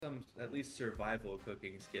some at least survival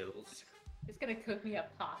cooking skills. He's gonna cook me a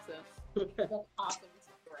possum. The possum's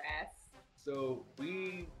grass. So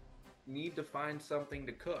we need to find something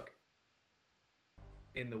to cook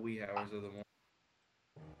in the wee hours of the morning.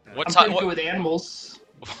 What I'm time? pretty good with animals.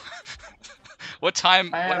 What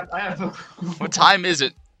time? I have a... What time is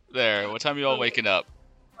it there? What time are you all waking up?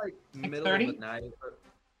 Like middle of the night.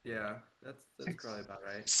 Yeah, that's probably about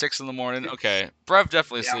right. 6 in the morning. Okay, Brev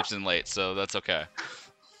definitely Yeah. sleeps in late, so that's okay.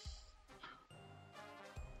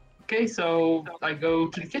 Okay, so I go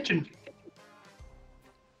to the kitchen.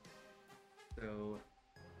 So,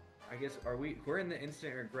 I guess we're in the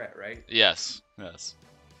instant regret, right? Yes. Yes.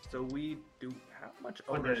 So how much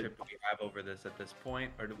ownership do we have over this at this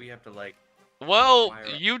point, or do we have to like? Well,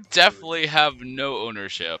 you definitely have no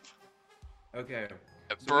ownership. Okay. So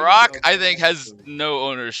Barack, I think, has no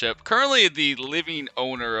ownership. Currently, the living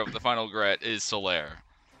owner of the Final Regret is Solaire.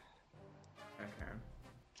 Okay.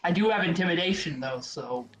 I do have intimidation though,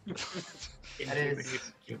 so that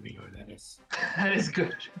is Give me your lettuce. that is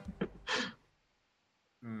good.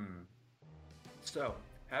 So,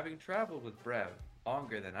 having traveled with Brev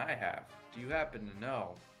longer than I have, do you happen to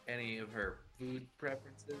know any of her food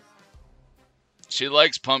preferences? She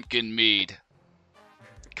likes pumpkin mead.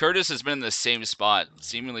 Quertiss has been in the same spot,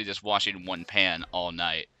 seemingly just washing one pan all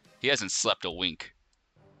night. He hasn't slept a wink.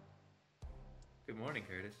 Good morning,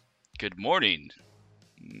 Quertiss. Good morning.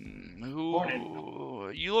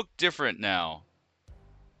 Morning. You look different now.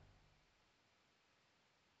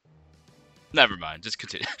 Never mind, just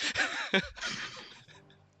continue.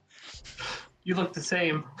 You look the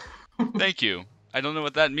same. Thank you. I don't know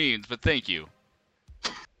what that means, but thank you.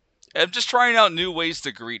 I'm just trying out new ways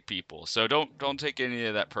to greet people, so don't take any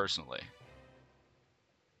of that personally.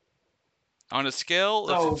 On a scale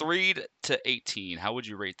of 3 to 18, how would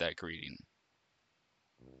you rate that greeting?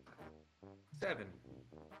 7.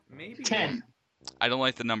 Maybe 10. I don't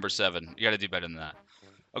like the number 7. You gotta do better than that.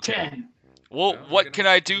 Okay. 10. Well, what can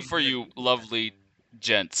I do for you, lovely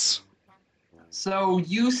gents? So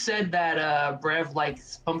you said that Brev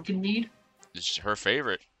likes pumpkin mead? It's her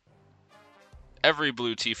favorite. Every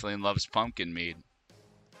blue tiefling loves pumpkin mead.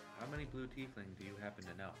 How many blue tiefling do you happen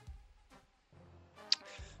to know?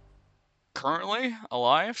 Currently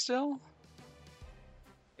alive still?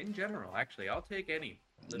 In general, actually, I'll take any.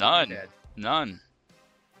 None. None.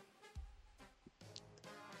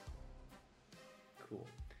 Cool.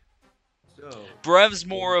 So Brev's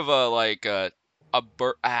more of a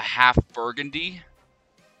half burgundy.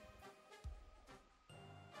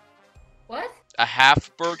 What? A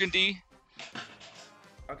half burgundy.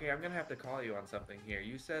 Okay, I'm gonna have to call you on something here.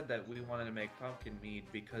 You said that we wanted to make pumpkin mead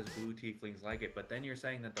because blue tieflings like it, but then you're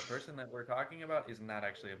saying that the person that we're talking about is not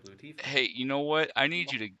actually a blue tiefling. Hey, you know what? I need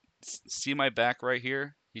you to see my back right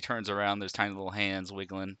here. He turns around. There's tiny little hands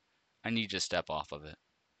wiggling. I need you to step off of it.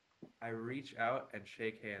 I reach out and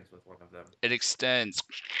shake hands with one of them. It extends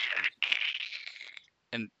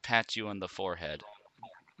and pats you on the forehead.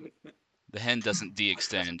 The hen doesn't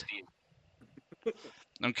de-extend.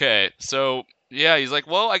 Okay, so yeah, he's like,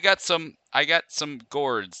 well, I got some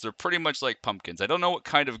gourds. They're pretty much like pumpkins. I don't know what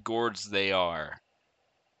kind of gourds they are.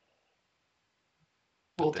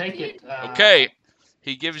 We'll take it. Okay,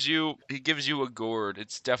 he gives you a gourd.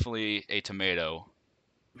 It's definitely a tomato.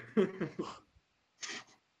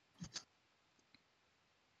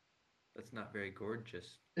 That's not very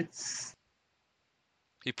gorgeous. It's.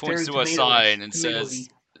 He points to a sign and says,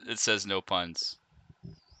 "It says no puns."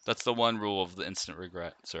 That's the one rule of the instant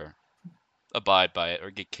regret, sir. Abide by it or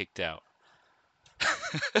get kicked out.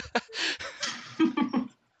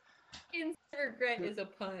 Instant regret is a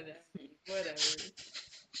pun. Whatever.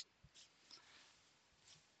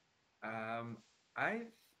 I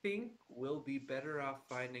think we'll be better off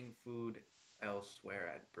finding food elsewhere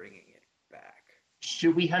and bringing it back.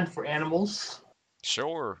 Should we hunt for animals?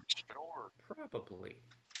 Sure. Probably.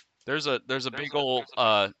 There's a big old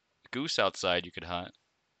goose outside you could hunt.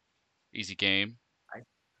 Easy game. I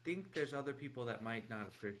think there's other people that might not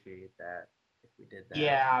appreciate that if we did that.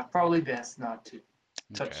 Yeah, probably best not to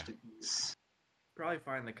touch the goose. Probably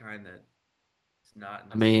find the kind that is not.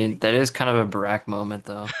 I mean, that is kind of a Barack moment,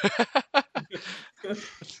 though.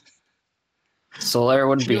 Solaire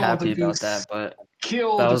wouldn't be happy about that, but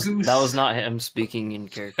that was not him speaking in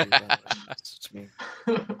character. That's me.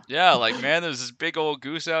 Yeah, like, man, there's this big old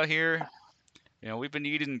goose out here. You know, we've been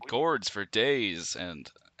eating gourds for days,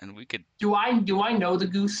 and we could. Do I know the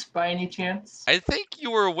goose by any chance? I think you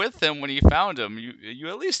were with him when you found him. You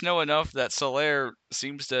at least know enough that Solaire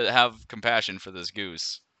seems to have compassion for this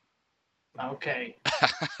goose. Okay.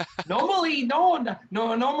 Normally, no,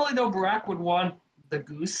 Barack would want the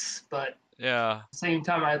goose, but Yeah. At the same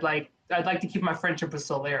time, I'd like to keep my friendship with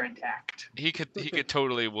Solaire intact. He could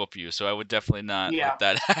totally whoop you, so I would definitely not Yeah. let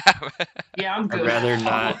that happen. Yeah, I'm I'd good. rather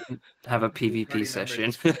not have a Party PvP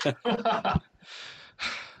session.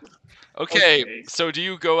 Okay, Okay. so do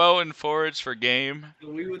you go out and forage for game? So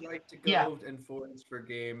we would like to Yeah. go and forage for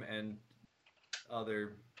game and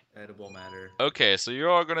other edible matter. Okay, so you're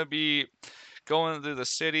all gonna be going through the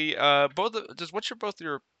city. What's both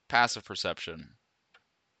your passive perception?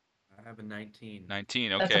 I have a 19. 19.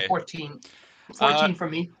 That's a Okay. 14. Uh, 14 for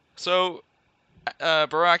me. So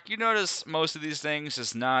Barack, you notice most of these things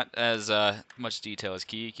is not as much detail as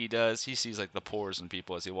Kiiki does. He sees like the pores in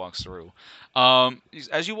people as he walks through.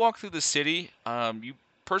 As you walk through the city, you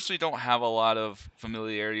personally don't have a lot of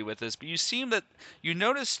familiarity with this, but you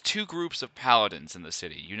notice two groups of paladins in the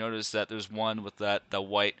city. You notice that there's one with the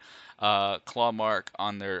white claw mark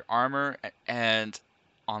on their armor, and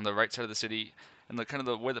on the right side of the city, and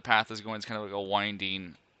the where the path is going is kind of like a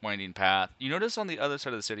winding path. You notice on the other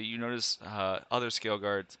side of the city, you notice other scale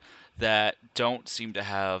guards that don't seem to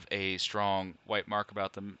have a strong white mark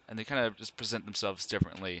about them, and they kind of just present themselves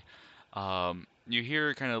differently. You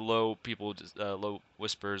hear kind of low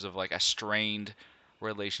whispers of like a strained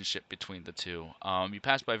relationship between the two. You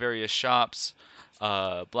pass by various shops.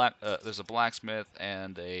 There's a blacksmith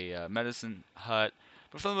and a medicine hut,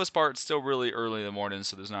 but for the most part, it's still really early in the morning,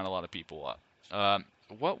 so there's not a lot of people up.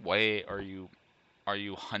 What way are you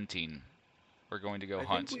hunting? We're going to go I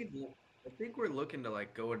think hunt. we're looking to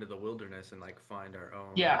like go into the wilderness and like find our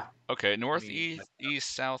own. Yeah. Okay, north, meat.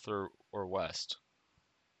 east, south, or west?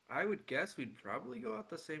 I would guess we'd probably go out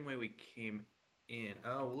the same way we came in.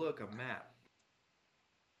 Oh, look, a map.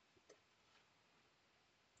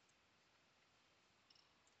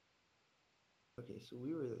 Okay, so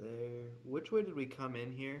we were there. Which way did we come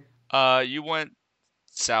in here? You went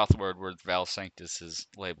southward where Val Sanctis is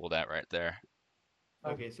labeled at right there.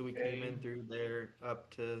 Okay, so we came in through there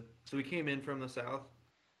up to. So we came in from the south.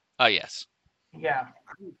 Yes. Yeah.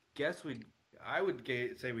 I would guess we'd. I would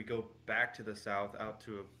say we go back to the south, out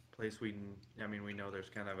to a place we. I mean, we know there's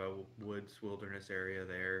kind of a woods wilderness area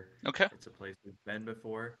there. Okay. It's a place we've been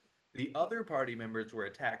before. The other party members were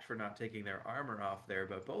attacked for not taking their armor off there,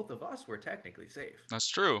 but both of us were technically safe. That's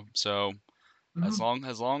true. So as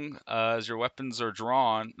Mhm. long as your weapons are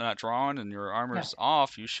not drawn, and your armor's Yeah.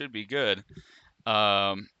 off, you should be good.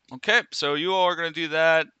 Okay, so you all are gonna do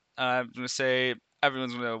that. I'm gonna say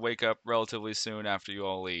everyone's gonna wake up relatively soon after you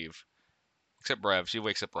all leave, except Brev. She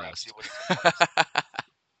wakes up last.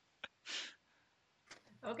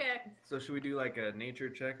 Okay. So should we do like a nature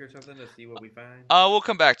check or something to see what we find? We'll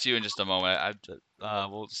come back to you in just a moment.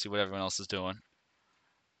 We'll see what everyone else is doing.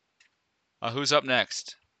 Who's up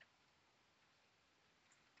next?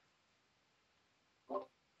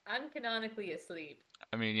 I'm canonically asleep.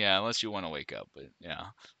 I mean, yeah, unless you want to wake up, but yeah.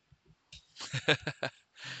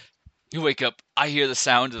 You wake up. I hear the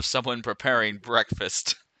sound of someone preparing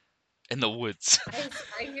breakfast in the woods.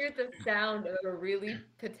 I hear the sound of a really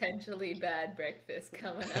potentially bad breakfast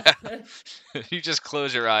coming up. You just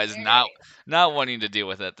close your eyes, All not right. not wanting to deal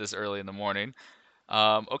with it this early in the morning.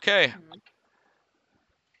 Okay.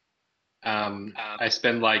 I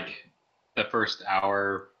spend like the first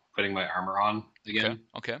hour putting my armor on again.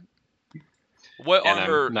 Okay. What and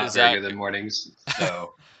armor I'm not is very that? good in mornings,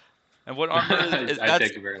 so And what armor is I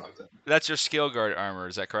take a very long time. That's your scale guard armor,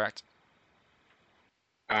 is that correct?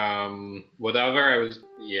 Whatever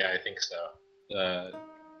I think so.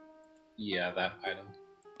 Yeah, that item.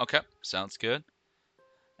 Okay, sounds good.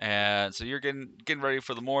 And so you're getting ready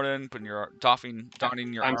for the morning,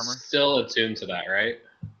 donning your I'm armor. still attuned to that, right?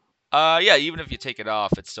 Yeah, even if you take it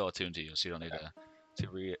off, it's still attuned to you, so you don't need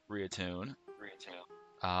to reattune.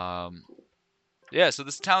 Yeah, so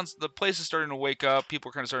the place is starting to wake up. People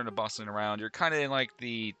are kind of starting to bustling around. You're kind of in like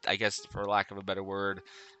I guess for lack of a better word,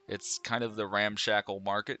 it's kind of the ramshackle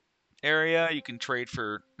market area. You can trade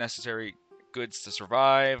for necessary goods to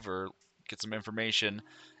survive or get some information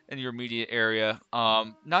in your immediate area.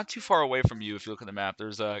 Not too far away from you, if you look at the map,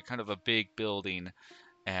 there's a kind of a big building,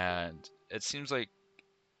 and it seems like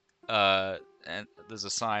and there's a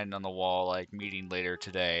sign on the wall like meeting later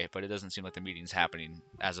today, but it doesn't seem like the meeting's happening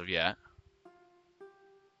as of yet.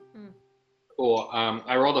 Cool.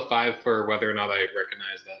 I rolled a 5 for whether or not I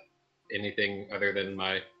recognize that anything other than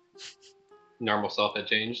my normal self had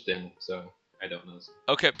changed, and so I don't notice.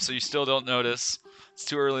 Okay, so you still don't notice. It's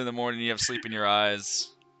too early in the morning. You have sleep in your eyes.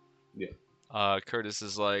 Yeah. Quertiss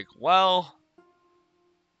is like, well,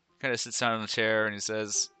 kind of sits down in the chair and he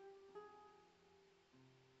says,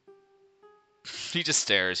 he just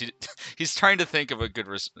stares. He's trying to think of a good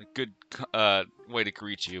way to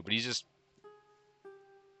greet you, but he's just.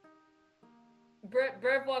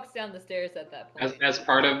 Brev walks down the stairs at that point. As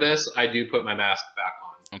part of this, I do put my mask back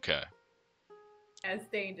on. Okay. As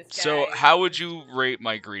staying disguised. So, how would you rate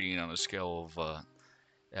my greeting on a scale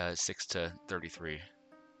of 6 to 33?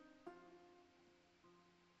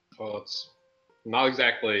 Well, it's not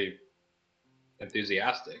exactly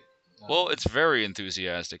enthusiastic. Well, it's very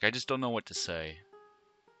enthusiastic. I just don't know what to say.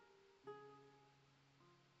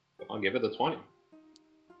 I'll give it a 20.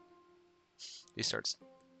 He starts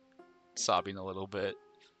sobbing a little bit.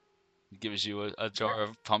 He gives you a jar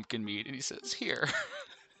of pumpkin meat, and he says, "Here."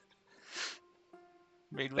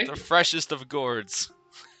 Made with the freshest of gourds.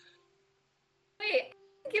 Wait,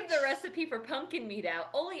 give the recipe for pumpkin meat out.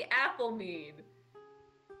 Only apple mead.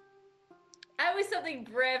 That was something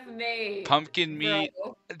Brev made. Pumpkin meat.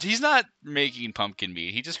 He's not making pumpkin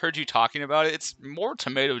meat. He just heard you talking about it. It's more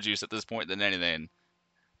tomato juice at this point than anything.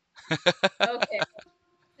 Okay.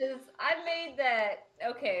 I made that.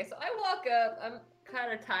 Okay, so I walk up. I'm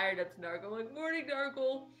kind of tired up to Nargle. I'm like, morning,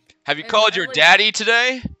 Nargle. Have you called your daddy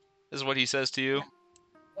today? Is what he says to you.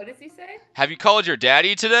 What does he say? Have you called your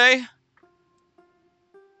daddy today?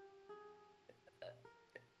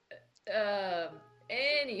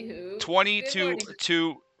 Anywho. 22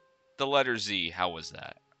 to the letter Z. How was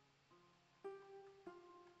that?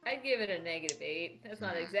 I'd give it a -8. That's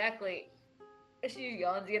not exactly she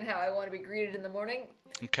yawns again how I want to be greeted in the morning.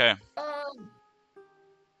 Okay.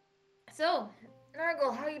 So,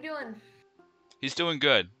 Nargle, how you doing? He's doing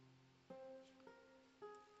good.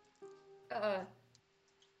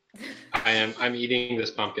 I'm eating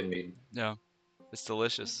this pumpkin meat. Yeah. It's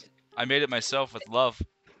delicious. I made it myself with love.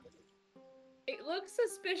 It looks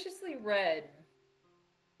suspiciously red.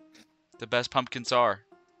 The best pumpkins are.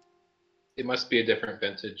 It must be a different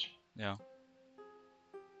vintage. Yeah.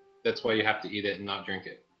 That's why you have to eat it and not drink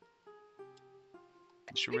it.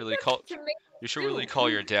 You should really call. You should really call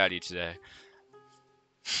your daddy today.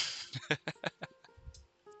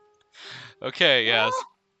 Okay. Yes. Well,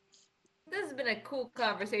 this has been a cool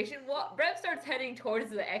conversation. Well, Brev starts heading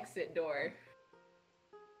towards the exit door.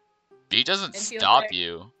 He doesn't stop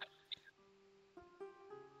you.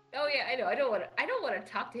 Oh yeah, I know. I don't want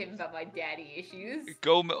to talk to him about my daddy issues.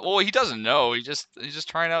 Well, he doesn't know. He's just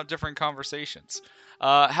trying out different conversations.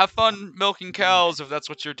 Have fun milking cows if that's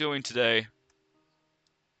what you're doing today.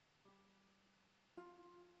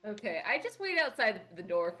 Okay, I just wait outside the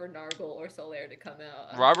door for Nargle or Solaire to come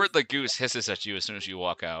out. Robert the goose hisses at you as soon as you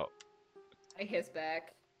walk out. I hiss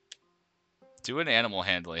back. Do an animal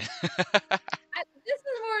handling. This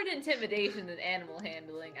is more an intimidation than animal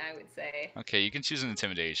handling, I would say. Okay, you can choose an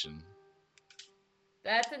intimidation.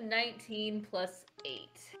 That's a 19 plus 8.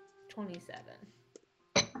 27.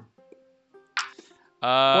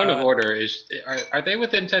 Point of order is, are they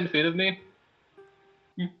within 10 feet of me?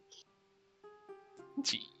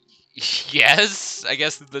 Yes, I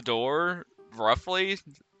guess the door, roughly.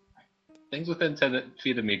 Things within 10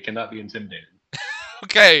 feet of me cannot be intimidated.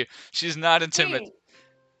 Okay, she's not intimidated.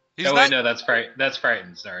 Wait, no, that's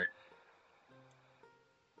frightened, sorry.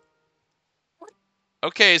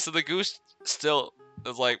 Okay, so the goose still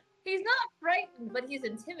is like... He's not frightened, but he's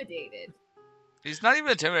intimidated. He's not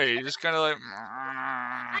even intimidated, he's just kind of like...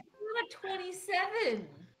 I got a 27!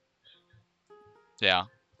 Yeah.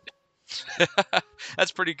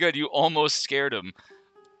 That's pretty good. You almost scared him.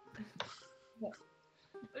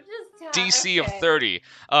 DC of 30.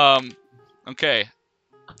 Okay.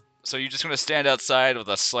 So you're just gonna stand outside with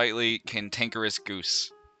a slightly cantankerous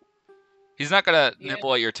goose. He's not gonna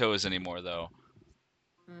nibble at your toes anymore, though.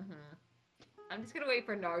 Mm-hmm. I'm just gonna wait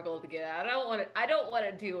for Nargle to get out. I don't want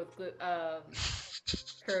to deal with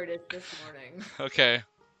Quertiss this morning. Okay.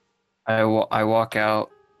 I walk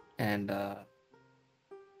out and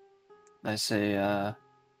I say, I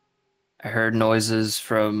heard noises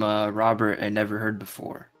from Robert I never heard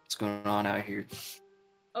before. What's going on out here?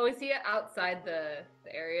 Oh, is he outside the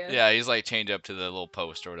area? Yeah, he's like chained up to the little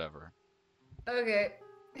post or whatever. Okay.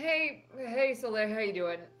 Hey, Solaire, how you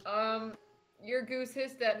doing? Your goose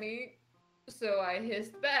hissed at me, so I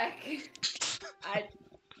hissed back.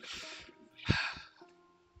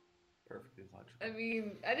 Perfectly logical. I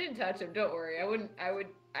mean, I didn't touch him. Don't worry.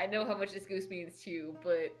 I know how much this goose means to you,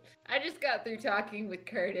 but I just got through talking with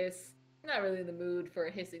Quertiss. I'm not really in the mood for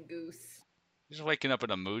a hissing goose. You're just waking up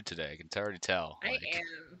in a mood today. I can already tell. I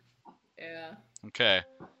am. Yeah. Okay.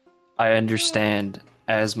 I understand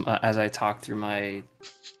as I talk through my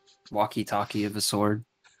walkie-talkie of a sword.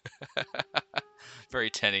 Very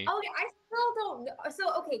tinny. Okay, I still don't know.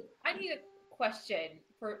 So, okay, I need a question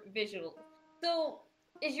for visual. So,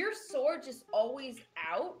 is your sword just always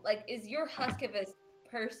out? Like, is your Huskovus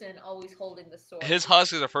person always holding the sword. His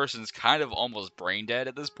husk as a person is kind of almost brain dead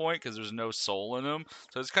at this point because there's no soul in him,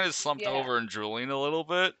 so it's kind of slumped over and drooling a little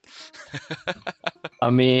bit. I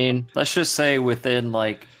mean, let's just say within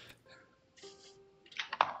like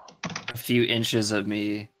a few inches of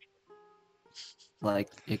me, like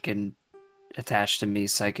it can attach to me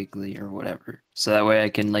psychically or whatever, so that way I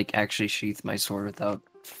can like actually sheath my sword without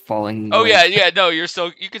falling. Oh yeah, no, you're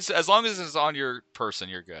still, you can, as long as it's on your person,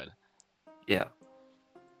 you're good. Yeah.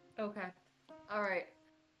 Okay. All right.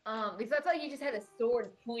 Because I thought you just had a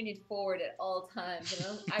sword pointed forward at all times,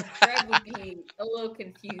 and Greg would be a little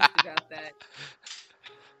confused about that.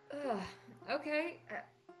 Okay.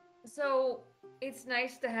 So it's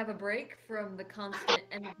nice to have a break from the constant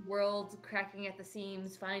end of the world, cracking at the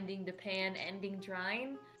seams, finding the pan, ending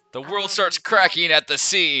drying. The world starts cracking at the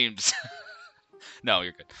seams. No,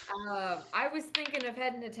 you're good. I was thinking of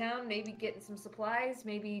heading to town, maybe getting some supplies,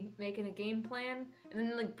 maybe making a game plan, and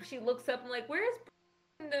then like she looks up and like, where's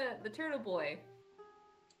the turtle boy?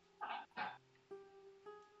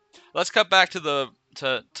 Let's cut back to the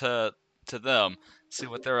to them. See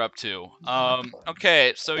what they're up to.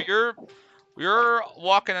 Okay, so you're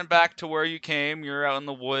walking back to where you came. You're out in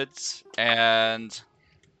the woods, and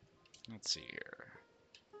let's see here.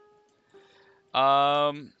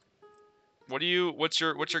 What's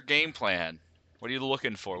your game plan? What are you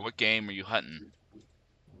looking for? What game are you hunting?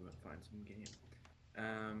 We'll find some game.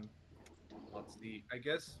 Let's see. I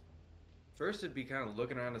guess first it'd be kind of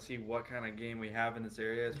looking around to see what kind of game we have in this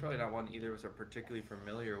area. It's probably not one either of us are particularly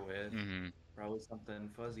familiar with. Mm-hmm. Probably something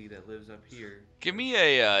fuzzy that lives up here. Give me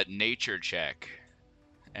a nature check,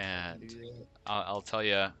 and I'll tell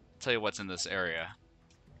you what's in this area.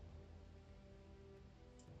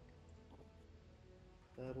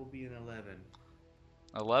 That will be an 11.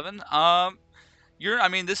 11. I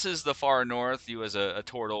mean, this is the far north. You as a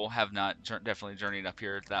turtle have not definitely journeyed up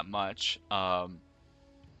here that much. But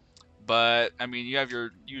I mean, you have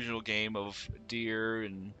your usual game of deer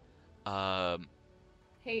and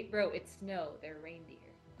Hey, bro, it's snow. They're reindeer.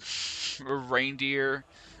 Reindeer,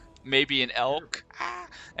 maybe an elk,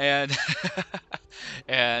 and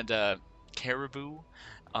and caribou,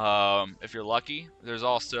 if you're lucky. There's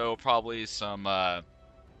also probably some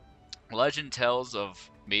legend tells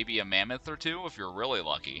of maybe a mammoth or two if you're really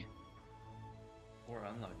lucky. Or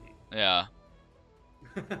unlucky. Yeah.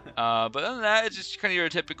 But other than that, it's just kind of your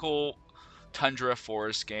typical tundra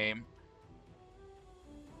forest game.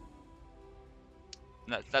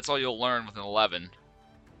 That's all you'll learn with an 11.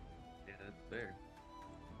 Yeah, that's fair.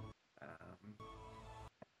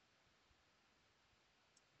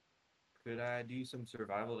 Could I do some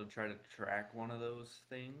survival to try to track one of those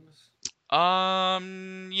things?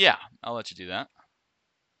 Yeah, I'll let you do that.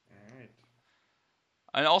 Alright.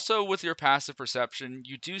 And also with your passive perception,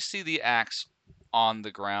 you do see the axe on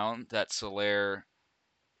the ground that Solaire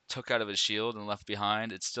took out of his shield and left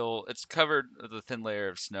behind. It's covered with a thin layer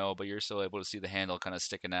of snow, but you're still able to see the handle kind of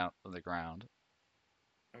sticking out of the ground.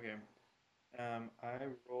 Okay. I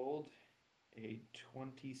rolled a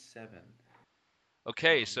 27.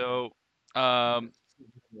 Okay, so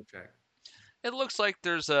it looks like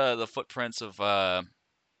there's the footprints of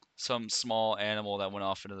some small animal that went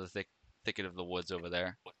off into the thicket of the woods over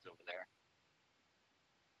there.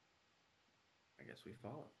 I guess we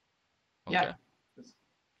follow. Okay. Yeah.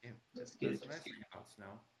 That's the nice thing about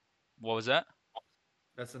snow. What was that?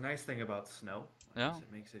 That's the nice thing about snow. Yeah.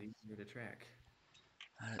 It makes it easier to track.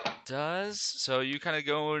 It does. So you kind of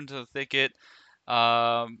go into the thicket,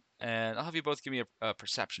 and I'll have you both give me a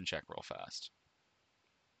perception check real fast.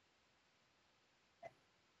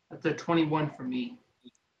 That's a 21 for me.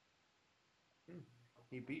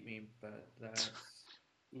 He beat me, but that's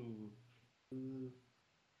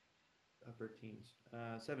upper teens.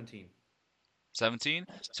 17. 17.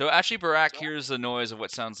 So actually, Barak hears the noise of what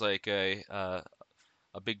sounds like a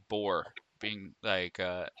big boar being like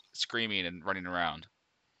screaming and running around.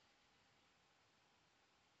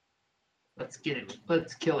 Let's get it.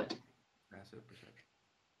 Let's kill it. Massive perception.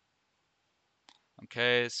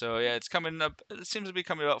 Okay, so yeah, it's coming up. It seems to be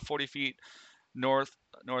coming about 40 feet north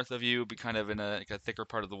of you, be kind of in a thicker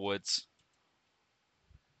part of the woods.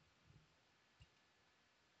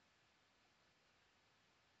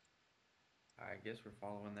 I guess we're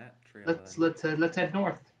following that trail. Let's head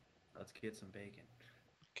north. Let's get some bacon.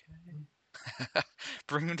 Okay.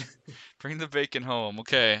 bring the bacon home.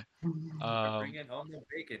 Okay. Bring it home the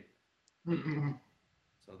bacon.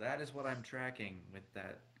 So that is what I'm tracking with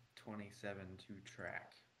that 27 to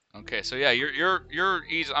track. Okay, so yeah, you're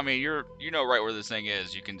easy. I mean, you know right where this thing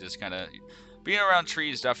is. You can just kind of being around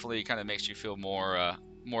trees definitely kind of makes you feel more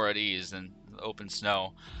at ease than open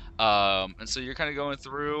snow. And so you're kind of going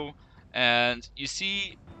through, and you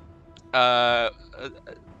see, uh,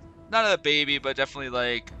 not a baby, but definitely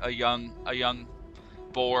like a young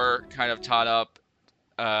boar, kind of caught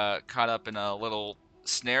up in a little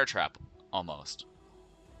snare trap, almost.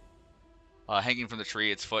 Hanging from the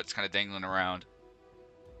tree, its foot's kind of dangling around.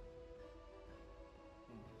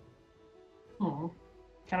 Oh,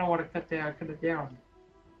 kind of want to cut it down.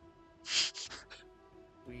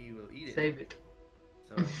 We will eat it. Save it.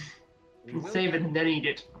 So we will Save it kill and then eat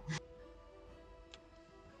it.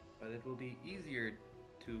 but it will be easier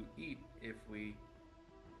to eat if we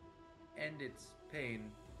end its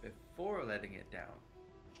pain before letting it down.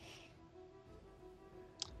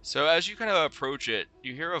 So as you kind of approach it,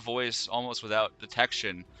 you hear a voice almost without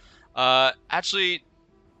detection. Actually,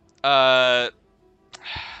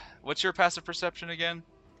 what's your passive perception again?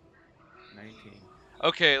 19.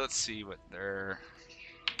 Okay, let's see what they're...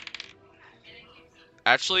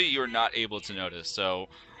 Actually, you're not able to notice. So,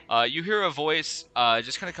 you hear a voice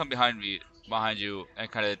just kind of come behind you, and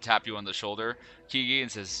kind of tap you on the shoulder, Kigi,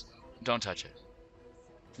 and says, "Don't touch it."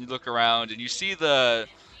 You look around, and you see the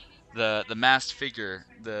masked figure,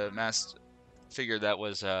 that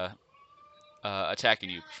was attacking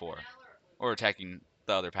you before, or attacking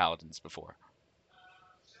the other paladins before.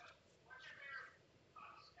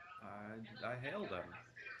 I hailed them.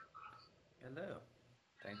 Hello.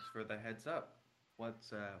 Thanks for the heads up.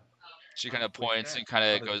 What's She kind of with points that? and kind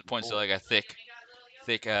of Other than points to boar? like a thick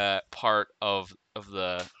part of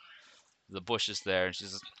the bushes there, and she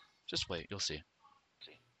says, "Just wait, you'll see."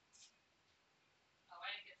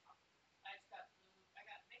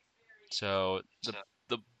 So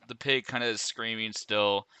the the pig kind of is screaming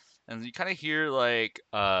still, and you kind of hear like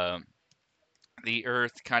the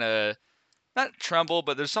earth kind of not tremble,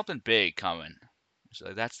 but there's something big coming. So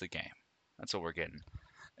like, that's the game. That's what we're getting.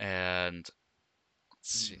 And let's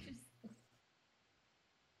see.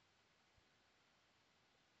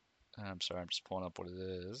 I'm sorry, I'm just pulling up what it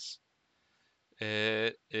is.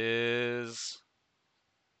 It is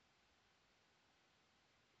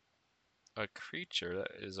a creature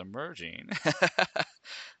that is emerging.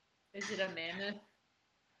 Is it a mammoth?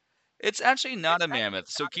 It's actually not a mammoth.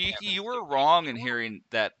 So Kiki, you were wrong in hearing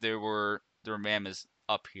that there were mammoths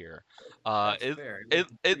up here. That's It fair. It it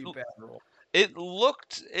was a it pretty bad roll. it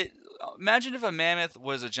looked it. Imagine if a mammoth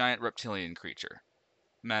was a giant reptilian creature.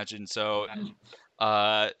 Imagine so.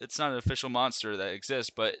 It's not an official monster that exists,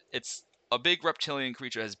 but it's a big reptilian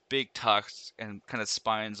creature, has big tusks and kind of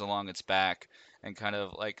spines along its back, and kind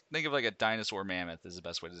of like think of like a dinosaur mammoth is the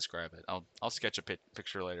best way to describe it. I'll sketch a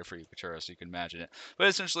picture later for you, Kachura, so you can imagine it. But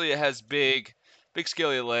essentially, it has big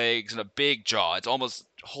scaly legs and a big jaw. It's almost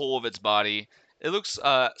whole of its body. It looks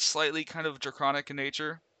slightly kind of draconic in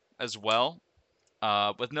nature as well,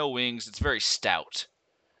 with no wings. It's very stout.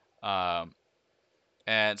 Um,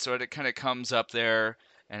 and so it kind of comes up there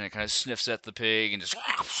and it kind of sniffs at the pig and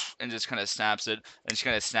just kind of snaps it, and she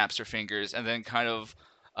kind of snaps her fingers, and then kind of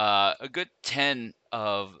a good 10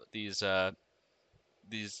 of these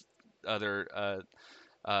other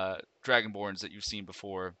dragonborns that you've seen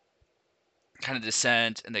before kind of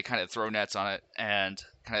descend, and they kind of throw nets on it and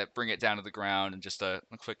kind of bring it down to the ground in just a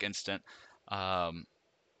quick instant. um,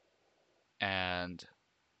 and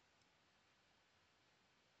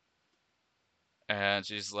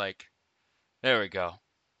she's like, there we go.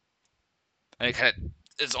 And it kind of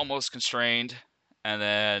is almost constrained, and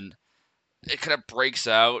then it kind of breaks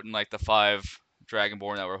out, and like the 5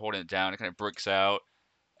 dragonborn that were holding it down, it kind of breaks out,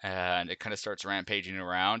 and it kind of starts rampaging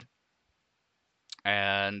around.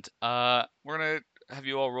 And we're gonna have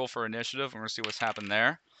you all roll for initiative. We're gonna see what's happened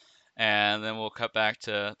there, and then we'll cut back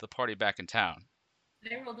to the party back in town.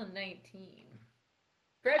 I rolled a 19.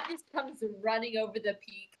 Brett just comes running over the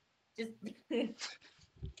peak. Just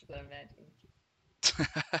so imagine.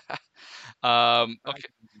 Okay.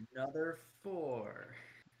 Another 4.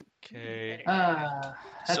 Okay.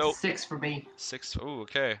 That's So- 6 for me. 6. Ooh,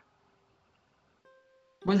 okay.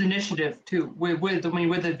 With initiative too. With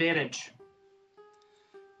advantage.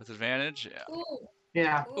 With advantage. Yeah. Ooh,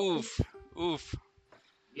 Yeah. Oof. Oof.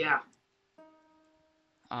 Yeah.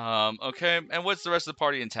 Okay. And what's the rest of the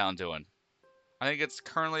party in town doing? I think it's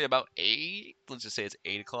currently about 8. Let's just say it's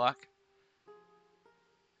 8 o'clock.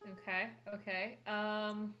 Okay.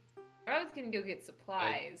 I was gonna go get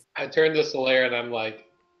supplies. I turned to Solaire and I'm like,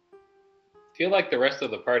 feel like the rest of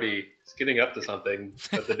the party is getting up to something,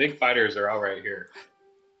 but the big fighters are all right here.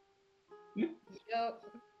 Yep.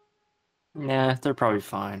 Yeah, they're probably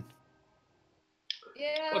fine.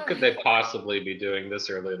 Yeah. What could they possibly be doing this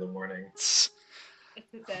early in the morning?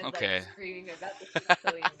 Then, Okay. like, screaming about the 6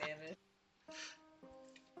 billion mammoth.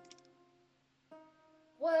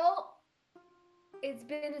 Well, it's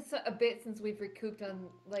been a bit since we've recouped on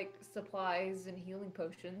like supplies and healing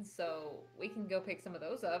potions, so we can go pick some of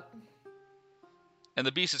those up. And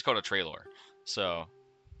the beast is called a trailer. So,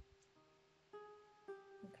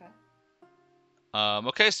 Okay.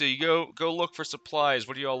 okay, so you go look for supplies.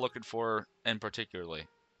 What are you all looking for in particularly?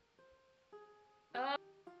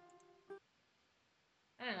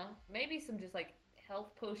 I don't know. Maybe some just like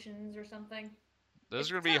health potions or something. Those It's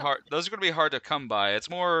are gonna be tough. hard. Those are gonna be hard to come by. It's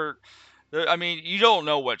more. I mean, you don't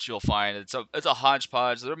know what you'll find. It's a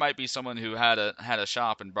hodgepodge. There might be someone who had a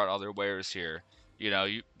shop and brought other wares here.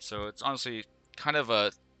 So it's honestly kind of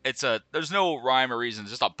there's no rhyme or reason.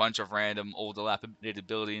 It's just a bunch of random old dilapidated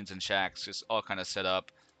buildings and shacks, just all kind of set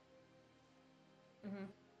up.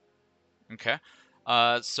 Mm-hmm. Okay.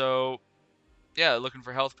 So yeah, looking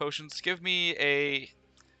for health potions. Give me a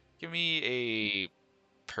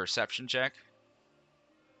perception check.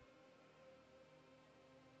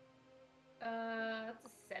 That's a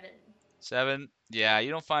 7. 7. Yeah, you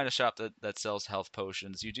don't find a shop that sells health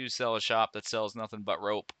potions. You do sell a shop that sells nothing but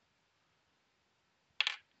rope.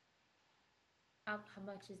 How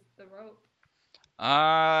much is the rope?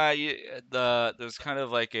 There's kind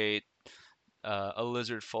of like a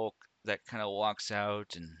lizard folk that kind of walks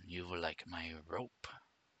out, and you will like my rope.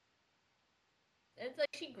 It's like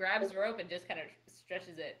she grabs the rope and just kind of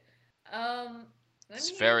stretches it. I It's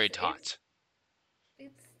mean, very taut.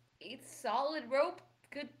 it's solid rope.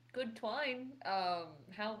 Good twine. How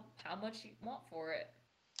much you want for it?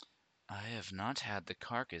 I have not had the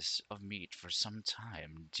carcass of meat for some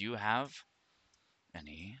time. Do you have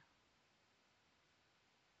any?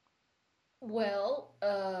 Well,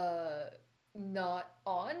 not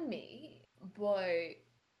on me, but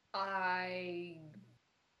I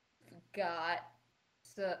got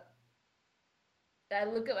so I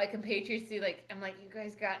look at my compatriots, see like I'm like, you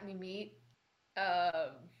guys got any meat?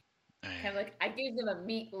 Um, kind of like I gave them a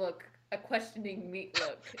meat look, a questioning meat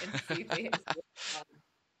look, and see if they had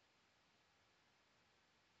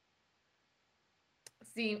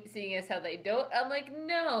seeing as how they don't, I'm like,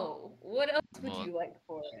 no. What else would Well, you like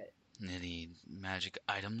for it? any magic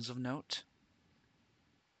items of note?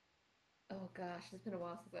 Oh gosh, it's been a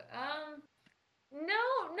while since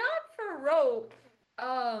no, not for rope.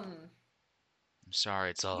 Um, I'm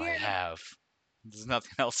sorry, it's all I yeah, have. There's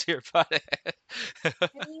nothing else here but it.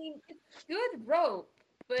 I mean it's good rope,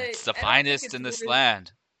 but It's the I don't think finest it's in this worth.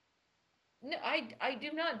 land. No, I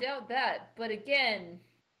do not doubt that, but again,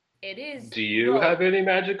 it is Do you rope. have any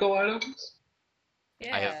magical items?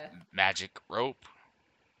 I have Yeah. magic rope.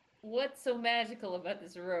 What's so magical about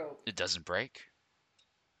this rope? It doesn't break.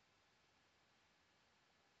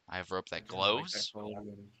 I have rope that I like that glows.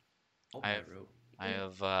 quality. Hold I my have rope. I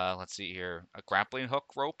have let's see here, a grappling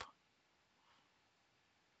hook rope.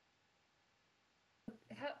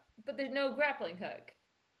 How, but there's no grappling hook.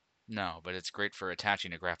 No, but it's great for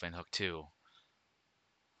attaching a grappling hook too.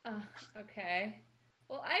 Uh, okay.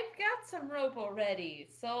 Well, I've got some rope already,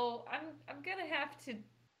 so I'm gonna have to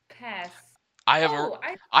pass. I have a Oh,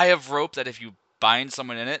 I have rope that if you bind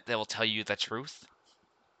someone in it, they will tell you the truth.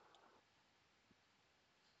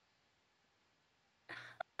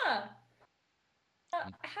 huh.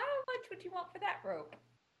 Mm, How much would you want for that rope?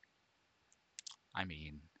 I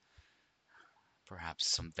mean, perhaps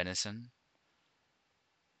some venison.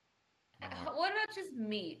 Or What about just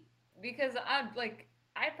meat? Because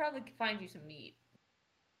I'd probably find you some meat.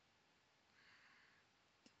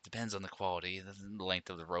 depends on the quality, the length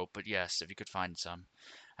of the rope, but yes, if you could find some.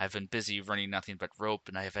 I've been busy running nothing but rope,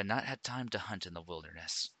 and I have not had time to hunt in the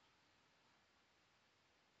wilderness.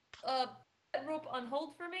 Uh, that rope on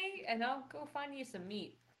hold for me, and I'll go find you some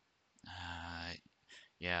meat. Uh,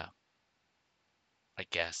 yeah, I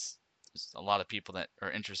guess. There's a lot of people that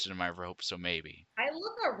are interested in my rope, so maybe. I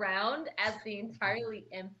look around at the entirely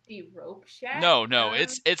empty rope shack, No, and no,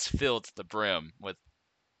 it's filled to the brim with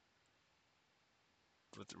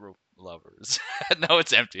rope lovers. No,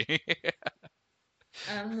 it's empty.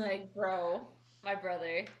 I'm like, bro, my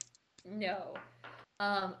brother, no.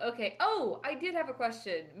 Okay. Oh, I did have a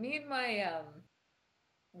question. Me and my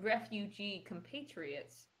refugee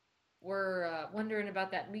compatriots were wondering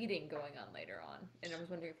about that meeting going on later on, and I was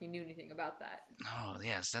wondering if you knew anything about that. Oh,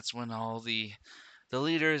 yes, that's when all the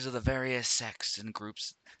leaders of the various sects and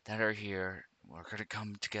groups that are here are going to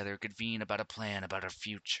come together, convene about a plan about our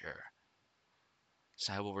future.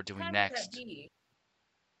 Decide what we're What doing time would that next. be?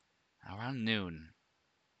 Around noon.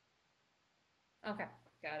 Okay,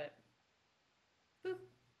 got it. Boop.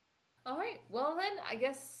 All right. Well then, I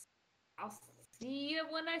guess I'll see you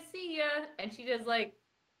when I see you. And she just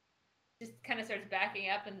kind of starts backing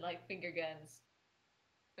up and like finger guns.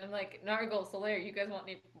 And like Nargle, Solaire, you guys want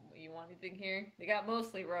anything here? They got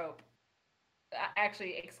mostly rope.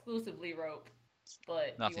 Actually, exclusively rope.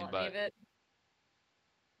 But do you Nothing want any but. of it?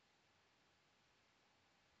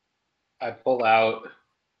 I pull out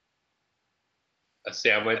a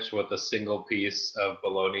sandwich with a single piece of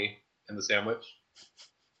bologna in the sandwich.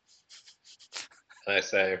 And I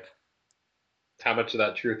say, how much of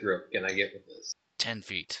that truth rope can I get with this? 10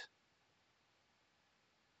 feet.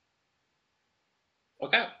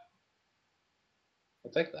 Okay.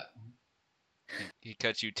 I'll take that. He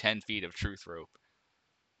cuts you 10 feet of truth rope.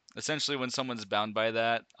 Essentially, when someone's bound by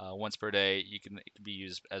that, once per day, it can be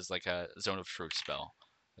used as like a zone of truth spell.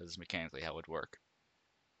 This is mechanically how it would work.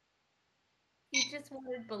 He just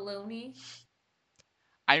wanted baloney.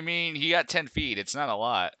 I mean, he got 10 feet. It's not a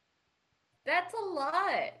lot. That's a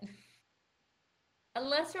lot.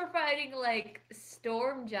 Unless we're fighting like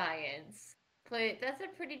storm giants. But that's a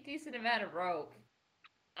pretty decent amount of rope.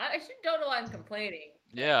 I don't know why I'm complaining.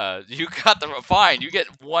 Yeah, you got the fine. You get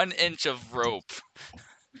 1 inch of rope.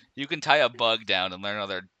 You can tie a bug down and learn all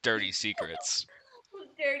their dirty secrets.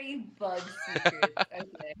 Dirty bug secrets.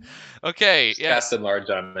 Okay. Okay, Just yes. cast enlarge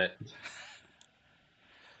on it.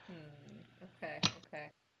 Okay.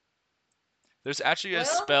 There's actually a Well-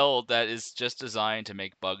 spell that is just designed to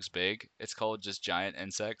make bugs big. It's called just giant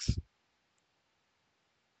insects.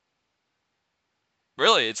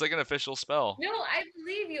 Really, it's like an official spell. No, I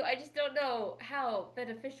believe you. I just don't know how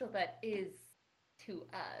beneficial that is to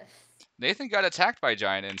us. Nathan got attacked by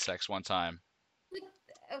giant insects one time.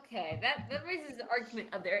 Okay, that raises the argument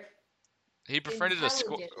of their He befriended a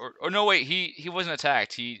intelligence. or no wait, he wasn't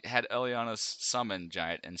attacked. He had Eliana summon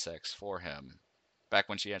giant insects for him. Back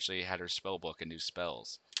when she actually had her spell book and new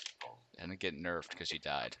spells. And it get nerfed because she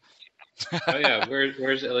died. Oh yeah,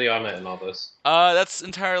 where's Ileana in all this? That's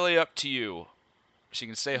entirely up to you. She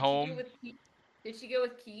can stay Did home. Did she go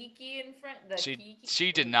with Kiki in front?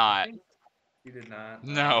 She did not. You did not.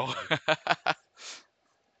 No.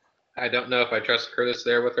 I don't know if I trust Quertiss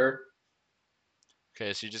there with her.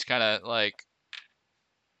 Okay, she just kind of like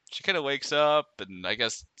she kind of wakes up and I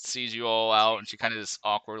guess sees you all out, and she kind of just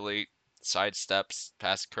awkwardly sidesteps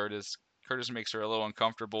past Quertiss. Quertiss makes her a little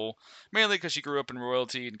uncomfortable, mainly because she grew up in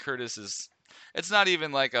royalty, and Quertiss is. It's not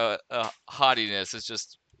even like a haughtiness. It's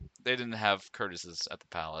just they didn't have Quertisses at the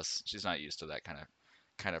palace. She's not used to that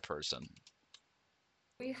kind of person.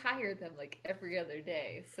 We hire them like every other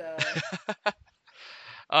day, so.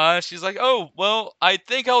 She's like, oh well, I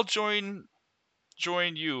think I'll join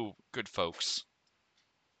you, good folks.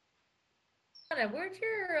 Anna, where'd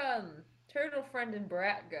your turtle friend and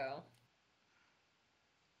brat go?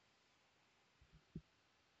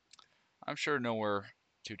 I'm sure nowhere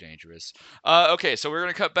too dangerous. Okay, so we're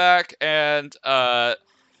gonna cut back, and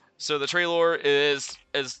so the Trailor is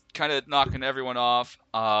kind of knocking everyone off,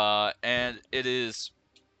 and it is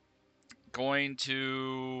going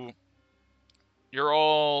to. You're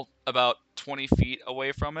all about 20 feet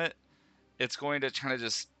away from it. It's going to kind of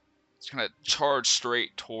charge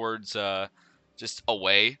straight towards just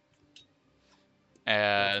away,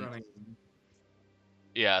 and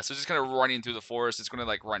yeah, so just kind of running through the forest. It's going to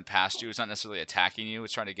like run past you. It's not necessarily attacking you.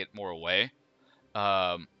 It's trying to get more away.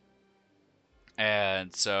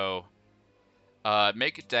 And so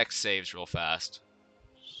make dex saves real fast.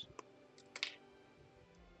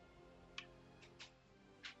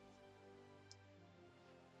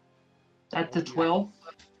 That's a 12.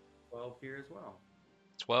 12 here as well.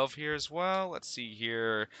 12 here as well. Let's see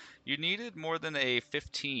here. You needed more than a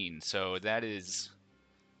 15, so that is...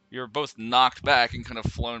 You're both knocked back and kind of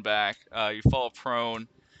flown back. You fall prone,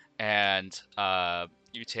 and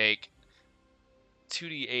you take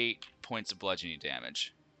 2d8 points of bludgeoning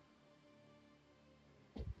damage.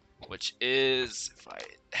 Which is, if I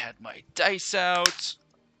had my dice out...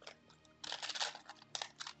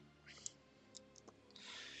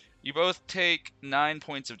 You both take 9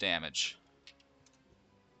 points of damage.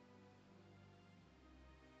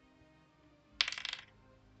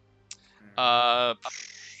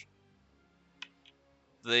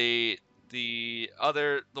 The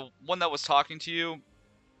one that was talking to you,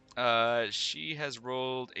 she has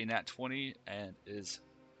rolled a nat 20 and is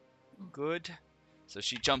good. So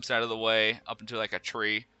she jumps out of the way up into like a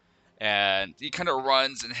tree, and he kind of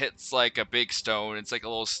runs and hits like a big stone. It's like a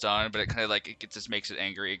little stun, but it kind of like just makes it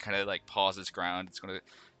angry. It kind of like paws its ground. It's gonna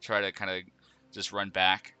try to kind of just run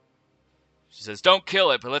back. She says, "Don't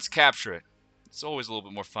kill it, but let's capture it." It's always a little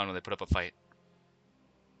bit more fun when they put up a fight.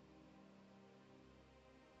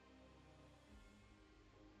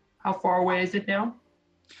 How far away is it now?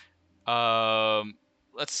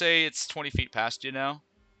 Let's say it's 20 feet past you now.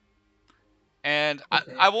 And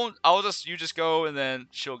Okay. I won't. You just go, and then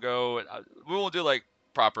she'll go. And we won't do like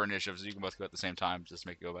proper initiatives. You can both go at the same time, just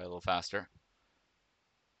make it go by a little faster.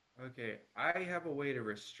 Okay, I have a way to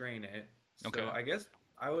restrain it. Okay. So I guess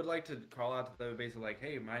I would like to call out to the basically like,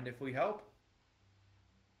 hey, mind if we help?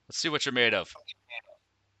 Let's see what you're made of.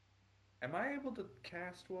 Am I able to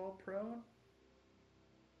cast while prone?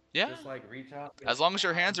 Yeah. Just like reach out. As long as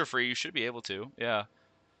your hands are free, you should be able to. Yeah.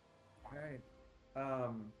 Alright.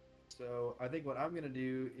 So I think what I'm gonna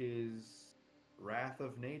do is Wrath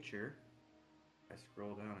of Nature. I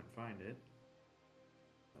scroll down and find it.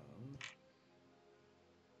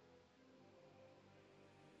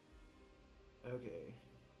 Okay.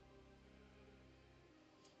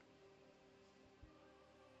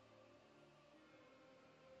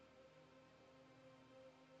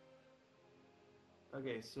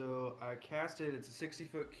 Okay, so I cast it. It's a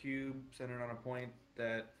 60-foot cube centered on a point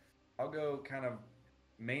that I'll go kind of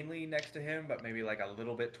mainly next to him, but maybe like a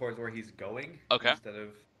little bit towards where he's going. Okay. Instead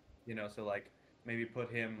of, so like maybe put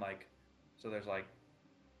him like, so there's like,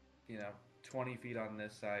 20 feet on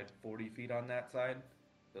this side, 40 feet on that side.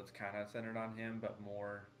 So it's kind of centered on him, but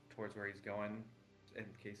more towards where he's going in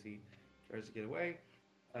case he tries to get away.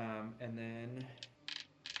 And then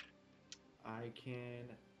I can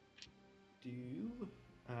do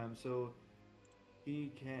so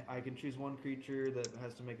I can choose one creature that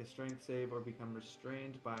has to make a strength save or become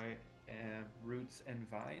restrained by roots and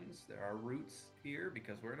vines. There are roots here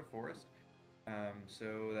because we're in a forest.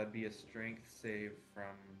 So that'd be a strength save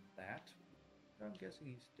from that. I'm guessing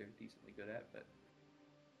he's decently good at, but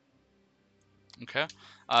Okay.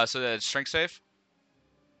 So that's strength save.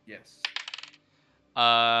 yes.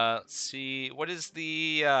 Let's see. What is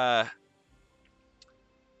the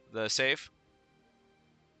save?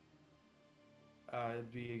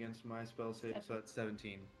 It'd be against my spell save, so that's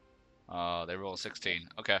 17. They roll a 16.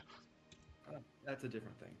 Okay. That's a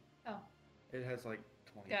different thing. Oh. It has like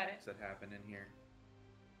 20 Got things that happen in here.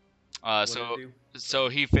 So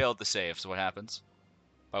he failed the save. So what happens?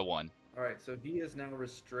 By 1. All right, so he is now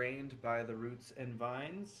restrained by the roots and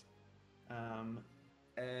vines,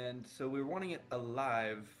 and so we're wanting it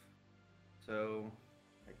alive. So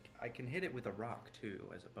I can hit it with a rock too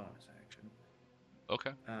as a bonus action.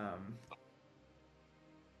 Okay.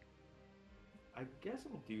 I guess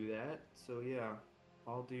I'll do that. So yeah,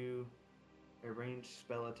 I'll do a ranged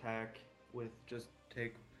spell attack with just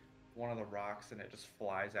take one of the rocks and it just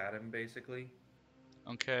flies at him basically.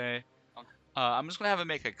 Okay. I'm just gonna have him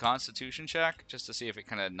make a Constitution check just to see if it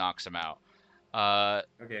kind of knocks him out.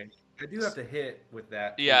 Okay, I do have to hit with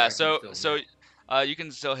that. Too. Yeah. I can So still hit. you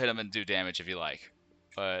can still hit him and do damage if you like,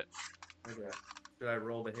 but Okay. Should I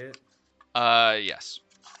roll to hit? yes.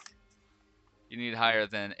 You need higher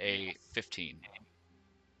than a 15.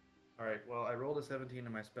 All right. Well, I rolled a 17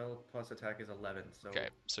 and my spell plus attack is 11. So Okay,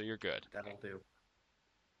 so you're good. that'll do.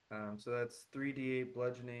 So that's 3d8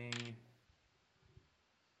 bludgeoning.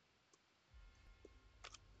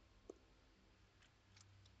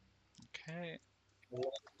 Okay.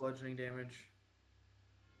 Bludgeoning damage.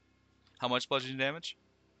 How much bludgeoning damage?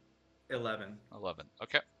 11. 11.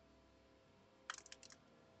 Okay.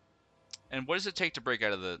 And what does it take to break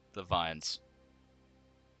out of the vines?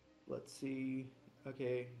 Let's see.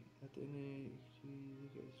 Okay. At the end,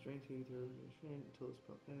 strength until the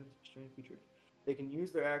spell ends. Strength feature. They can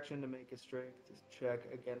use their action to make a strength check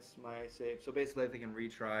against my save. So basically, they can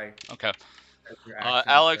retry. Okay. Their action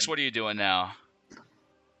Alex, and- what are you doing now?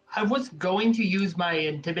 I was going to use my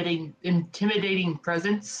intimidating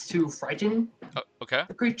presence to frighten Okay.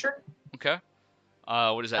 the creature. Okay.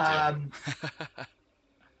 What does that do?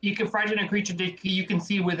 You can frighten a creature that you can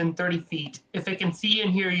see within 30 feet. If it can see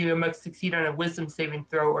and hear you, it must succeed on a wisdom saving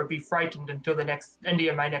throw or be frightened until the end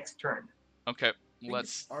of my next turn. Okay. I think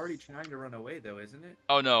it's already trying to run away, though, isn't it?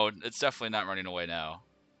 Oh no, it's definitely not running away now.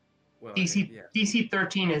 Well, DC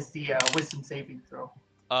 13 is the wisdom saving throw.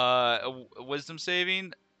 Wisdom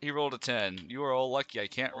saving. He rolled a 10. You are all lucky. I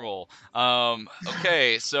can't roll.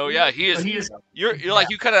 Okay, so yeah, he But is. You're like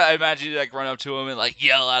you kind of. I imagine you like run up to him and like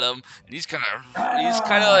yell at him, and he's kind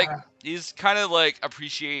of like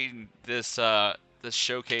appreciating this this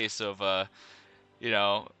showcase of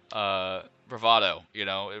bravado.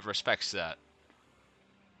 It respects that.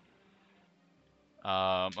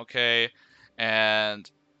 Okay, and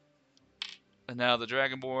now the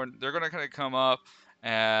Dragonborn, they're gonna kind of come up,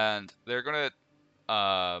 and they're gonna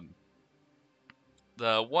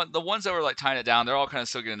the ones that were like tying it down, they're all kind of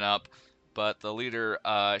still getting up, but the leader,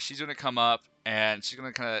 she's gonna come up and she's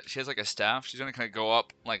gonna she has like a staff. She's gonna kind of go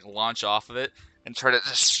up, like launch off of it, and try to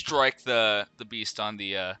just strike the beast on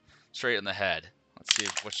the straight in the head. Let's see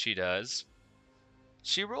what she does.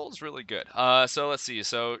 She rolls really good. So let's see.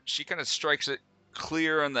 So she kind of strikes it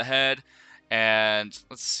clear on the head, and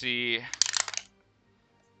let's see.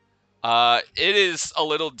 It is a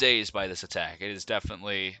little dazed by this attack. It is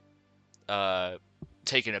definitely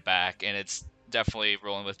taken aback, and it's definitely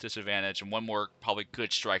rolling with disadvantage. And one more probably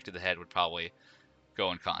good strike to the head would probably go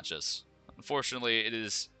unconscious. Unfortunately, it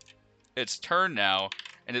is its turn now,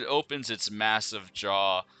 and it opens its massive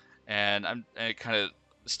jaw, and it kind of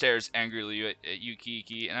stares angrily at you,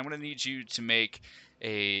 Kiki. And I'm gonna need you to make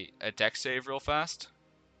a dex save real fast.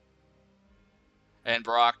 And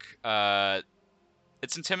Brock,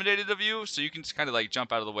 it's intimidated of you, so you can just kind of like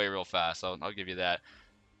jump out of the way real fast. I'll give you that.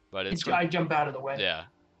 But it's I jump out of the way. yeah.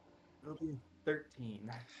 It'll be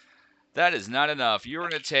 13. That is not enough. You're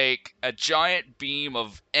going to take a giant beam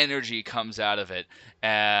of energy comes out of it,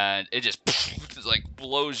 and it just like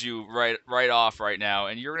blows you right off right now.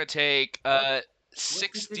 And you're going to take What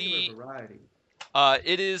 60. particular variety?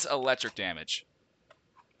 It is electric damage.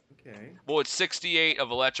 Okay. Well, it's 68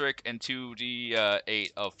 of electric and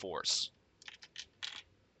 2d8 of force.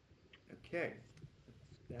 Okay.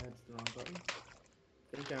 That's the wrong button.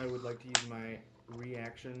 I think I would like to use my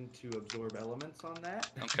reaction to absorb elements on that.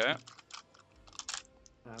 Okay.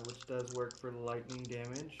 Which does work for lightning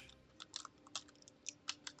damage.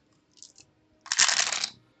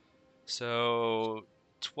 So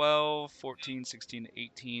 12, 14, 16,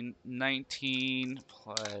 18, 19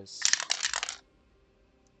 plus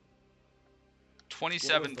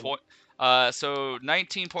 27 points. So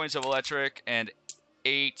 19 points of electric and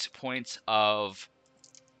 8 points of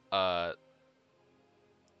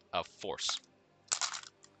force.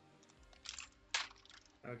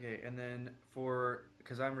 Okay, and then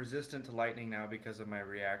because I'm resistant to lightning now because of my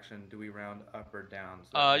reaction, do we round up or down?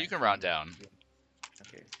 So You can round down.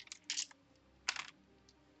 Okay.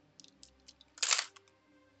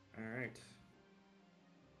 All right.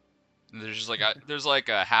 There's just like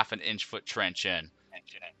a half an inch foot trench in.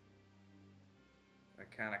 I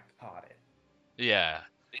kind of caught it. Yeah.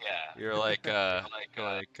 You're like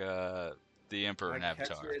the Emperor in I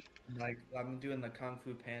catch Avatar. it, like I'm doing the Kung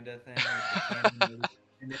Fu Panda thing with the cannon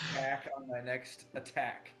and attack on my next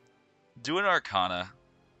attack. Do an Arcana.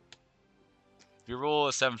 If you roll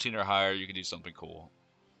a 17 or higher, you can do something cool.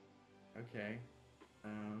 Okay.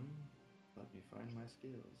 Let me find my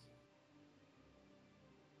skills.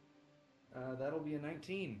 That'll be a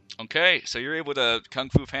 19. Okay, so you're able to Kung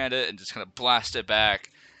Fu Panda it and just kind of blast it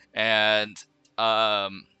back, and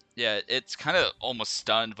yeah, it's kind of almost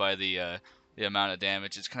stunned by the amount of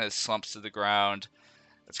damage. It kind of slumps to the ground.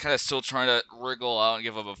 It's kind of still trying to wriggle out and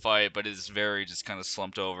give up a fight, but is very just kind of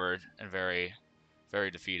slumped over and very, very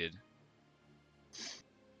defeated.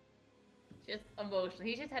 Just emotional.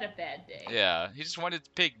 He just had a bad day. Yeah, he just wanted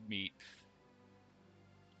pig meat.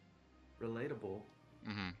 Relatable.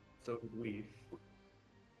 Mm-hmm. So did we.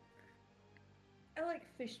 I like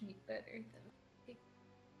fish meat better than pig.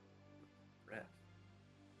 Breath.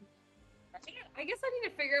 I guess I need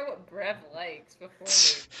to figure out what Brev likes before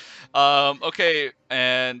they... Okay,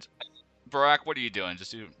 and Barack, what are you doing?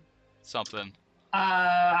 Just do something.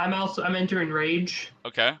 I'm entering rage.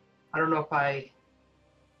 Okay. I don't know if I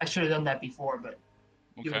should have done that before, but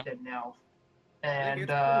do Okay. it now. I think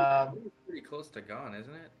And it's pretty close to gone,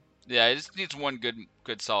 isn't it? Yeah, it just needs one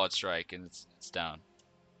good solid strike, and it's down.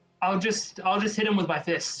 I'll just hit him with my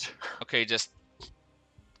fist. Okay, just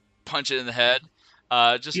punch it in the head.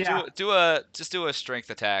 Just Yeah. do a strength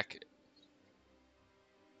attack.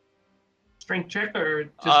 Strength check or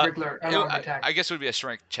just regular unarmed attack? I guess it would be a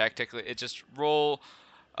strength check. Technically, it just roll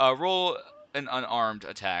an unarmed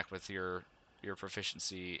attack with your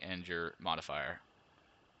proficiency and your modifier.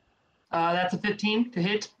 That's a 15 to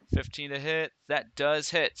hit. 15 to hit. That does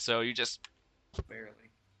hit. So you just Barely.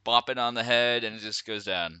 bop it on the head, and it just goes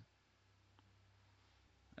down.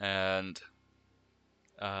 And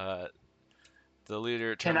the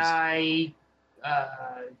leader turns... Can I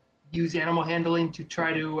use animal handling to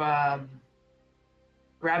try to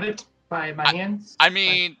grab it by my hands? I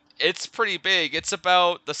mean, it's pretty big. It's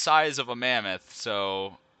about the size of a mammoth,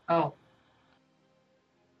 so... Oh.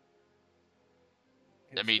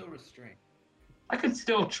 It's mean- still restrained. I could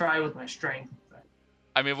still try with my strength.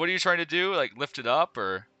 I mean, what are you trying to do? Like, lift it up,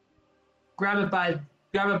 or...? Grab it by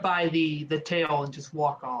the tail and just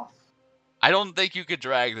walk off. I don't think you could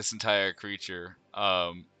drag this entire creature.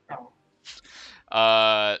 Oh. No.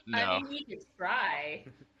 I mean, you could try.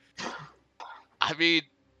 I mean,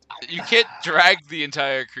 you can't drag the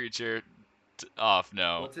entire creature off,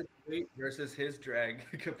 no. What's his weight versus his drag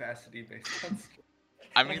capacity based on skill?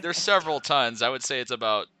 I mean, there's several tons. I would say it's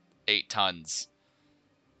about 8 tons.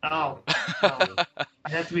 Oh, well,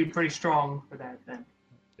 I'd have to be pretty strong for that then.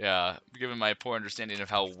 Yeah, given my poor understanding of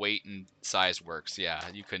how weight and size works, yeah,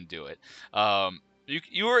 you couldn't do it.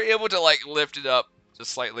 You were able to like lift it up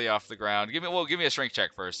just slightly off the ground. Give me a strength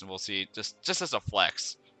check first, and we'll see just as a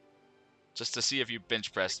flex, just to see if you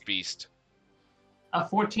bench pressed beast.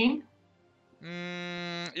 14?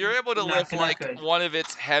 You're able to Not lift good, not like good. one of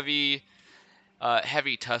its heavy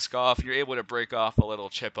tusk off. You're able to break off a little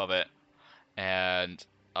chip of it, and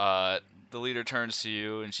the leader turns to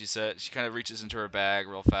you, and she kind of reaches into her bag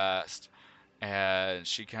real fast, and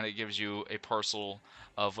she kind of gives you a parcel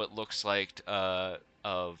of what looks like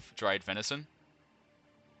of dried venison,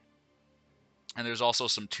 and there's also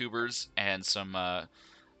some tubers and some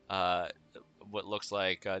what looks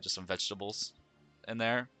like just some vegetables in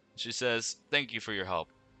there. She says, "Thank you for your help."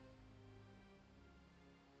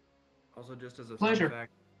 Also, just as a Pleasure. fun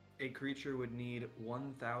fact, a creature would need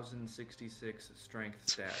 1,066 strength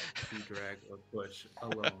stat to drag or push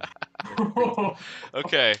alone.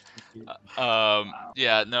 Okay.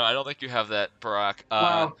 Yeah, no, I don't think you have that, Barack.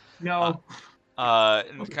 Wow, no.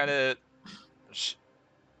 And kind of,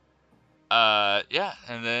 yeah,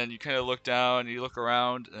 and then you kind of look down, you look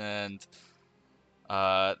around, and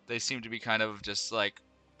they seem to be kind of just like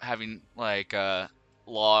having like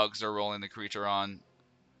logs or rolling the creature on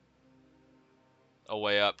a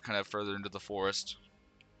way up, kind of further into the forest.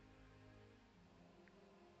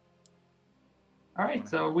 All right,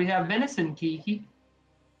 so we have venison, Kiki.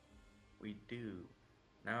 We do.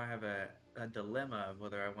 Now I have a dilemma of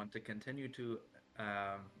whether I want to continue to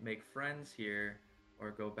make friends here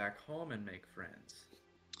or go back home and make friends.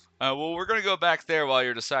 Well, we're gonna go back there while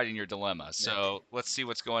you're deciding your dilemma. So let's see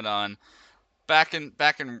what's going on back in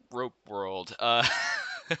rope world.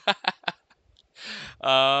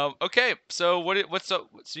 Okay, so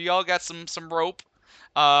so y'all got some rope,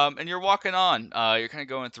 and you're walking on. You're kind of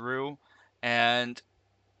going through, and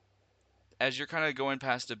as you're kind of going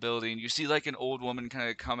past a building, you see like an old woman kind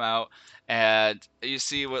of come out, and you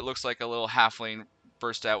see what looks like a little halfling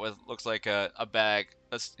burst out with looks like a bag.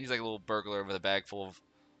 He's like a little burglar with a bag full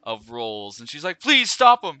of rolls, and she's like, "Please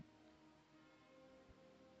stop him!"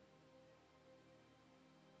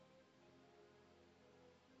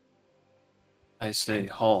 I say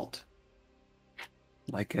halt.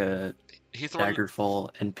 Like a He throws. daggerful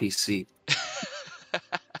NPC.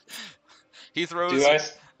 He throws Do I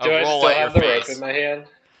a roll still at your have the rope face. in my hand?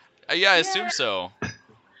 Yeah, I assume so.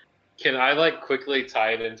 Can I like quickly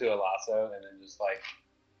tie it into a lasso and then just like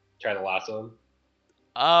try to lasso him?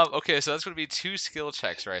 Okay, so that's going to be 2 skill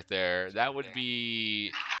checks right there. That would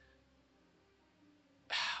be...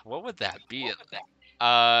 What would that be?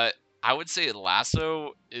 I would say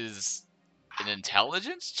lasso is an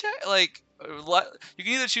intelligence check? Like, you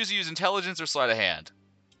can either choose to use intelligence or sleight of hand.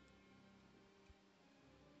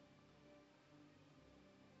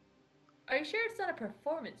 Are you sure it's not a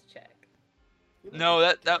performance check? No,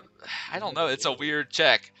 that I don't know. It's a weird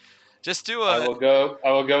check. Just do I a will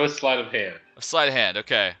go with sleight of hand. sleight of hand.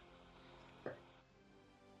 Okay.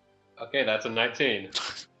 Okay, that's a 19.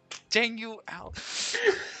 Dang you, Al.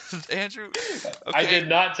 Andrew. Okay. I did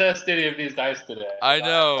not test any of these dice today. I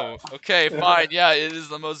know. Okay, fine. Yeah, it is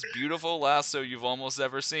the most beautiful lasso you've almost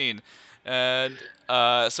ever seen. And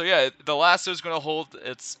so yeah, the lasso is going to hold.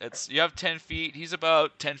 It's you have 10 feet. He's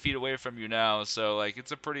about 10 feet away from you now. So like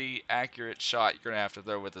it's a pretty accurate shot you're going to have to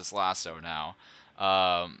throw with this lasso now.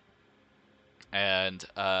 And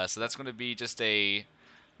so that's going to be just a.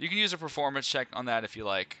 You can use a performance check on that if you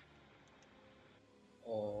like.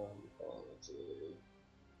 Let's see.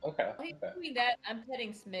 Okay. While he's doing that, I'm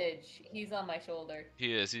petting Smidge. He's on my shoulder.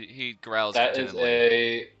 He is. He growls That is contentedly.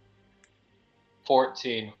 a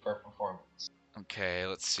 14 for performance. Okay,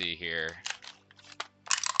 let's see here.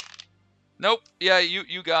 Nope. Yeah,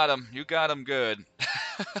 you got him. You got him good.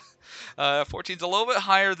 14's a little bit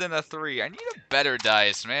higher than a 3. I need a better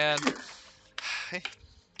dice, man.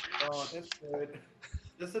 Oh, it's good.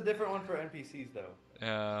 This is a different one for NPCs, though.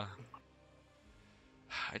 Yeah.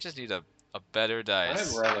 I just need a better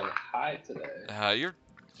dice. I'm rolling high today. You're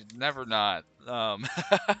never not.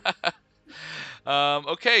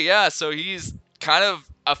 Okay, yeah, so he's kind of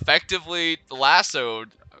effectively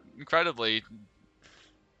lassoed, incredibly.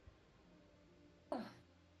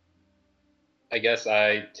 I guess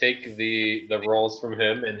I take the rolls from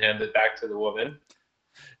him and hand it back to the woman.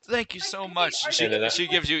 Thank you so much. She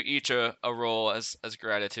gives you each a roll as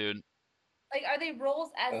gratitude. Like, are they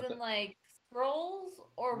rolls as in like scrolls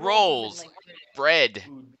or rolls? As in, like, bread.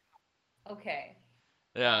 Okay.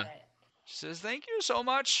 Yeah. She says, "Thank you so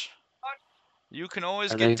much. You can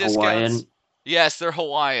always Are get they discounts." Hawaiian? Yes, they're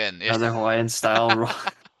Hawaiian. Are they Hawaiian style?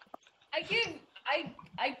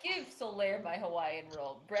 I I give Solaire my Hawaiian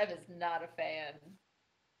roll. Brev is not a fan.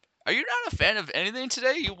 Are you not a fan of anything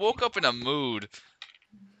today? You woke up in a mood.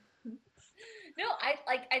 No, I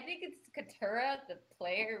think it's Katura, the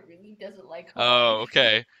player, really doesn't like Hawaiian. Oh,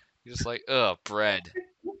 okay. You're just like, ugh, bread.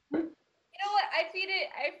 You know what? I feed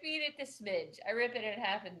it to Smidge. I rip it in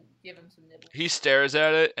half and give him some nibbles. He stares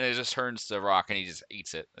at it and it just turns to rock and he just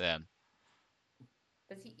eats it then.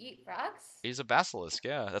 Does he eat rocks? He's a basilisk,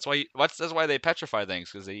 yeah. That's why they petrify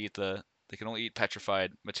things, because they can only eat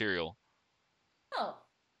petrified material. Oh.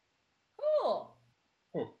 Cool.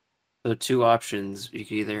 So 2 options. You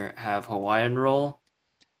can either have Hawaiian roll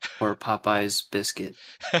or Popeye's biscuit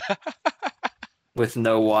with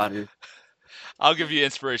no water. I'll give you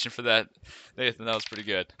inspiration for that, Nathan. That was pretty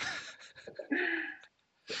good.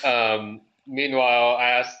 Meanwhile, I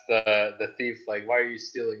asked the thief, like, why are you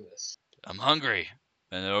stealing this? I'm hungry,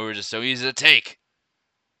 and they were just so easy to take.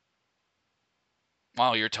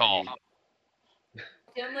 Wow, you're tall.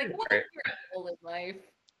 Yeah, I'm like, what's Right. your goal in life?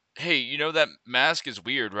 Hey, you know that mask is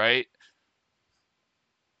weird, right?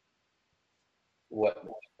 What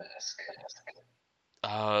mask?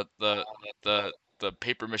 The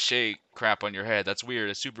paper mache crap on your head. That's weird.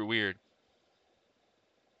 It's super weird.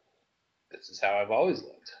 This is how I've always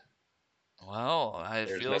looked. Well,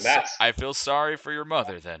 There's my mask. I feel sorry for your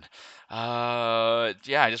mother then.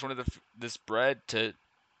 Yeah, I just wanted this bread to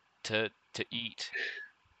eat.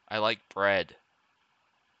 I like bread.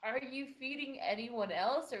 Are you feeding anyone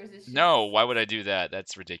else, or is this just... No, why would I do that?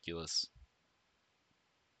 That's ridiculous.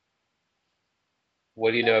 What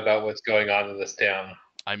do you know about what's going on in this town?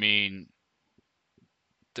 I mean,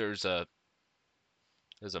 there's a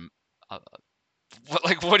what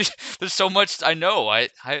do you, there's so much I know.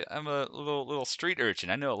 I'm a little street urchin.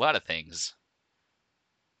 I know a lot of things.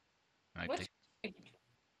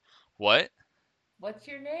 What? What's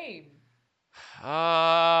your name?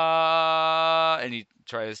 And he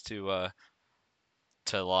tries to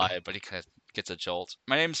lie, but he kind of gets a jolt.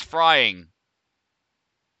 My name's Frying.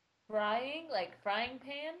 Frying? Like frying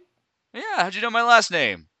pan? Yeah, how'd you know my last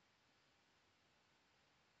name?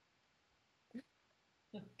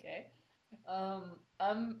 Okay.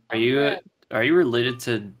 I'm Are you Brett. are you related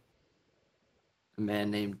to a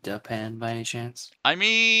man named Dupan by any chance? I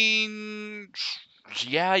mean,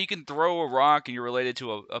 yeah, you can throw a rock and you're related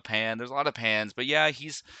to a pan. There's a lot of pans, but yeah,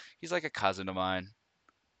 he's like a cousin of mine.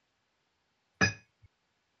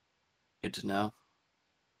 Good to know.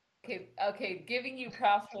 Okay, giving you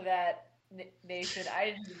props for that, Nathan. I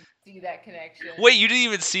didn't even see that connection. Wait, you didn't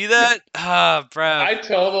even see that? Ah, bro. I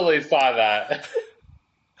totally saw that.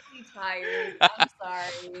 I'm tired. I'm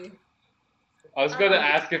sorry. I was going to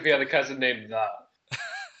ask if you had a cousin named The.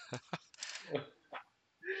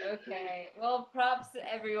 Okay, well, props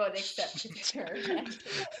to everyone except Katura.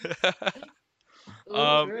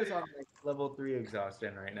 Katura's on like level 3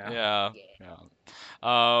 exhaustion right now. Yeah.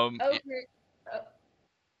 Okay.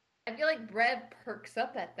 I feel like Brev perks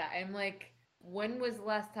up at that. I'm like, when was the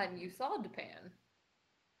last time you saw Japan?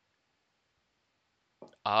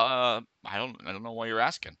 I don't know why you're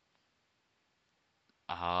asking.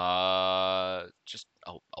 Just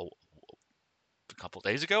a couple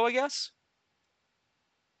days ago, I guess.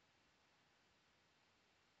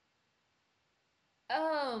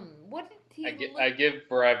 What did he I give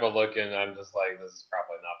Breb a look and I'm just like, this is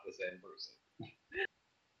probably not the same person.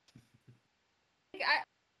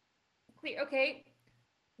 Okay.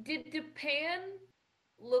 Did Japan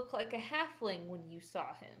look like a halfling when you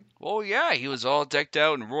saw him? Well, yeah, he was all decked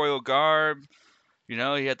out in royal garb. You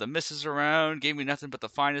know, he had the missus around, gave me nothing but the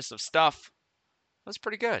finest of stuff. That's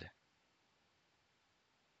pretty good.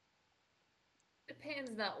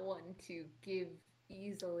 Japan's not one to give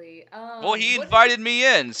easily. Well, he invited me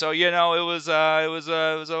in, so you know it was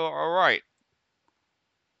all right.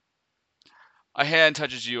 A hand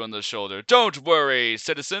touches you on the shoulder. Don't worry,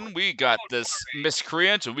 citizen. We got this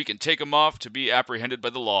miscreant, and we can take him off to be apprehended by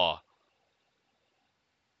the law.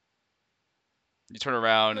 You turn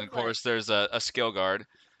around, and of course, there's a skill guard,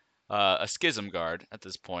 a schism guard at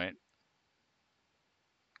this point.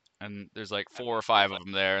 And there's like 4 or 5 of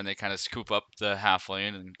them there, and they kind of scoop up the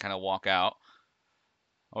halfling and kind of walk out.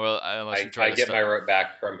 Or unless you try to get my rope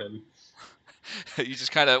back from him. You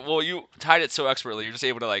just kind of, well, you tied it so expertly, you're just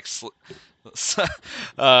able to like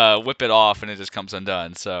whip it off, and it just comes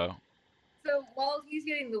undone. So while he's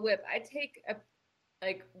getting the whip, I take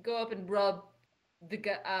go up and rub the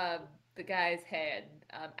guy's head,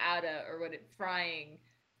 Ada or what it Frying,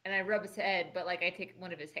 and I rub his head, but like I take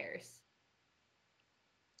one of his hairs.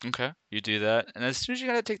 Okay, you do that, and as soon as you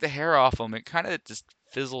gotta take the hair off him, it kind of just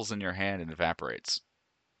fizzles in your hand and evaporates.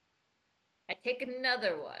 I take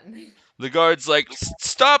another one. The guard's like,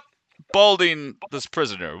 stop balding this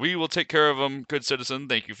prisoner. We will take care of him, good citizen.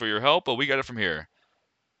 Thank you for your help, but we got it from here.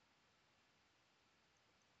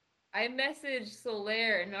 I message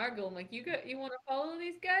Solaire and Argyle. I'm like, you want to follow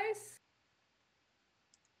these guys?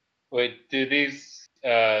 Wait, do these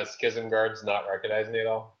schism guards not recognize me at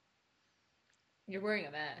all? You're wearing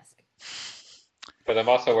a mask. But I'm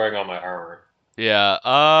also wearing all my armor. Yeah.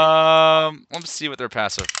 Let's see what their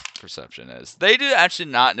passive perception is. They do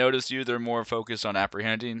actually not notice you. They're more focused on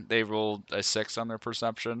apprehending. They rolled a 6 on their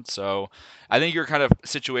perception, so I think you're kind of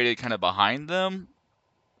situated kind of behind them,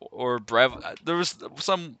 or there was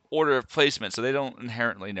some order of placement, so they don't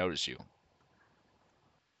inherently notice you.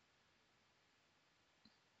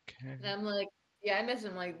 Okay. And I'm like, yeah, I messaged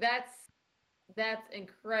him like, that's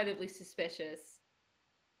incredibly suspicious.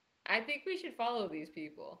 I think we should follow these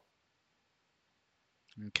people.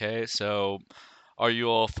 Okay, so are you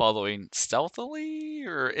all following stealthily,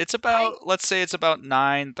 or it's about, let's say it's about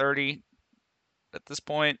 9:30 at this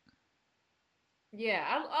point? Yeah,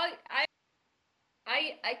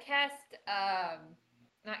 I cast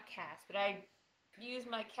not cast, but I use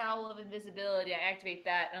my cowl of invisibility. I activate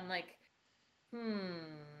that, and I'm like,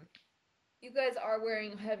 you guys are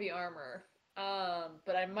wearing heavy armor,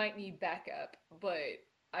 but I might need backup. But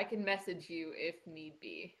I can message you if need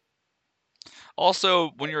be.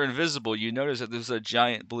 Also, when you're invisible, you notice that there's a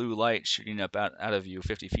giant blue light shooting up out of you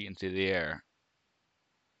 50 feet into the air.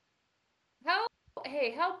 How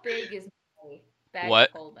big is my bag What?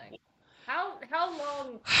 of holding? How big is my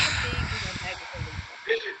bag of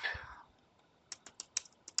holding?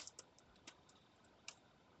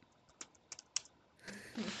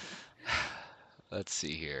 Let's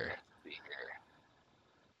see here.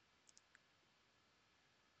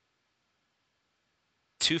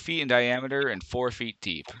 2 feet in diameter and 4 feet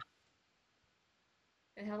deep.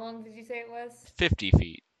 And how long did you say it was? 50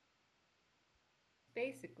 feet.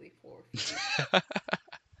 Basically 4 feet.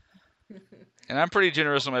 And I'm pretty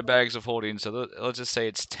generous on my bags of holding, so let's just say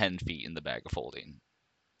it's 10 feet in the bag of holding.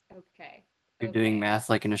 Okay. You're doing math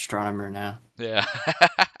like an astronomer now. Yeah.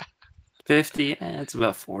 50, it's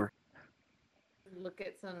about 4. Look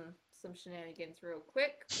at some shenanigans real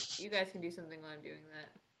quick. You guys can do something while I'm doing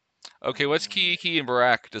that. Okay, what's Kiki and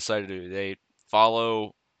Barak decided to do? They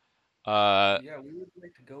follow. Yeah, we would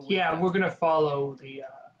like to go. With Yeah, them. we're gonna follow the.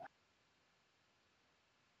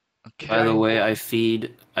 Okay. By the way, I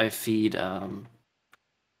feed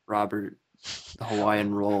Robert the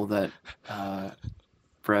Hawaiian roll that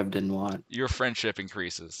Brev didn't want. Your friendship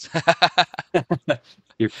increases.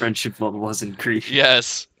 Your friendship level has increased.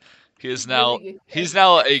 Yes. He's now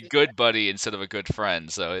a good buddy instead of a good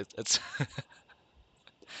friend, so it's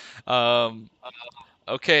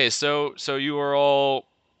okay, so you are all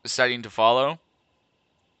deciding to follow?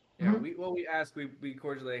 Yeah, we ask, we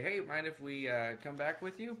cordially, hey, mind if we come back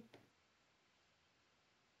with you?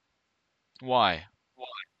 Why?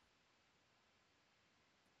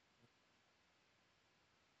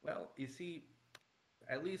 Well, you see,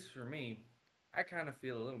 at least for me, I kind of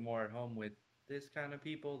feel a little more at home with this kind of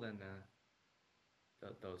people than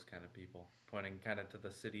those kind of people, pointing kind of to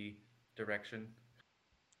the city direction.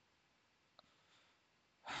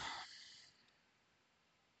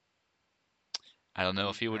 I don't know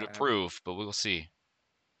if he would approve, but we'll see.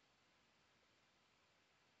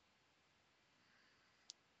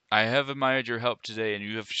 I have admired your help today, and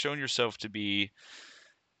you have shown yourself to be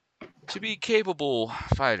capable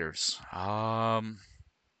fighters.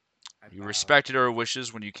 You respected our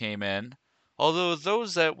wishes when you came in, although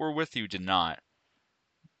those that were with you did not.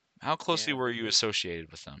 How closely were you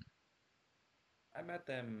associated with them? I met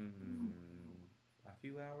them a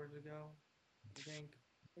few hours ago, I think.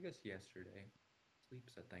 I guess yesterday.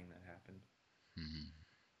 Sleep's a thing that happened.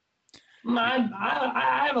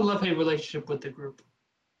 I have a love-hate relationship with the group.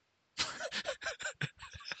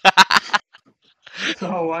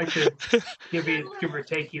 So I could give or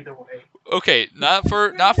take either way. Okay, not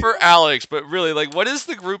for Alex, but really, like, what does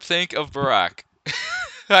the group think of Barak?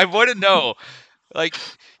 I want to know. Like,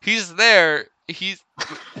 he's there. Is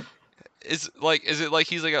it like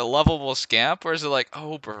he's like a lovable scamp, or is it like,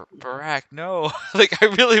 oh, Barak, no? Like, I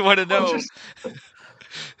really want to know.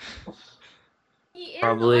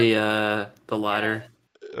 Probably the latter.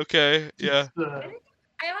 Okay, yeah.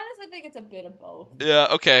 I honestly think it's a bit of both. Yeah,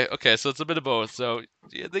 okay, so it's a bit of both. So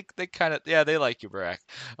yeah, they kind of, they like you, Barak.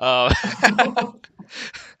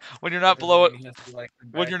 When you're not blowing,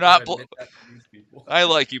 when you're not, I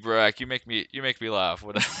like you, Barak. You make me laugh.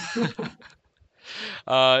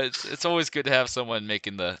 It's always good to have someone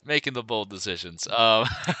making the bold decisions. The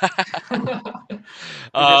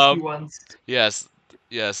risky ones. Yes.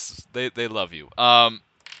 Yes, they love you.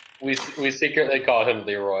 We secretly call him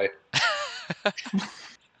Leroy.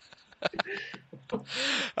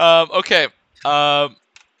 Okay.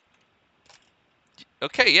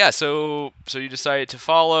 Okay. Yeah. So you decided to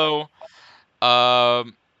follow.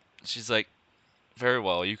 Um, she's like, very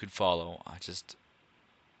well. You can follow. I just,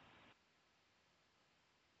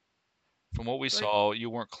 from what we Like, saw, you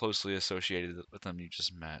weren't closely associated with them you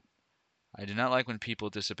just met. I do not like when people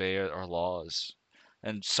disobey our laws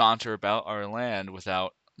and saunter about our land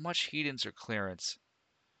without much heedance or clearance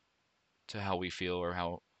to how we feel or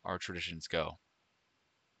how our traditions go.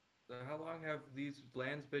 so how long have these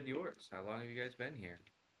lands been yours? How long have you guys been here?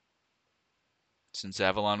 Since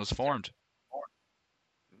Avalon was formed.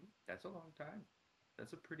 That's a long time.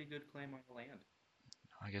 That's a pretty good claim on the land.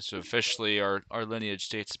 I guess officially our lineage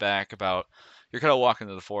dates back about. You're kind of walking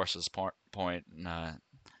to the forest's point and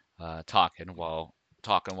talking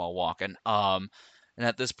while walking. And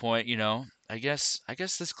at this point, I guess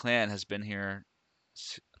this clan has been here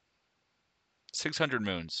 600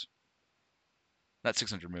 moons. Not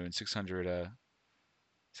 600 moons, 600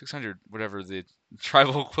 whatever the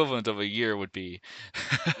tribal equivalent of a year would be.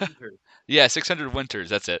 Winter. Yeah, 600 winters.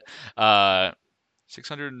 That's it. Uh,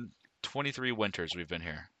 623 winters we've been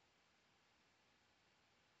here.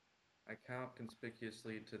 I count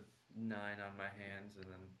conspicuously to 9 on my hands and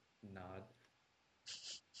then nod.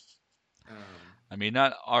 I mean,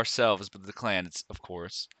 not ourselves, but the clan, it's, of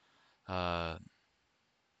course. Uh,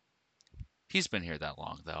 he's been here that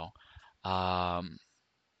long, though. Um,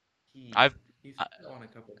 He. I've, You've uh, said that one a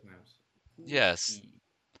couple times. Who's yes,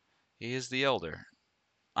 he? he is the elder.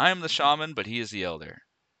 I am the shaman, but he is the elder.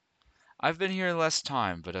 I've been here less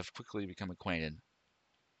time, but I've quickly become acquainted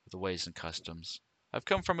with the ways and customs. I've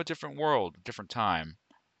come from a different world, a different time,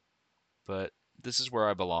 but this is where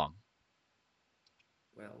I belong.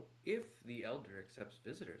 Well, if the elder accepts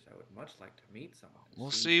visitors, I would much like to meet someone who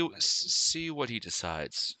We'll seems see so nice. see what he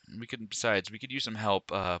decides. We could use some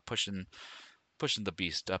help pushing the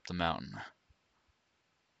beast up the mountain.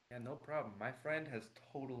 Yeah, no problem. My friend has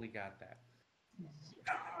totally got that.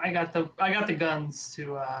 I got the guns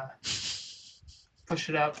to push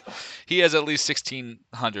it up. He has at least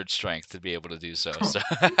 1600 strength to be able to do so. So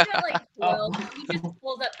He's got like 12. Oh. He just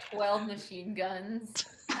pulls up 12 machine guns.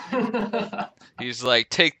 he's like,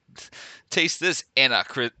 taste this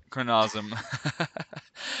anachronism.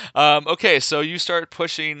 Okay, so you start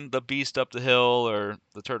pushing the beast up the hill, or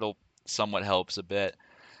the turtle somewhat helps a bit.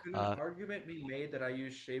 Could an Uh, argument be made that I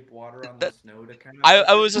use shape water on the that snow to kind of I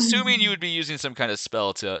push was him? assuming you would be using some kind of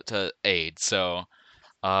spell to aid. So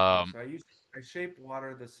Okay, um, so I shape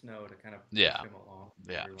water the snow to kind of push yeah. him along.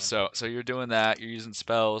 Yeah, Everyone. so you're doing that. You're using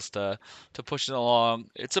spells to push it along.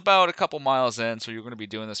 It's about a couple miles in, so you're going to be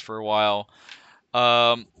doing this for a while.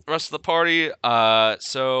 Rest of the party.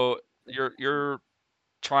 So you're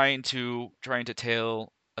trying to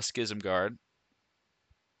tail a schism guard.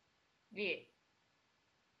 Yeah.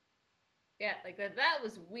 Yeah, like that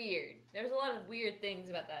was weird. There was a lot of weird things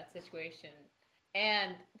about that situation.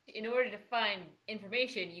 And in order to find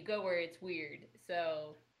information, you go where it's weird.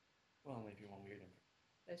 So Well, only if you want weird info.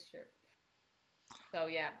 that's true. So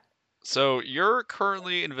yeah. So you're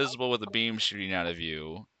currently invisible with a beam shooting out of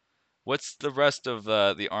you. What's the rest of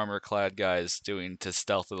the armor-clad guys doing to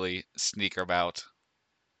stealthily sneak about?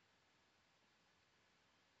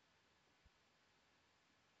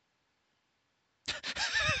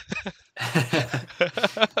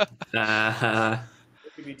 uh, We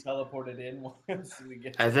could be teleported in once we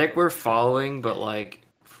get. I think we're following, but like,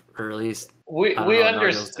 or at least We I don't we know what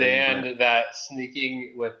Nario's doing, understand that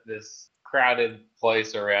sneaking with this crowded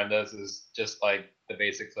place around us is just like the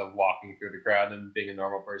basics of walking through the crowd and being a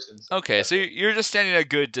normal person. So Okay, that's so it. you're just standing a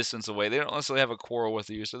good distance away. They don't necessarily have a quarrel with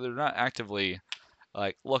you, so they're not actively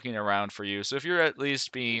like looking around for you. So if you're at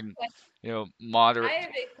least being, I moderate, have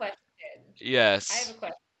a question. I have yes, a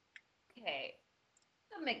question. Okay.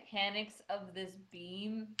 The mechanics of this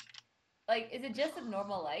beam, like, is it just a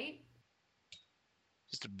normal light?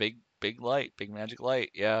 just a big light, big magic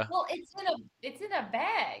light. Yeah. Well, it's in a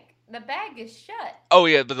bag. The bag is shut. Oh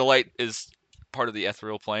yeah, but the light is part of the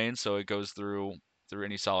ethereal plane, so it goes through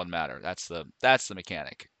any solid matter. That's the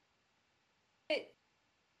mechanic. It,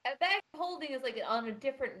 a bag holding is like on a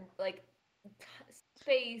different like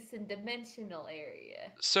space and dimensional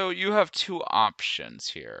area. So you have two options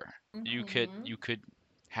here. You could Mm-hmm. you could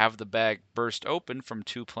have the bag burst open from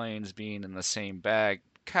two planes being in the same bag,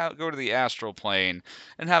 go to the astral plane,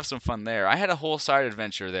 and have some fun there. I had a whole side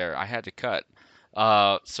adventure there. I had to cut,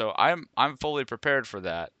 so I'm fully prepared for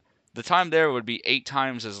that. The time there would be 8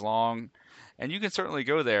 times as long, and you can certainly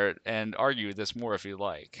go there and argue this more if you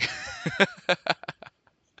like.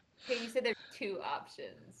 Okay, you said there's 2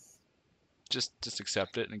 options. Just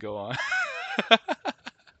accept it and go on.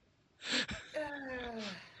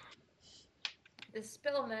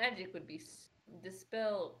 Dispel magic would be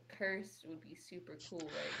dispel curse would be super cool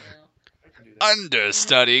right now. I can do that.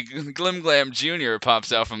 Understudy Glimglam Jr.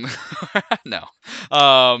 pops out from the no.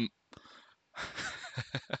 Um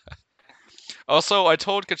Also, I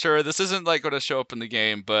told Katura this isn't like going to show up in the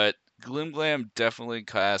game, but Glimglam definitely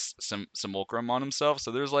casts some Simulacrum on himself,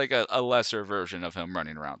 so there's like a lesser version of him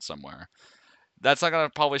running around somewhere. That's not going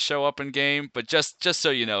to probably show up in game, but just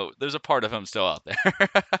so you know, there's a part of him still out there.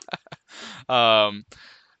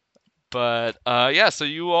 But yeah, so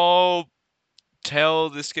you all tell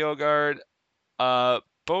the Scale Guard,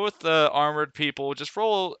 both the armored people, just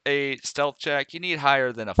roll a stealth check. You need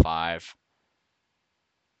higher than a 5.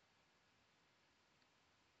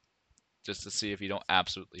 Just to see if you don't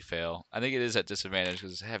absolutely fail. I think it is at disadvantage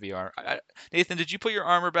because it's heavy armor. Nathan, did you put your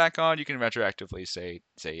armor back on? You can retroactively say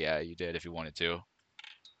yeah, you did if you wanted to.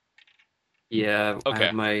 Yeah, I Okay.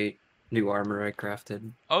 have my new armor I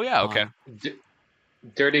crafted. Oh yeah, okay.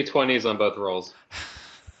 Dirty 20s on both rolls.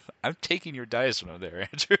 I'm taking your dice from there,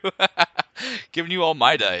 Andrew. Giving you all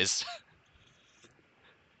my dice.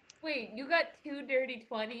 Wait, you got 2 dirty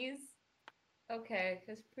 20s? Okay,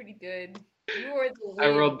 that's pretty good. You are the I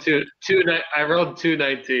win. rolled I rolled 2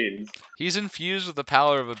 19s. He's infused with the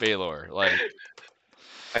power of a Baylor. Like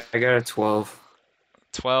I got a 12.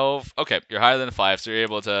 12. Okay, you're higher than a 5, so you're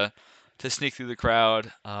able to sneak through the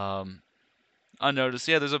crowd unnoticed.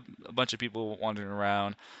 Yeah, there's a bunch of people wandering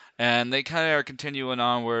around, and they kind of are continuing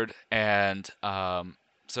onward. And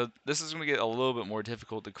so this is going to get a little bit more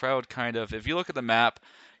difficult. The crowd kind of, if you look at the map,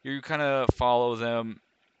 you kind of follow them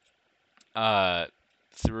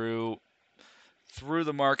through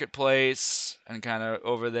the marketplace and kind of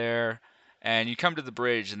over there, and you come to the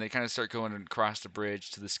bridge, and they kind of start going across the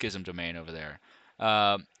bridge to the schism domain over there.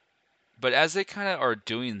 But as they kind of are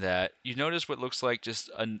doing that, you notice what looks like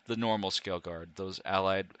just the normal scale guard, those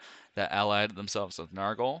that allied themselves with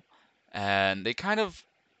Nargle, and they kind of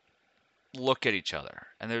look at each other,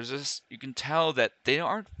 and there's this, you can tell that they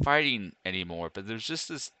aren't fighting anymore, but there's just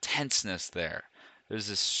this tenseness there. There's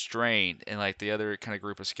this strain, and like the other kind of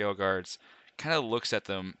group of scale guards kind of looks at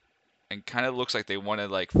them and kind of looks like they want to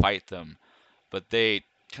like fight them, but they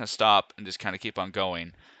kind of stop and just kind of keep on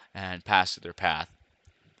going and pass through their path.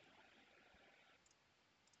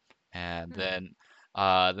 And then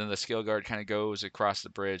the skill guard kind of goes across the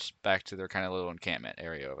bridge back to their kind of little encampment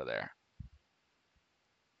area over there.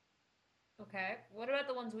 Okay. What about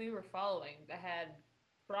the ones we were following that had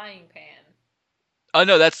frying pan? Oh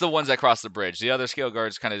no, that's the ones that cross the bridge. The other scale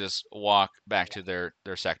guards kind of just walk back to their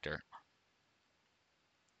sector.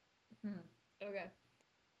 Okay.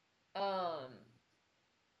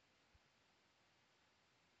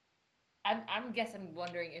 I'm guessing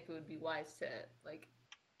wondering if it would be wise to like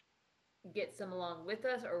get some along with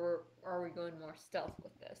us, or are we going more stealth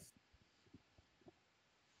with this?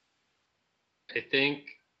 I think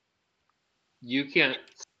you can't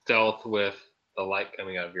stealth with the light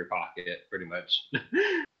coming out of your pocket, pretty much.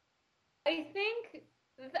 I think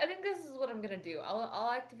this is what I'm gonna do.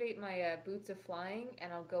 I'll activate my boots of flying,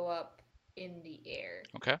 and I'll go up in the air.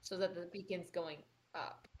 Okay. So that the beacon's going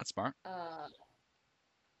up. That's smart. So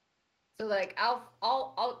like I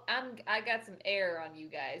got some air on you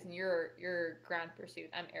guys, and you're ground pursuit.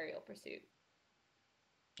 I'm aerial pursuit.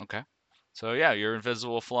 Okay. So yeah, you're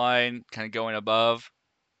invisible flying, kind of going above.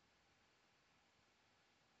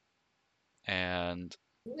 And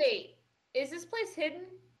wait, is this place hidden?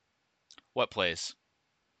 What place?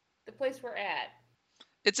 The place we're at.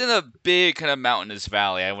 It's in a big kind of mountainous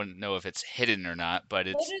valley. I wouldn't know if it's hidden or not, but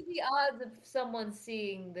it's. What are the odds of someone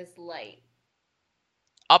seeing this light?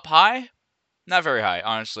 Up high? Not very high,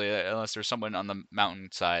 honestly, unless there's someone on the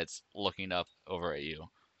mountainsides looking up over at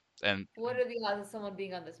you. And what are the odds of someone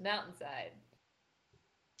being on this mountainside?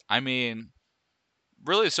 I mean,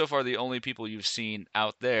 really, so far the only people you've seen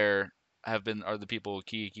out there are the people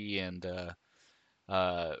Kiki and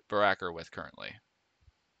Barak are with currently.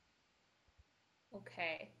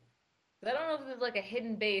 Okay. I don't know if there's like a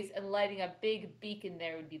hidden base, and lighting a big beacon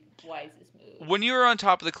there would be the wisest move. When you were on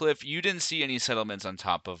top of the cliff, you didn't see any settlements on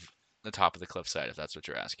top of the cliffside, if that's what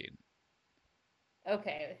you're asking.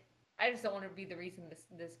 Okay. I just don't want to be the reason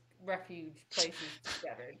this refuge place is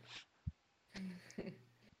discovered.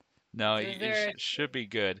 No, So it should be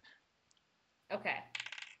good. Okay.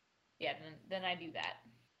 Yeah, then I do that.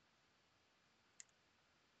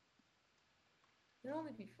 It'll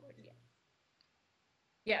only be 40, yeah.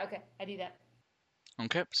 Yeah, okay, I do that.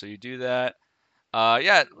 Okay, so you do that.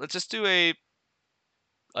 Yeah, let's just do a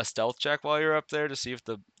a stealth check while you're up there to see if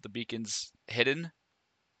the beacon's hidden.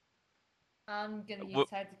 I'm gonna use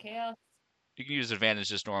Tides of Chaos. You can use advantage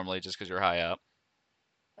just normally, just because you're high up.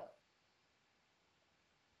 Oh.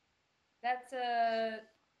 That's a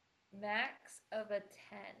max of a 10.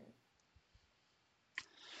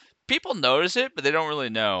 People notice it, but they don't really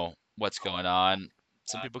know what's going on.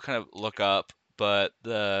 Some people kind of look up, but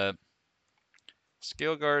the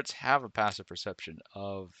scale guards have a passive perception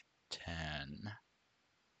of 10.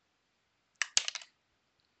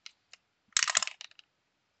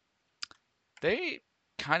 They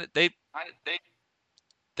kind of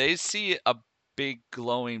they see a big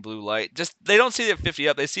glowing blue light. Just they don't see it 50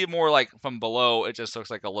 up. They see it more like from below. It just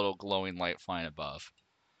looks like a little glowing light flying above.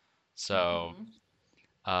 So,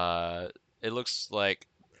 it looks like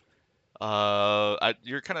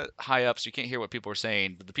you're kind of high up, so you can't hear what people are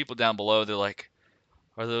saying. But the people down below, they're like,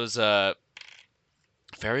 "Are those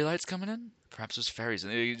fairy lights coming in? Perhaps there's fairies."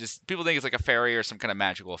 And people think it's like a fairy or some kind of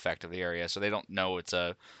magical effect of the area, so they don't know it's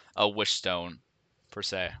a wish stone per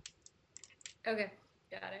se. Okay,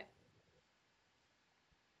 got it.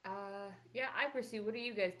 Yeah, I pursue. What are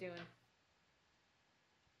you guys doing?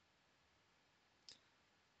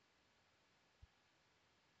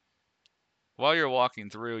 While you're walking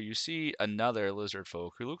through, you see another lizard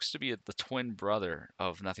folk who looks to be the twin brother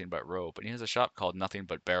of Nothing But Rope, and he has a shop called Nothing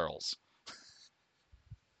But Barrels.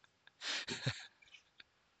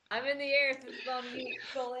 I'm in the air from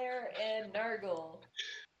Solaire and Nargle.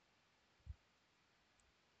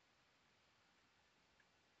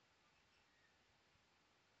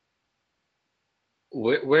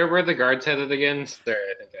 Where were the guards headed again? Sorry,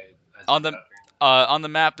 I think I on the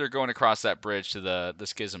map, they're going across that bridge to the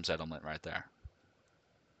schism settlement right there.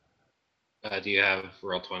 Do you have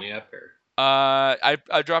Roll20 up or?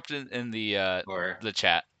 I dropped it in the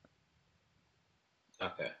chat.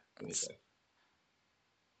 Okay. Let me check.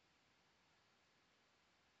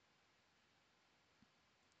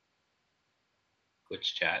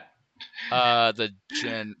 Which chat? The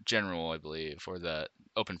general, I believe, or the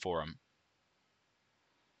open forum.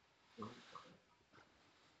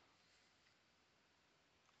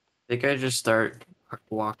 I think I just start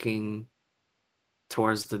walking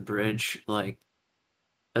towards the bridge, like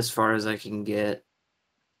as far as I can get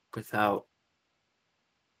without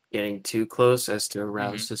getting too close as to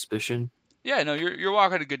arouse suspicion. Yeah, no, you're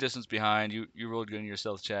walking a good distance behind. You rolled good in your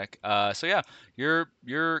stealth check. So yeah,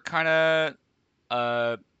 you're kind of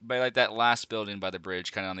by like that last building by the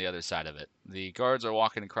bridge, kind of on the other side of it. The guards are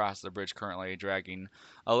walking across the bridge currently, dragging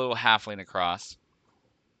a little halfling across.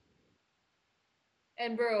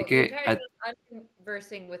 And bro, Okay, the entire time I'm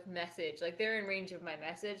conversing with message. Like they're in range of my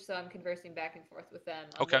message, so I'm conversing back and forth with them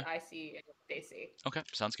on what I see and what they see. Okay,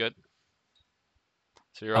 sounds good.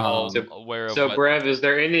 So you're all aware of what... Brev, is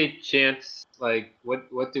there any chance, like,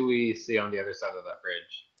 what do we see on the other side of that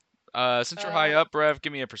bridge? Since you're high up, Brev,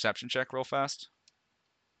 give me a perception check real fast.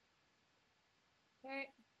 Alright.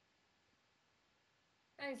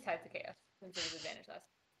 I just typed the chaos since it was advantage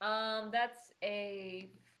last. That's a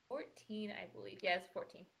 14, I believe. Yeah, it's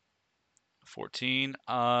 14. 14.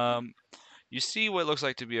 You see what looks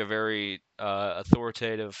like to be a very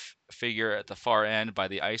authoritative figure at the far end by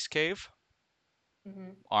the ice cave.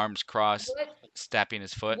 Arms crossed, stamping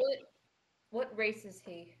his foot. What race is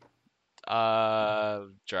he?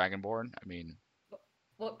 Dragonborn. I mean,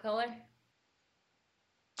 what color?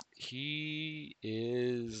 He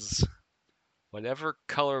is whatever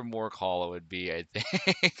color Morkhollow would be, I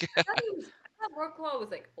think. I thought Morkhollow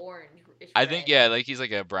was like orange. I think, yeah, like he's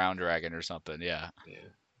like a brown dragon or something, yeah.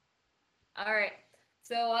 Alright.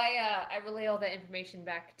 So I relay all that information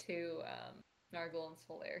back to Nargle and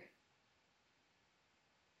Solaire.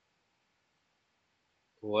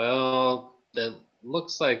 Well, that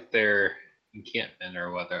looks like their encampment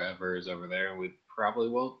or whatever is over there, and we probably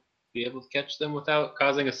won't be able to catch them without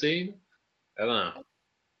causing a scene. I don't know.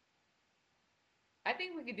 I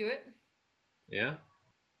think we could do it. Yeah.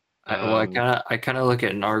 I kind of look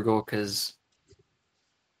at Nargle because,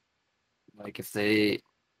 like, if they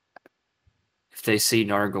see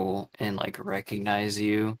Nargle and like recognize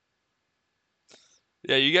you.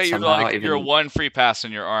 Yeah, you got your one free pass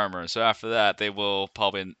in your armor, so after that they will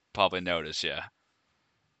probably notice, yeah.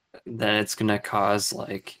 Then it's gonna cause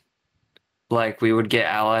like we would get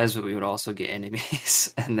allies, but we would also get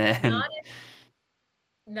enemies, and then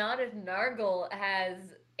not if Nargle has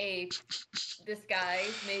a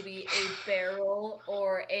disguise, maybe a barrel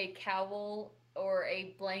or a cowl or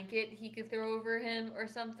a blanket he could throw over him or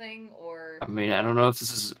something, or... I mean, I don't know if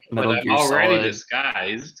this is Metal Gear Solid. Already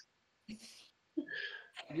disguised.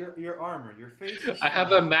 Your armor, your face is I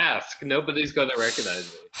have a fine. mask. Nobody's gonna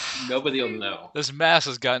recognize me. Nobody will know. This mask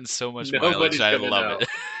has gotten so much mileage. Nobody's I gonna love know. it.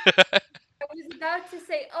 I was about to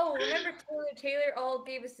say, oh, remember Taylor all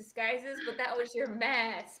gave us disguises, but that was your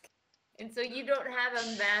mask. And so you don't have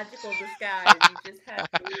a magical disguise. You just have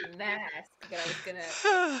a mask. But I was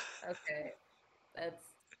gonna. Okay, that's.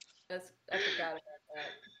 I forgot about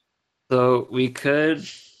that. So we could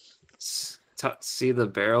see the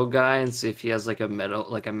barrel guy and see if he has like a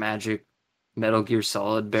magic Metal Gear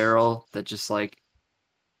Solid barrel that just like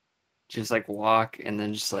walk and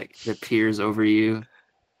then just like it appears over you.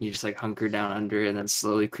 You just like hunker down under and then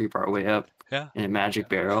slowly creep our way up Yeah. in a magic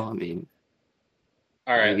barrel. I mean,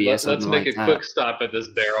 All right, maybe let's something make like a that. quick stop at this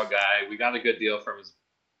barrel guy. We got a good deal from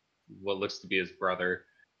what looks to be his brother.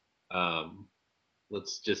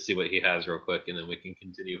 Let's just see what he has real quick, and then we can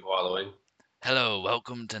continue following. Hello,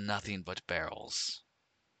 welcome to Nothing But Barrels.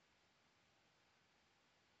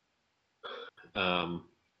 What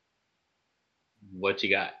you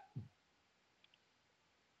got?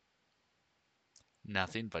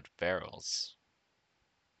 Nothing but barrels.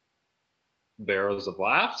 Barrels of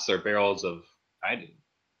laughs or barrels of hiding?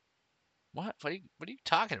 What? What are you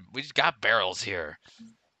talking about? We just got barrels here.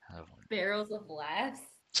 Barrels of laughs.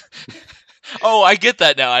 Oh, I get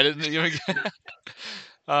that now. I didn't even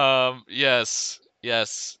yes.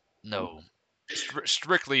 No.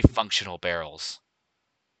 Strictly functional barrels.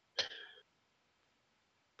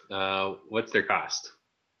 What's their cost?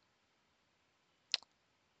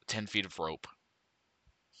 10 feet of rope.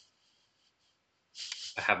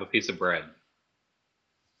 I have a piece of bread.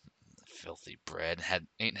 Filthy bread.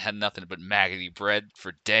 Ain't had nothing but maggoty bread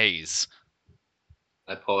for days.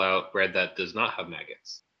 I pull out bread that does not have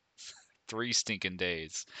maggots. 3 stinking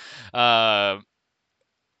days. Well,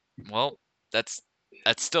 that's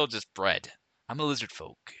still just bread. I'm a lizard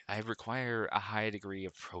folk. I require a high degree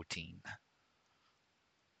of protein.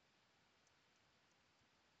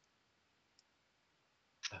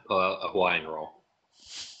 I pull out a Hawaiian roll.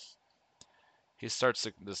 He starts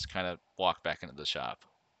to just kind of walk back into the shop.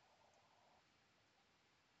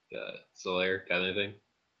 Solaire, got anything?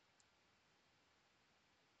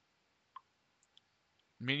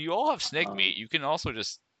 I mean, you all have snake meat. You can also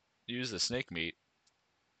just use the snake meat.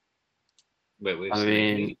 Wait, we have I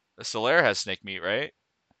snake mean, meat? The Solaire has snake meat, right?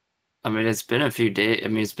 I mean, it's been a few days. I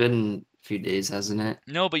mean, it's been a few days, hasn't it?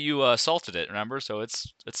 No, but you salted it, remember? So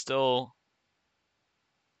it's still.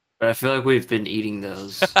 But I feel like we've been eating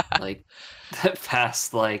those like the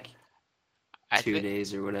past like 2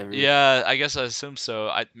 days or whatever. Yeah, I guess I assume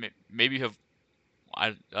so. Maybe you have.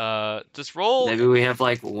 Just roll. Maybe we have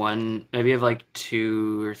like maybe you have like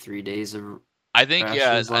 2 or 3 days of I think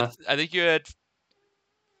rations left I think you had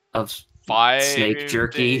of 5 snake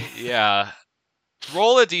jerky. Yeah.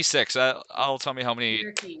 Roll a d6. I'll tell me how many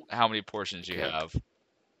Jerky. portions you Okay. have.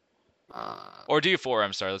 Uh, Or d4.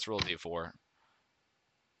 I'm sorry. Let's roll d4.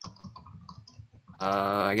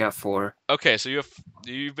 I got 4. Okay, so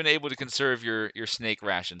you've been able to conserve your snake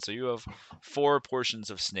ration. So you have 4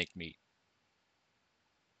 portions of snake meat.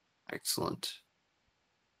 Excellent.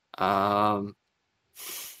 I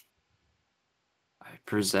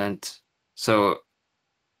present. So,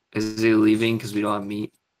 is he leaving because we don't have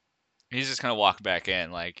meat? He's just kind of walking back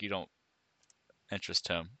in, like you don't interest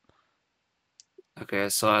him. Okay,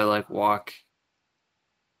 so I like walk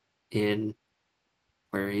in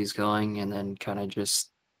where he's going and then kind of just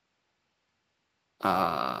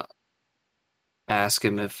ask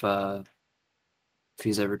him if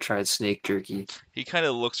he's ever tried snake jerky. He kind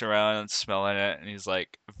of looks around and smelling it, and he's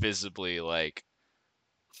like visibly like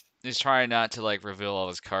he's trying not to like reveal all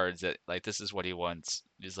his cards that like this is what he wants.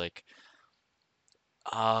 He's like,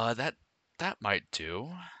 that might do.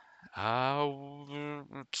 What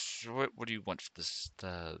do you want for this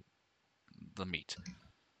the meat?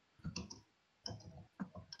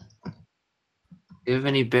 Do you have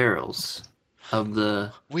any barrels of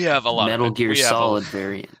the We have a lot Metal of it. Gear We have Solid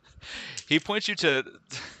variant? He points you to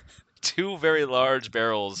 2 very large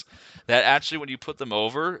barrels that actually, when you put them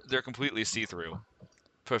over, they're completely see-through.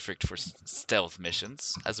 Perfect for stealth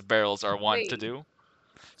missions, as barrels are wont to Wait. do.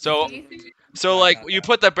 So See-through? like you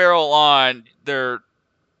put that barrel on,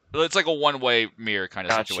 it's like a one-way mirror kind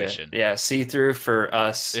of Gotcha. situation. Yeah, see-through for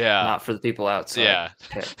us, Yeah. not for the people outside. Yeah.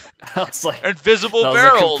 Okay. I was like, Invisible that was a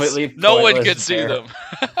barrels. completely No one pointless can see barrel.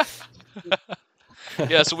 them.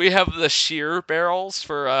 Yeah, so we have the sheer barrels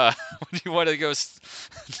for when you want to go.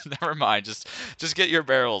 Never mind. Just get your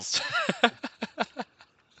barrels.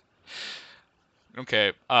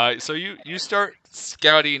 Okay. So you start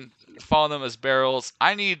scouting, following them as barrels.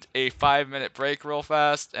 I need a 5-minute break real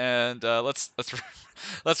fast, and let's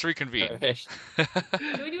Let's reconvene. Okay.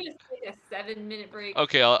 Can we do a 7-minute break?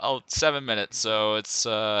 Okay, I'll 7 minutes. So it's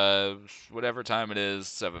whatever time it is,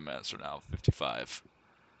 7 minutes from now, 55.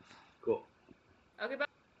 Cool. Okay, bye.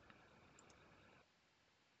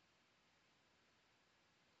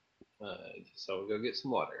 So we'll go get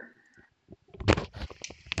some water.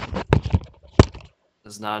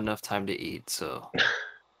 There's not enough time to eat, so.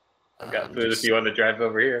 I've got food if you want to drive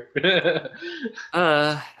over here. It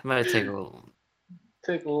might take a little.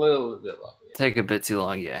 Take a little bit longer. Take a bit too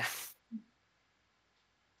long, yeah.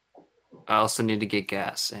 I also need to get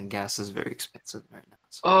gas, and gas is very expensive right now.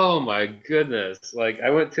 So. Oh my goodness! Like I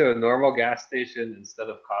went to a normal gas station instead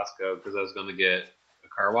of Costco because I was going to get a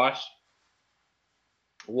car wash.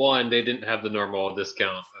 One, they didn't have the normal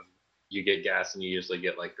discount of you get gas and you usually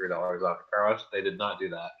get like $3 off a car wash. They did not do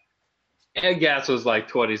that. And gas was like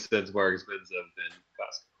 20 cents more expensive than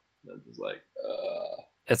Costco. I was like,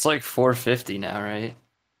 It's like $4.50 now, right?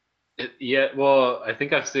 yeah, well, I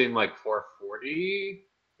think I've seen like 440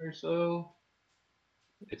 or so.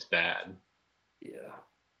 It's bad. Yeah.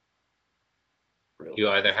 Real You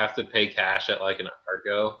bad. either have to pay cash at like an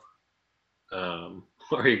Argo,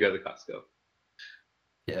 or you go to Costco.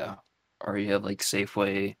 Yeah. Or you have like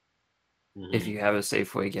Safeway, if you have a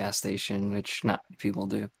Safeway gas station, which not many people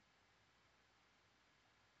do.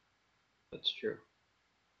 That's true.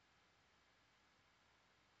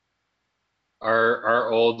 Our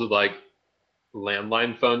old like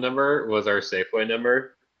landline phone number was our Safeway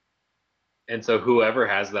number. And so whoever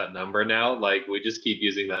has that number now, like we just keep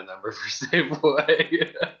using that number for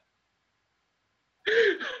Safeway.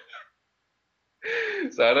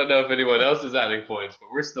 So I don't know if anyone else is adding points, but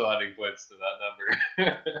we're still adding points to that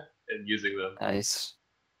number and using them. Nice.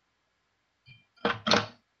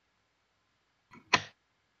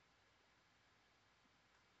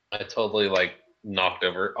 I totally like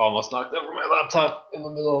almost knocked over my laptop in the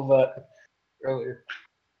middle of that earlier.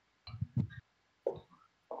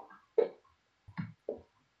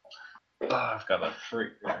 Oh, I've got a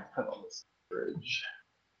freak put on this fridge.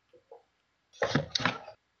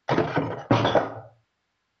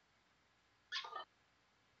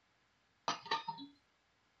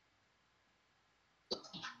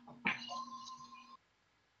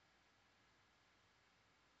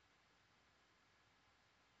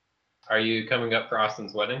 Are you coming up for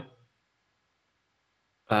Austin's wedding?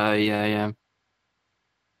 Yeah, I am.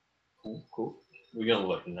 Cool. We're gonna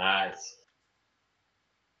look nice.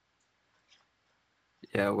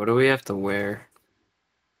 Yeah, what do we have to wear?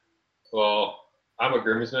 Well, I'm a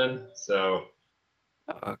groomsman, so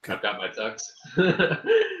Okay. I've got my tux.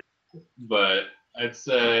 But I'd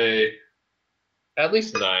say at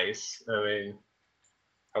least nice. I mean,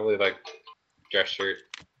 probably like dress shirt.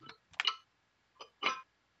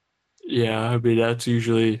 Yeah, I mean that's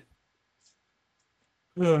usually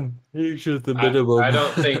the minimum. I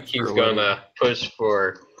don't think he's for a wedding. gonna push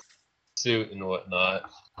for suit and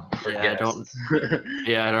whatnot for Yeah, guests.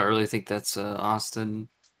 I don't really think that's Austin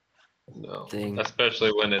No, thing.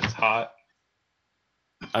 especially when it's hot.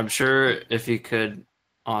 I'm sure if he could,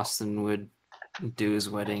 Austin would do his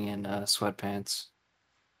wedding in sweatpants.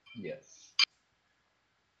 Yes.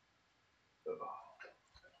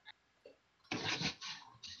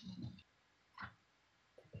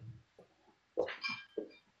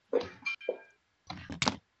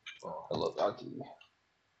 Oh, hello, doggy.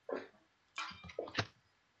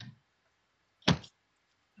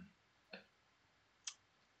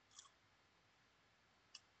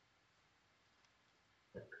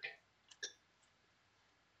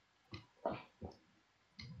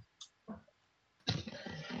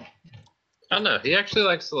 I don't know. He actually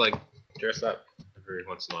likes to like dress up every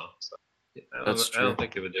once in a while. So That's I true. don't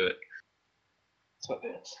think he would do it.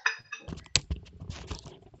 Sweatpants.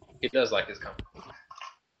 He does like his comfort.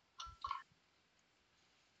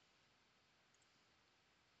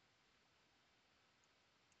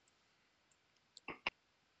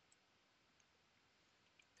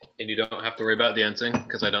 And you don't have to worry about dancing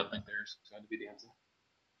because I don't think there's going to be dancing.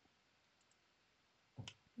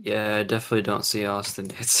 Yeah, I definitely don't see Austin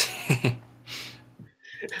dancing.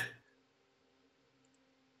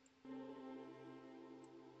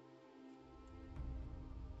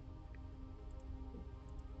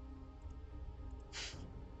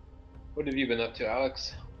 What have you been up to,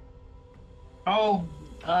 Alex? Oh,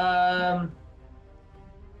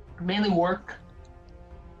 mainly work.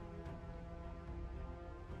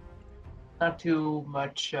 Not too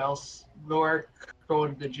much else. Work,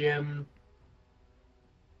 going to the gym.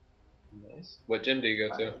 Nice. What gym do you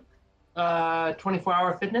go to?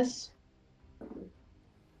 24-hour fitness.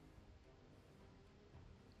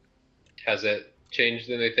 Has it changed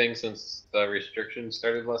anything since the restrictions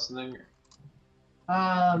started lessening?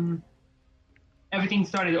 Everything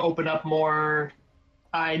started to open up more.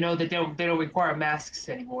 I know that they don't require masks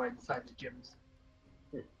anymore inside the gyms.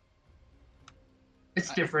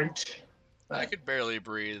 It's different. I But could barely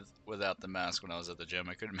breathe without the mask when I was at the gym.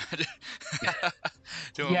 I couldn't imagine doing it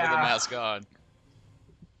with the yeah, mask on.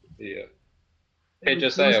 Yeah. it Hey was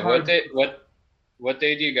Josiah, hard. what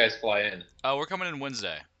day do you guys fly in? We're coming in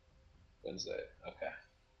Wednesday. Wednesday. Okay.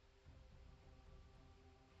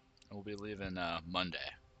 We'll be leaving Monday.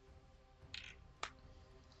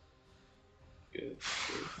 Good.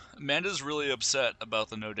 Good. Amanda's really upset about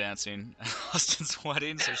the no dancing at Austin's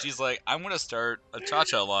wedding, so she's like, I'm going to start a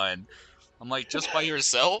cha-cha line. I'm like, just by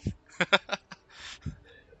yourself?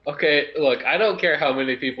 Okay, look, I don't care how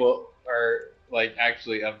many people are like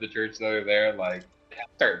actually of the church that are there, like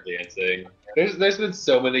start dancing. There's been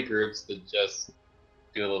so many groups that just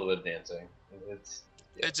do a little bit of dancing. It's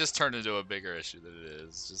It just turned into a bigger issue than it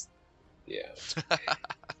is. Just yeah.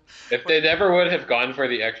 If they never would have gone for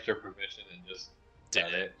the extra permission and just did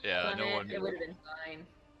done it. Yeah, Done no it, one. it would have been fine.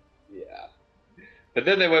 Yeah. But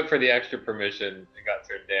then they went for the extra permission and got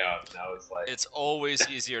turned down. And I was like, It's always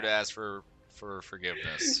easier to ask for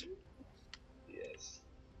forgiveness. yes.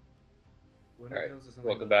 When All right, it comes to something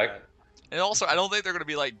welcome like back. that, And also, I don't think they're going to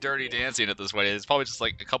be like dirty dancing at this wedding. It's probably just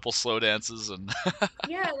like a couple slow dances and.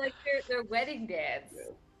 Yeah, like their wedding dance. Yeah.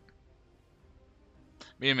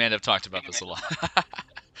 Me and Amanda have talked about this a lot.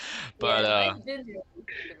 But yeah, I've been there and talked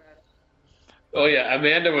about it. Oh yeah,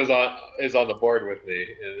 Amanda is on the board with me.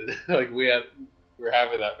 Like we're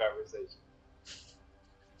having that conversation.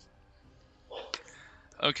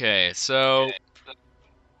 okay, so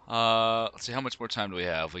let's see, how much more time do we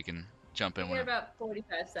have? We can jump in. We got about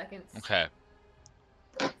 45 seconds. Okay.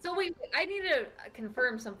 So wait, I need to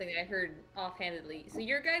confirm something I heard offhandedly. So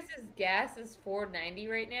your guys' gas is 490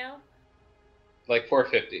 right now? Like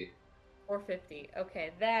 450. 450.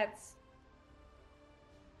 Okay, that's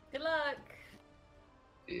good luck.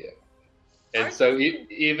 Yeah. And Ours so is-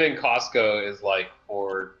 even Costco is like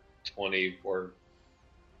 420,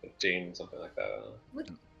 415, something like that. I don't know. What?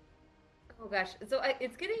 Oh gosh, so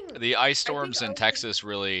it's getting The ice storms in ours is- Texas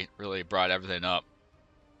really brought everything up.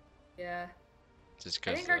 yeah. Just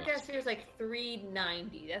I because think our gas here is like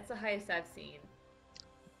 390. That's the highest I've seen.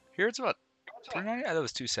 here it's about 390. I thought it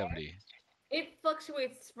was 270. It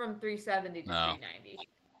fluctuates from 370 to No. 390.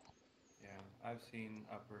 yeah, I've seen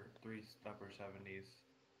upper 70s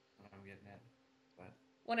when I'm getting it, but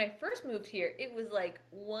When I first moved here, it was like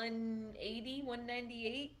 180,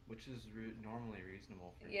 198. which is normally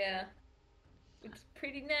reasonable for Yeah. It's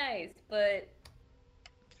pretty nice, but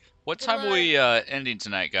What Good time are luck. we ending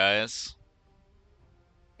tonight, guys?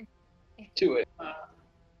 To it.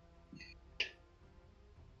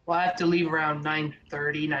 Well, I have to leave around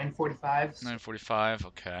 9:30, 9:45. 9:45.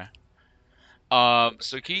 Okay.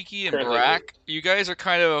 So Kiki and Currently- Brack, you guys are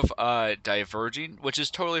kind of diverging, which is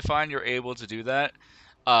totally fine. You're able to do that.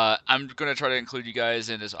 I'm gonna try to include you guys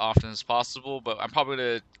in as often as possible, but I'm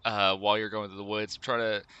probably gonna while you're going to the woods,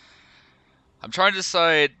 I'm trying to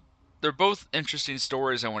decide. They're both interesting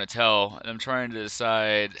stories I want to tell, and I'm trying to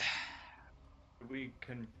decide. we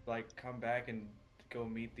can like come back and go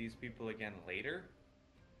meet these people again later.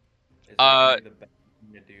 Is that gonna be the best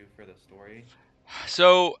thing to do for the story?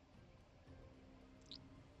 So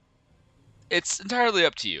it's entirely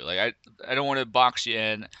up to you. Like I don't want to box you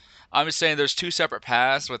in. I'm just saying there's two separate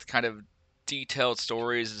paths with kind of detailed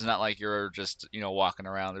stories. It's not like you're just, walking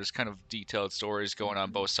around. There's kind of detailed stories going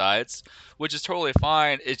on both sides, which is totally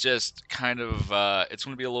fine. It's just kind of it's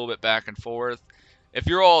going to be a little bit back and forth. If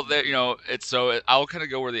you're all there, I'll kind of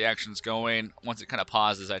go where the action's going. Once it kind of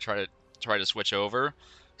pauses, I try to switch over.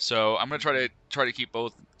 So I'm going to try to keep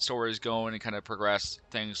both stories going and kind of progress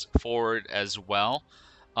things forward as well.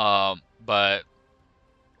 But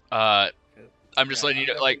I'm just letting you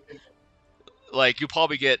know, like you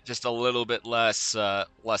probably get just a little bit less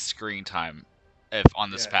screen time if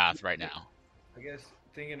on this Yeah. path right now. I guess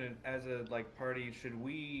thinking as a party, should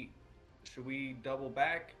we double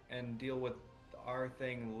back and deal with our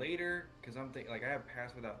thing later? Because I'm thinking I have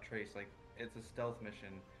pass without trace. Like it's a stealth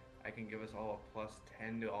mission. I can give us all a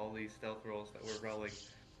 +10 to all these stealth rolls that we're rolling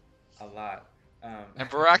a lot. And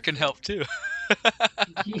Barack can help too.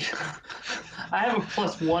 Yeah. I have a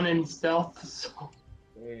 +1 in stealth, so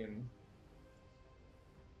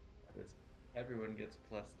Everyone gets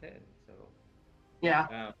 +10, so.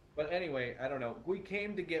 yeah. But anyway, I don't know. We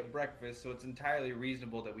came to get breakfast, so it's entirely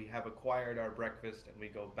reasonable that we have acquired our breakfast and we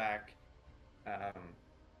go back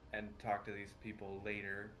and talk to these people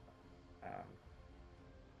later.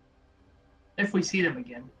 If we see them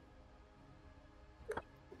again.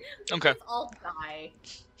 Okay. Let's all die.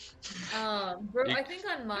 Bro, You- I think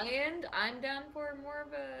on my end, I'm down for more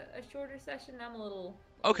of a shorter session. I'm a little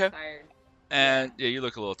Okay. tired. And yeah, you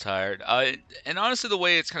look a little tired. And honestly, the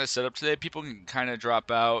way it's kind of set up today, people can kind of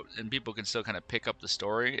drop out, and people can still kind of pick up the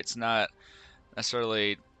story. It's not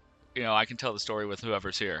necessarily, I can tell the story with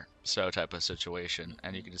whoever's here, so type of situation,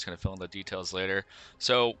 and you can just kind of fill in the details later.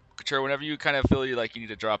 So, Couture, whenever you kind of feel like you need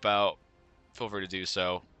to drop out, feel free to do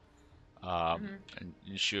so, Mhm. and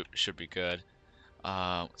you should be good.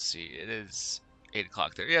 Let's see, it is 8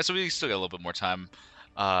 o'clock there. Yeah, so we still got a little bit more time.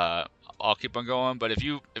 Uh, I'll keep on going, but if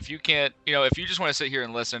you can't, if you just want to sit here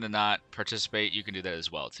and listen and not participate, you can do that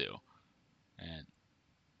as well too. And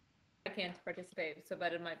I can't participate, so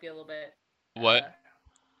but it might be a little bit. what?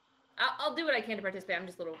 I'll do what I can to participate. I'm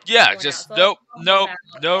just a little Yeah, worn out, just so nope, I'll nope,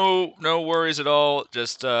 help out. no worries at all.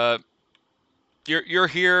 Just you're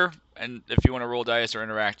here, and if you want to roll dice or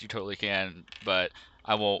interact, you totally can. But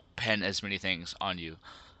I won't pen as many things on you.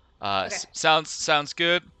 Okay. Sounds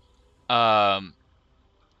good. Um,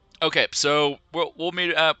 okay, so we'll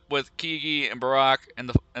meet up with Kiki and Barack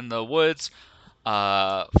in the woods.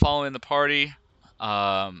 Following the party,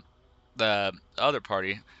 the other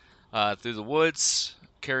party, through the woods,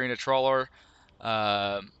 carrying a trawler,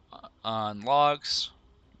 uh, on logs.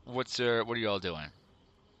 What are you all doing?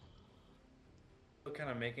 Kind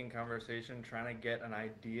of making conversation, trying to get an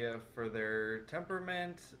idea for their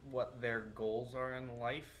temperament, what their goals are in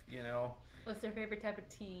life. What's their favorite type of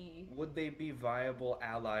tea? Would they be viable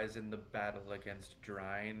allies in the battle against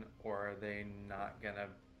Drine, or are they not gonna,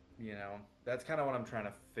 that's kind of what I'm trying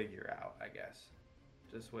to figure out, I guess.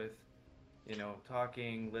 Just with,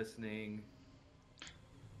 talking, listening.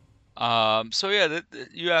 So yeah,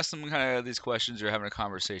 you ask them kind of these questions. You're having a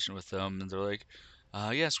conversation with them, and they're like,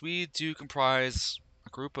 "Yes, we do comprise a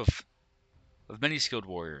group of many skilled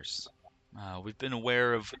warriors. We've been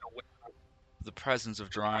aware of the presence of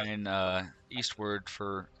Drine eastward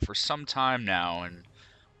for some time now, and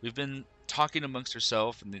we've been talking amongst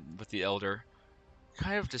ourselves and with the elder,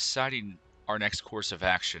 kind of deciding our next course of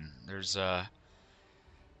action. There's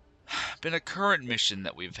been a current mission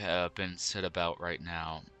that we've been set about right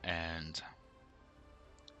now, and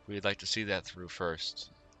we'd like to see that through first,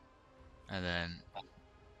 and then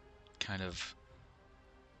kind of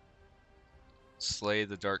slay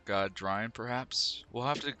the dark god Drine, perhaps. We'll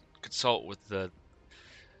have to consult with the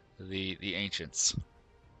ancients.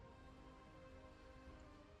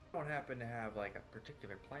 Don't happen to have like a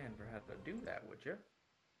particular plan for how to do that, would you?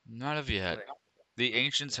 Not of yet. Like, The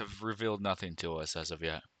ancients yeah. have revealed nothing to us as of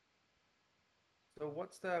yet. So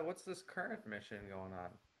what's this current mission going on?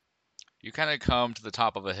 You kind of come to the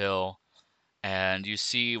top of a hill, and you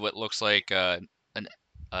see what looks like an,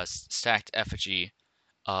 a stacked effigy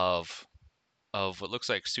of what looks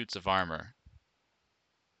like suits of armor.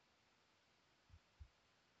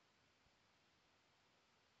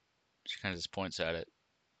 She kind of just points at it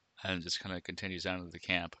and just kind of continues down to the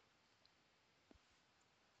camp.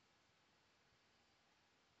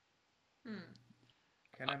 Hmm.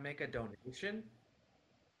 Can I make a donation?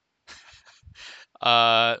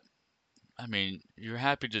 Uh, I mean, you're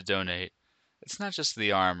happy to donate. It's not just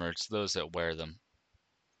the armor, it's those that wear them.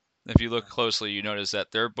 If you look closely, you notice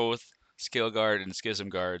that they're both Scale Guard and Schism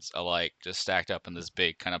Guards alike, just stacked up in this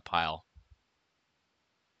big kind of pile.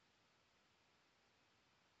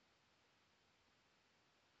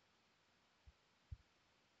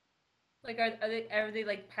 Like, are they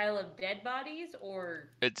like pile of dead bodies or?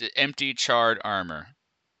 It's empty, charred armor.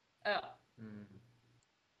 Oh, Hmm.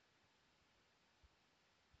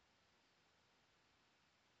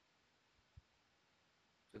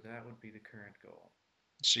 So that would be the current goal.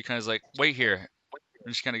 She kind of is like, wait here.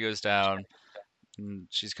 And she kind of goes down, and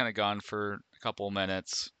she's kind of gone for a couple of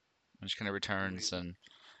minutes. And she kind of returns, and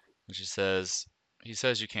she says, he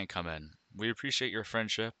says you can't come in. We appreciate your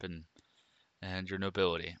friendship and your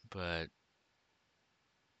nobility, but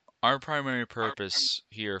our primary purpose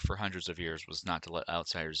here for hundreds of years was not to let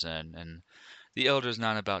outsiders in, and the elder's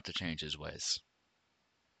not about to change his ways.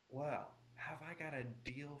 Well, have I got a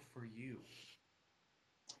deal for you?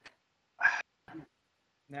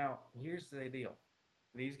 Now, here's the deal.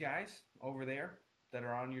 These guys over there that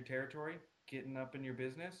are on your territory, getting up in your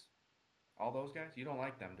business, all those guys, you don't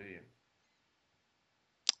like them, do you?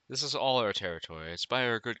 This is all our territory. It's by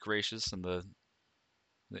our good gracious and the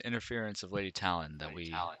interference of Lady Talon that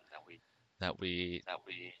we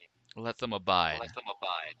let them abide.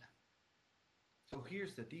 So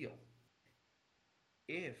here's the deal.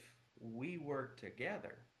 If we work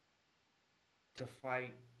together to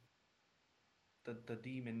fight the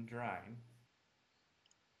demon Drine,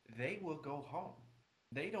 they will go home.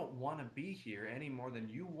 they don't want to be here any more than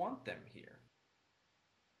you want them here.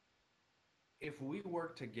 If we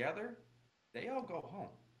work together, they all go home.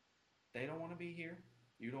 They don't want to be here.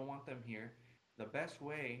 You don't want them here. The best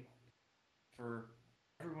way for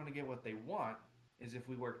everyone to get what they want is if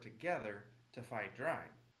we work together to fight Drine.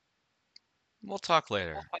 We'll talk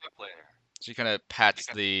later. She kind of pats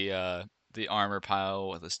the armor pile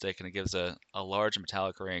with a stick and it gives a large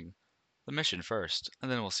metallic ring. The mission first,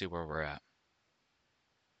 and then we'll see where we're at.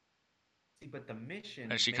 See, but the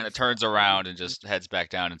mission And she kind of makes turns around and just heads back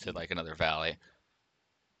down into like another valley.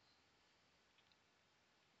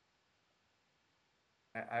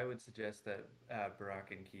 I would suggest that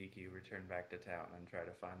Barack and Kiki return back to town and try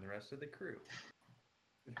to find the rest of the crew.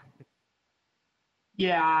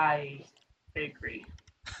 Yeah, I agree.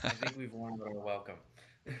 I think we've won our welcome.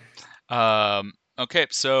 Okay,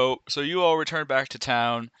 so you all return back to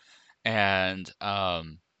town, and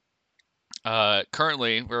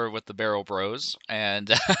currently we're with the Barrel Bros, and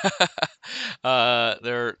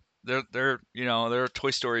they're they're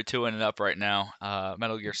Toy Story 2ing it up right now,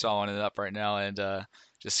 Metal Gear Solid it up right now, and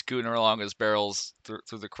just scooting along as barrels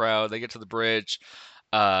through the crowd. They get to the bridge,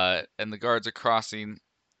 and the guards are crossing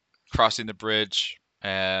the bridge,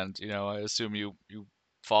 and I assume you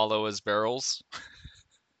follow as barrels.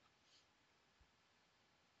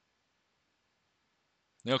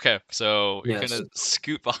 Okay, so you kind Yes. of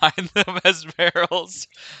scoot behind them as barrels,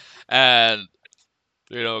 and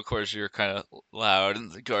of course you're kind of loud,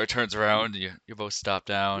 and the guard turns around, and you both stop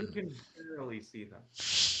You down. can barely see them.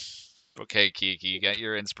 Okay, Kiki, you got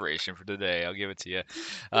your inspiration for today. I'll give it to you.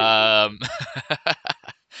 Um,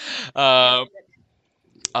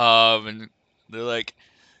 um, and they're like,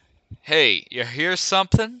 "Hey, you hear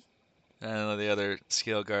something?" And the other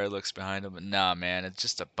scale guard looks behind him, and nah, man, it's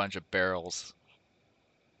just a bunch of barrels.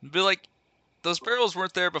 Be like, those barrels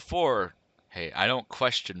weren't there before. Hey, I don't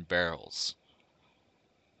question barrels.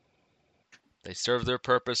 They serve their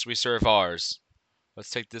purpose, we serve ours. Let's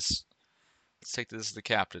take this to the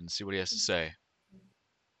captain and see what he has to say.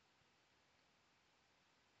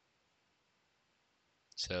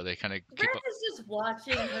 So they kind of keep Brad up. is just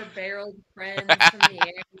watching her barreled friends from the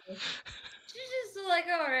air. She's just like,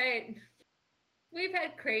 all right, we've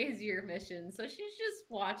had crazier missions, so she's just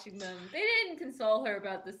watching them. They didn't console her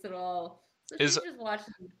about this at all, so she's just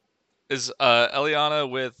watching them. Is Eliana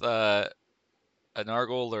with an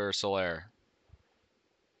Argol or Solaire?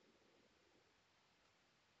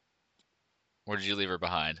 Or did you leave her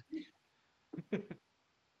behind?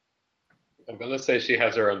 I'm gonna say she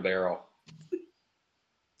has her own barrel.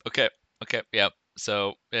 Okay, yep.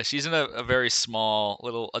 So yeah, she's in a very small,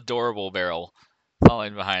 little adorable barrel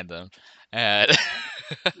following behind them. And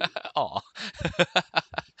aw.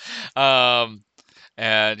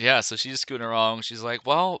 And yeah, so she's scooting along. She's like,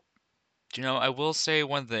 well, I will say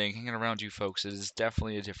one thing, hanging around you folks is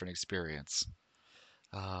definitely a different experience.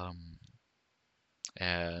 Um,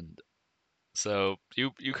 and so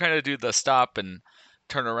you kind of do the stop and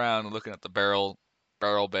turn around and looking at the barrel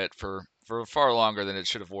bit for far longer than it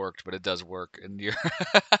should have worked, but it does work, and you're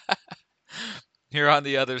you're on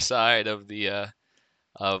the other side of the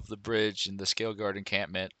bridge in the Scale Guard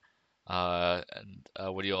encampment. And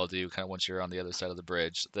what do you all do kind of once you're on the other side of the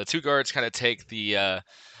bridge? The two guards kind of take the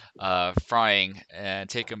frying and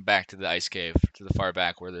take him back to the ice cave to the far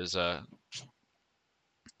back where there's a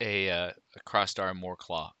crossed arm more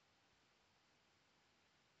claw.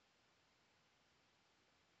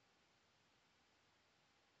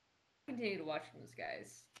 Continue to watch those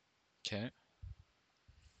guys. Okay.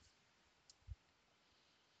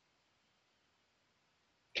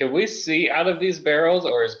 Can we see out of these barrels,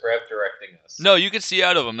 or is Brev directing us? No, you can see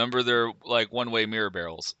out of them. Remember, they're like one-way mirror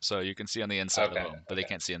barrels, so you can see on the inside Okay, of them, but they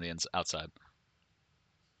can't see on the outside.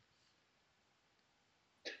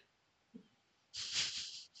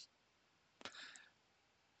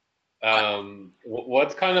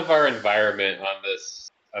 What's kind of our environment on this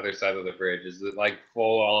other side of the bridge? Is it like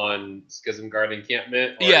full on Schism Guard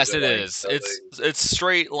encampment? Or Yes, is it it like is. building... It's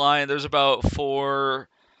straight line. There's about four.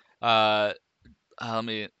 Let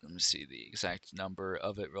me see the exact number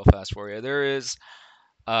of it real fast for you. There is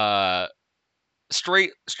uh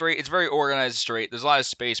straight. It's very organized straight. There's a lot of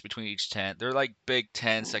space between each tent. They're like big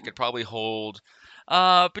tents that could probably hold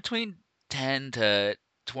between 10 to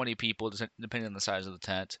 20 people depending on the size of the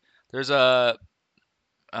tent. There's a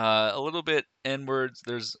little bit inwards.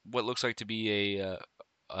 There's what looks like to be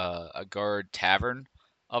a guard tavern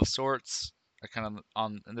of sorts. Kind of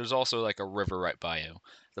and there's also like a river right by you.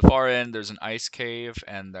 The far end, there's an ice cave,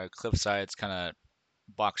 and the cliff sides kind of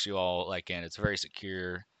box you all like in. It's a very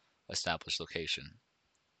secure, established location.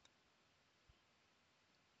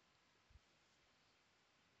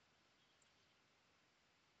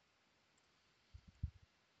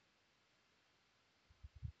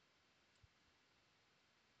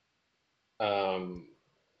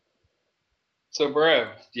 So, Brev,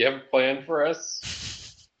 do you have a plan for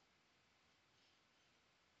us?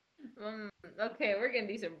 Okay, we're gonna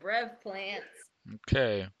do some brev plants.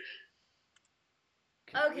 Okay.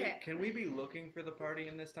 Can we be looking for the party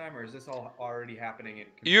in this time, or is this all already happening?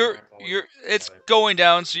 You're it's going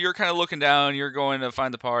down, so you're kind of looking down. You're going to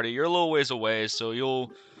find the party. You're a little ways away, so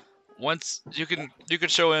you'll once you can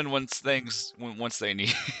show in once they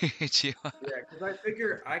need you. Yeah, because I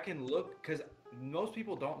figure I can look, because most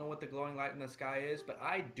people don't know what the glowing light in the sky is, but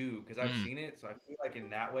I do, because I've seen it. So I feel like in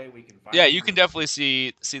that way we can find. Yeah, them. you can definitely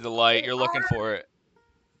see the light. You're looking for it.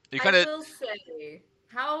 You kind I of will say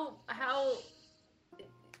how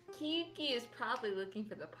Kiki is probably looking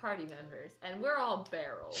for the party members, and we're all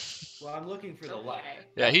barrels. Well, I'm looking for the light.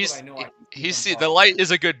 Yeah, That's what I know I can see he's from the far light away.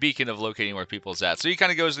 is a good beacon of locating where people's at. So he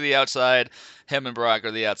kind of goes to the outside. Him and Brock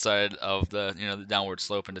are the outside of the the downward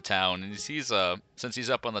slope into town, and he's since he's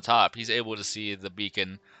up on the top, he's able to see the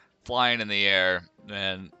beacon flying in the air.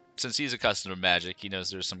 And since he's accustomed to magic, he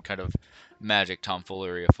knows there's some kind of magic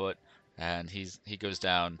tomfoolery afoot, and he goes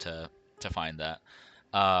down to find that.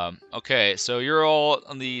 Okay, so you're all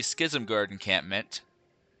on the Schism Guard encampment,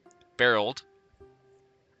 barreled.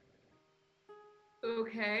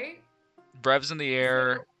 Okay. Brev's in the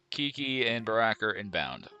air. Kiki and Barak are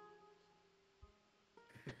inbound.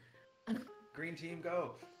 Green team,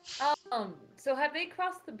 go. So have they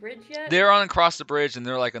crossed the bridge yet? They're on across the bridge, and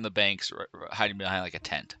they're like on the banks, hiding behind like a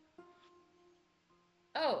tent.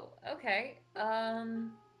 Oh, okay.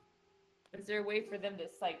 Is there a way for them to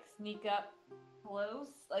like sneak up close?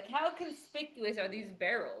 Like, how conspicuous are these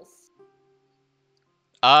barrels?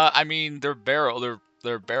 I mean, they're barrels.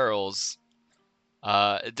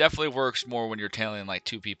 It definitely works more when you're tailing like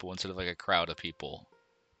two people instead of like a crowd of people.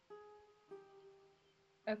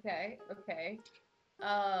 Okay.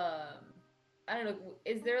 I don't know.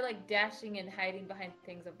 Is there like dashing and hiding behind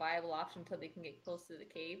things a viable option until they can get close to the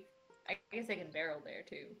cave? I guess I can barrel there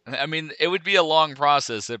too. I mean, it would be a long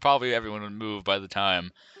process. Probably everyone would move by the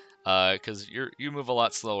time, because you move a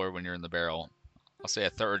lot slower when you're in the barrel. I'll say a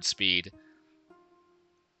third speed.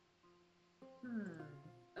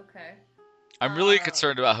 Okay. I'm really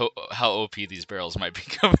concerned about how OP these barrels might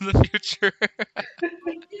become in the future.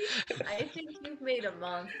 I think you've made a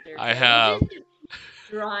monster. I have.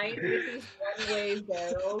 Grind with these one-way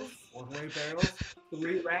barrels. One-way barrels?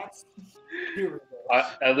 3 rats? Here we go.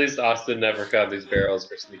 At least Austin never found these barrels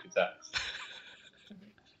for sneak attacks.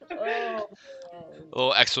 Oh, man. A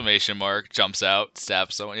little exclamation mark jumps out,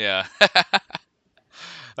 stabs someone. Yeah.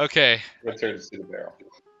 Okay. Returns to the barrel.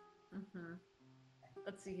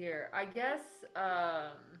 Let's see here. I guess I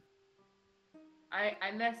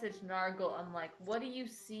messaged Nargle. I'm like, what do you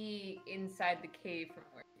see inside the cave from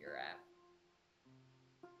where you're at?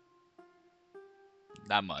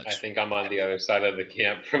 Not much. I think I'm on the other side of the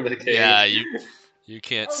camp from the cave. Yeah, you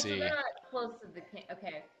can't see. So they're not close to the cave.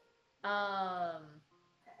 Okay.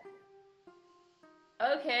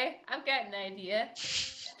 Okay, I've got an idea.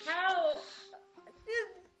 How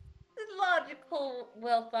this logical,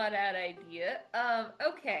 well thought out idea.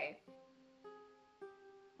 Okay.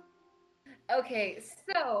 Okay,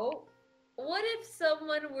 so what if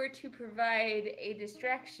someone were to provide a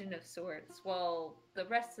distraction of sorts while the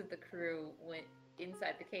rest of the crew went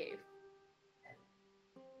inside the cave?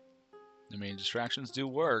 I mean, distractions do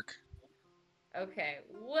work. Okay,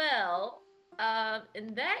 well,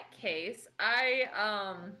 in that case, I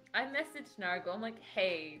messaged Nargle. I'm like,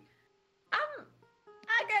 hey,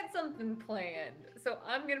 I got something planned. So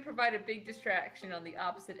I'm gonna provide a big distraction on the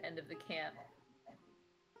opposite end of the camp.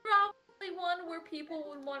 Probably one where people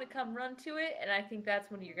would want to come run to it, and I think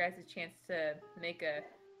that's one of your guys' chance to make a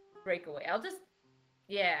breakaway. So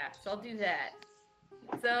I'll do that.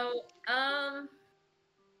 So, I'm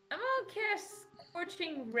gonna cast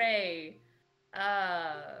Scorching Ray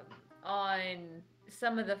on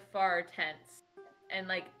some of the far tents and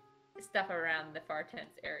like stuff around the far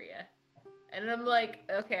tents area. And I'm like,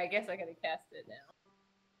 okay, I guess I gotta cast it now.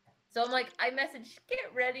 So I'm like, I message,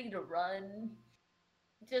 get ready to run.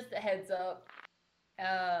 Just a heads up.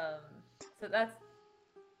 So that's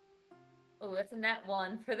a nat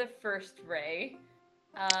 1 for the first ray.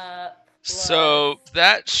 So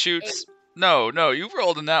that shoots. 8. No, you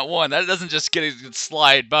rolled in that one. That doesn't just get it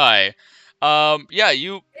slide by. Yeah,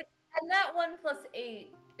 you. And that 1 plus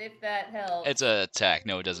 8, if that helps. It's a attack.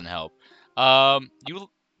 No, it doesn't help. You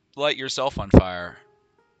light yourself on fire.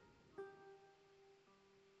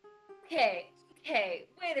 Okay,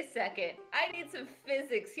 wait a second. I need some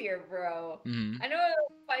physics here, bro. Mm-hmm. I know I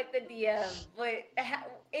don't fight the DM, but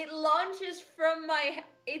it launches from my.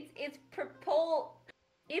 It's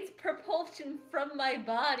It's propulsion from my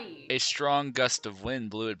body. A strong gust of wind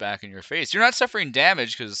blew it back in your face. You're not suffering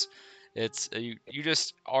damage because it's you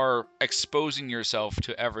just are exposing yourself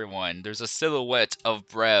to everyone. There's a silhouette of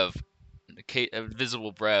Brev, a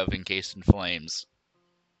visible Brev encased in flames.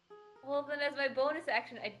 Well, then as my bonus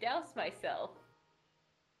action, I douse myself.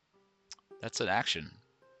 That's an action.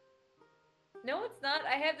 No, it's not.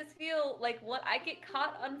 I have this feel like what I get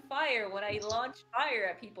caught on fire when I launch fire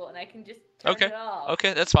at people, and I can just turn Okay. it off.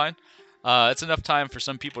 Okay, that's fine. It's enough time for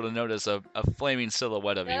some people to notice a flaming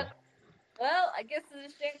silhouette of you. Yep. Well, I guess the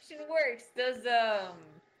distinction works. Does a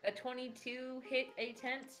 22 hit a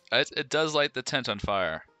tent? It does light the tent on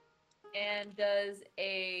fire. And does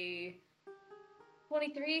a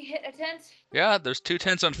 23 hit a tent? Yeah, there's 2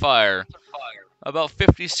 tents on fire. About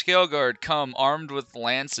 50 scale guard come armed with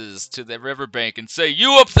lances to the riverbank and say,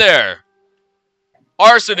 "You up there!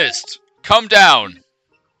 Arsonist! Come down!"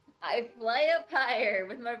 I fly up higher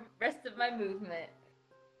with my rest of my movement.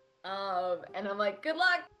 And I'm like, good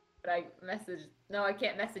luck! But I message... No, I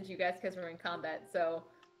can't message you guys because we're in combat, so...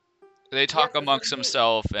 They talk Yes, amongst this is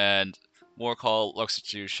themselves, and Morcall looks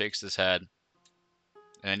at you, shakes his head,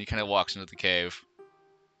 and he kind of walks into the cave.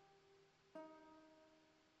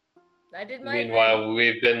 I did my Meanwhile,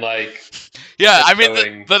 we've been like, Yeah, I mean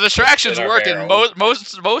Throwing the distraction's in our working. barrels.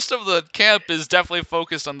 Most of the camp is definitely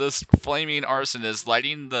focused on this flaming arsonist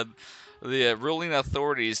lighting the ruling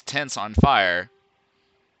authorities' tents on fire.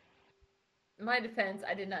 In my defense,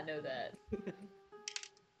 I did not know that.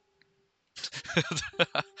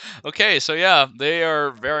 Okay, so yeah, they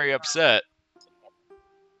are very upset.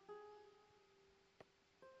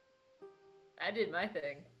 I did my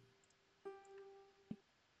thing.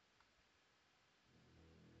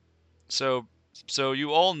 So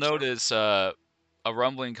you all notice a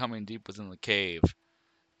rumbling coming deep within the cave,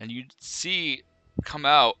 and you see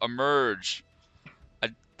emerge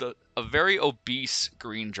a very obese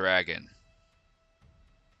green dragon.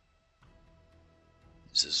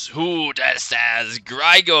 This is who that says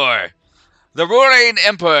Gligor, the ruling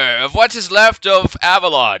emperor of what is left of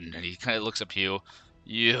Avalon. And he kind of looks up to you.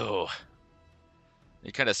 You.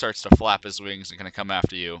 He kind of starts to flap his wings and kind of come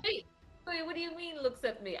after you. Wait, what do you mean looks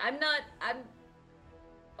at me? I'm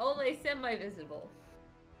only semi-visible.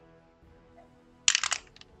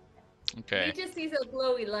 Okay. He just sees a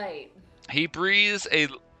glowy light. He breathes a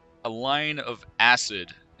line of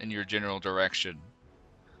acid in your general direction.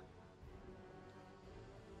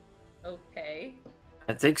 Okay.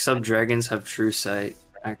 I think some dragons have true sight,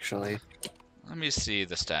 actually. Let me see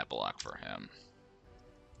the stat block for him.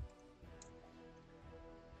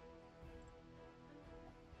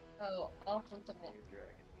 Oh, off with the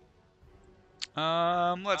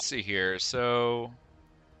Let's see here. So,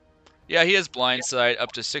 yeah, he has blind sight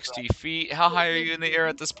up to 60 feet. How high are you in the air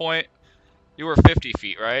at this point? You were 50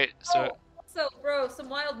 feet, right? So, So, bro, some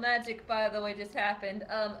wild magic, by the way, just happened.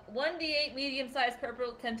 1d8 medium-sized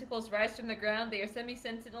purple tentacles rise from the ground. They are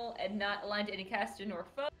semi-sentinel and not aligned to any caster nor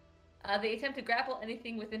foe. They attempt to grapple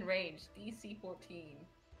anything within range. DC 14.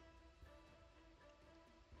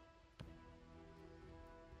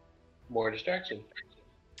 more distraction.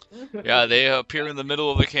 yeah, they appear in the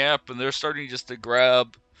middle of the camp, and they're starting just to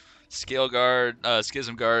grab schism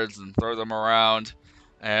guards and throw them around.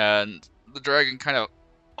 And the dragon kind of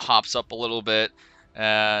hops up a little bit,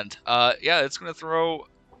 and yeah, it's gonna throw.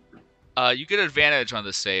 You get advantage on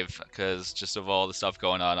this save because just of all the stuff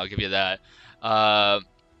going on. I'll give you that.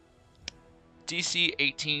 DC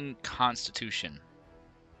 18 Constitution.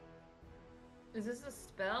 Is this a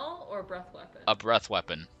spell or a breath weapon? A breath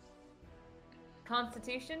weapon.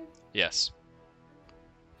 Constitution? Yes.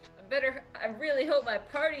 I really hope my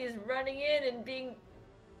party is running in and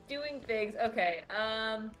doing things. Okay,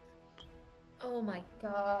 oh my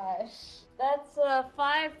gosh. That's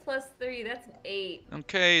 5 plus 3, that's an 8.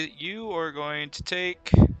 Okay, you are going to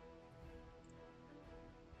take...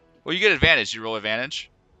 Well, you get advantage. You roll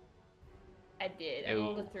advantage. I did. I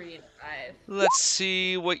rolled a 3 and a 5. Let's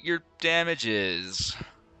see what your damage is.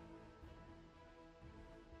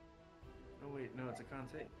 Oh wait, no, it's a con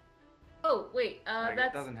save. Oh, wait, Like,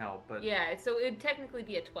 that's... it doesn't help, but Yeah, so it would technically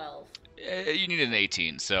be a 12. You need an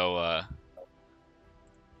 18, so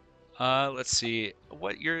let's see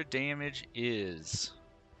what your damage is.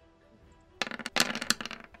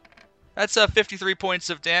 That's 53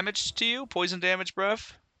 points of damage to you, poison damage,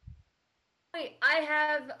 bruv. Wait,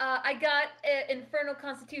 I got Infernal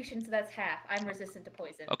Constitution, so that's half. I'm resistant to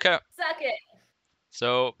poison. Okay, Suck it!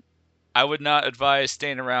 so I would not advise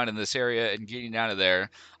staying around in this area and getting out of there.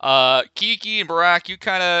 Kiki and Barak, you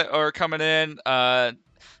kind of are coming in.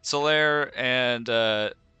 Solaire and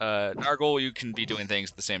Nargol, you can be doing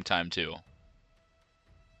things at the same time too.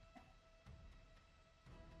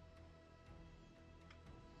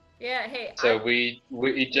 Yeah, hey, So we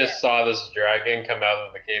just saw this dragon come out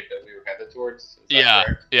of the cave that we were headed towards. Is that Yeah,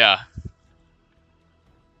 correct? yeah.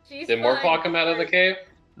 she's Did fine. Morclaw come out of the cave?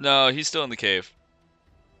 No, he's still in the cave.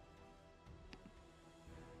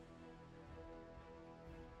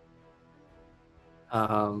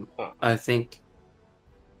 I think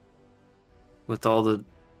with all the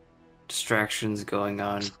distractions going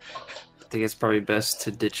on, I think it's probably best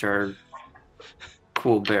to ditch our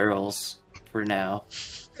cool barrels for now.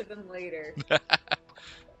 To them later.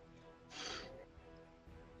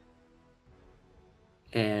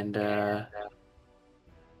 And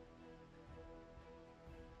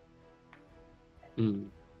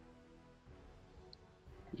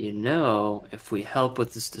you know, if we help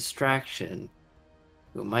with this distraction,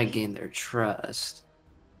 we might gain their trust.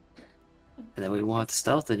 And then we won't have to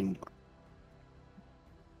stealth anymore.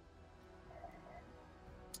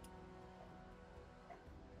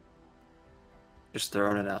 Just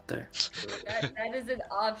throwing it out there. That is an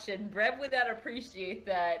option. Brev would not appreciate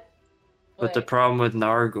that. But the problem with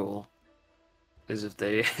Nargle is if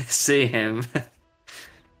they see him,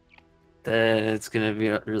 then it's gonna be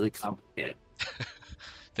really complicated.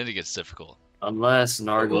 Then it gets difficult. Unless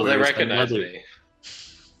Nargle Will they wears recognize another, me?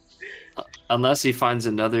 unless he finds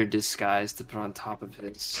another disguise to put on top of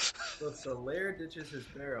his. So Solaire ditches his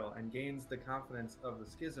barrel and gains the confidence of the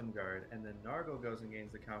schism guard, and then Nargle goes and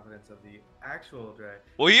gains the confidence of the actual dragon.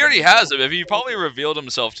 Well, he already has him. If he probably revealed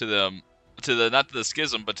himself to them, not to the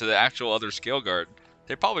schism, but to the actual other scale guard,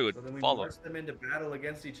 they probably would So then we follow. march them into battle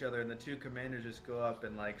against each other, and the two commanders just go up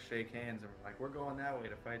and like shake hands, and we're like, we're going that way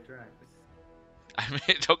to fight dragons. I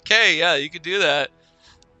mean, okay, yeah, you could do that.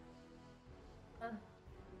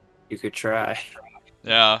 You could try.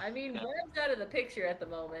 Yeah. I mean, Brev's out of the picture at the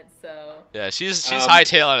moment, so. Yeah, she's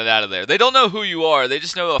hightailing it out of there. They don't know who you are. They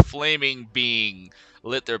just know a flaming being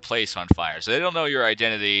lit their place on fire. So they don't know your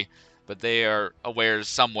identity, but they are aware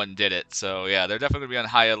someone did it. So yeah, they're definitely gonna be on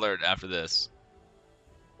high alert after this.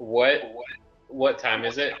 What time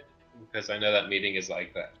is it? Because I know that meeting is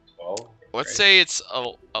like that 12. Let's say it's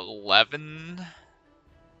 11.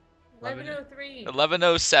 11:03.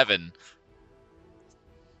 11:07.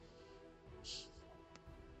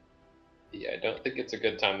 Yeah, I don't think it's a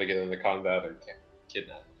good time to get into combat or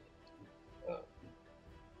kidnap.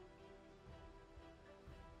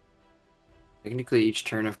 Technically, each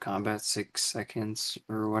turn of combat 6 seconds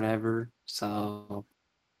or whatever. So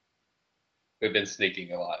We've been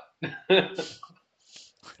sneaking a lot.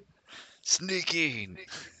 Sneaking.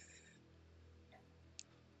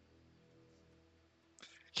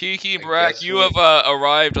 Kiki and I Barak, guess you we- have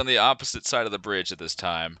arrived on the opposite side of the bridge at this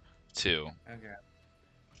time, too. Okay.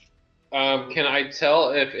 Can I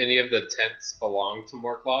tell if any of the tents belong to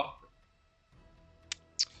Morclaw?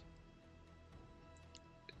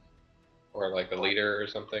 Or like a leader or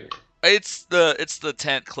something? It's the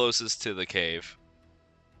tent closest to the cave.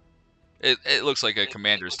 It looks like a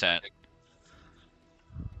commander's tent.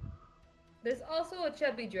 There's also a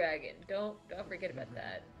chubby dragon. Don't forget about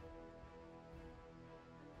that.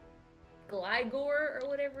 Gligor or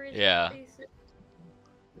whatever it is. Yeah.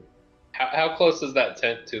 How close is that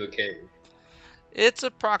tent to the cave? It's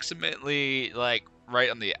approximately like right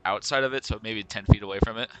on the outside of it, so maybe 10 feet away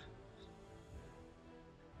from it.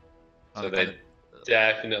 So they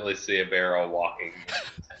definitely see a barrel walking into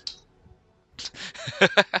the tent.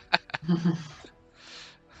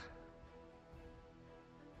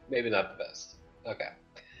 Maybe not the best. Okay.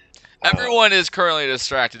 Everyone is currently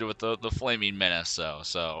distracted with the flaming menace,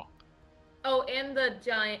 so. Oh, and the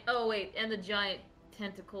giant. Oh wait, and the giant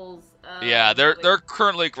tentacles. Yeah, they're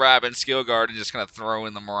currently grabbing Skillguard and just kind of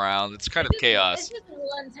throwing them around. It's kind of chaos. It's just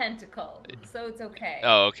one tentacle, so it's okay.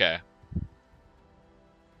 Oh, okay.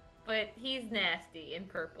 But he's nasty in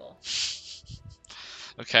purple.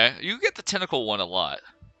 Okay, you get the tentacle one a lot.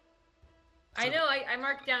 I know. I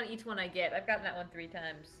marked down each one I get. I've gotten that one 3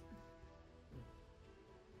 times.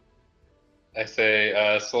 I say,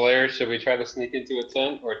 Solaire, should we try to sneak into a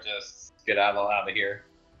tent or just get out of here?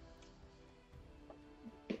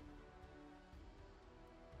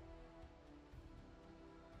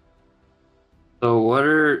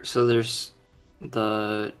 So there's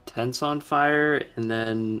the tents on fire, and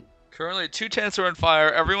then Currently, 2 tents are on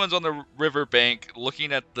fire. Everyone's on the river bank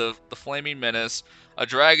looking at the flaming menace. A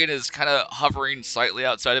dragon is kind of hovering slightly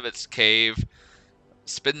outside of its cave.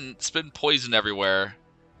 Spitting poison everywhere.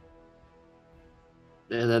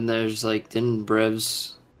 and then there's like didn't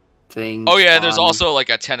Brev's thing. Oh yeah, and there's spawn- also like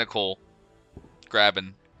a tentacle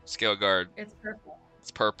grabbing Scale Guard. It's purple.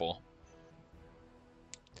 It's purple.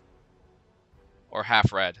 Or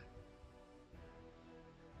half red.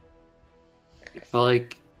 I feel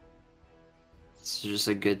like It's just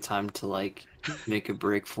a good time to like make a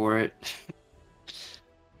break for it.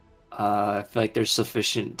 I feel like there's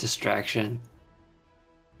sufficient distraction.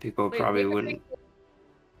 People Wait, probably where are wouldn't. we-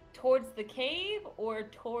 towards the cave or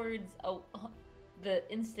towards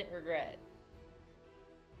the instant regret?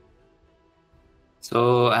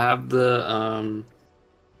 So have the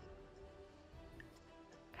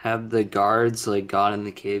guards like gone in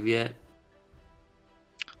the cave yet?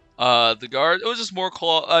 The guard. It was just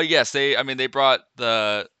Moorclaw. Yes, they brought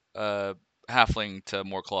the halfling to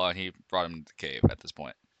Moorclaw, and he brought him to the cave at this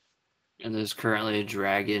point. And there's currently a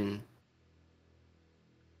dragon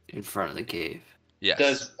in front of the cave. Yes.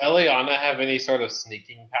 Does Eliana have any sort of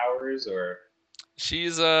sneaking powers, or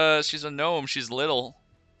She's a gnome. She's little.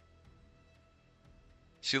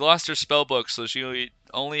 She lost her spell book, so she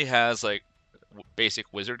only has like basic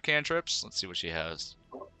wizard cantrips. Let's see what she has.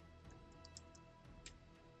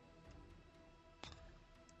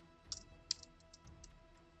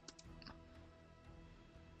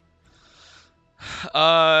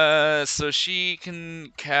 So she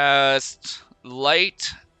can cast Light,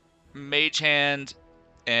 Mage Hand,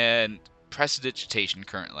 and Prestidigitation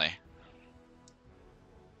currently.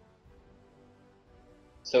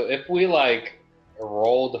 so if we like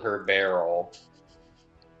rolled her barrel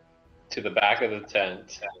to the back of the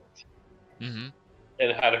tent Mm-hmm.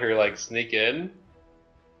 and had her like sneak in?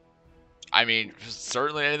 I mean,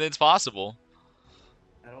 certainly anything's possible.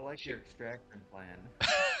 I don't like your extraction plan.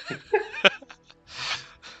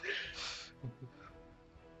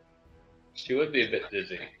 She would be a bit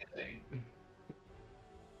dizzy. Hey,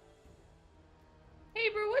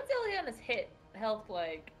 bro, what's Eliana's health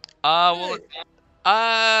like? Well,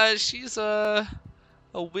 she's a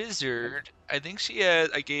wizard. I think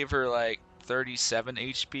I gave her like 37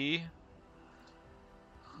 HP.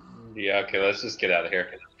 Yeah, okay, let's just get out of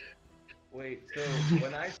here. Wait, so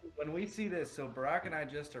when we see this, so Barack and I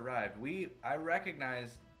just arrived. I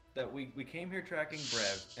recognize that we came here tracking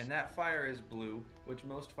Brev, and that fire is blue, which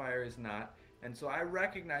most fire is not. And so I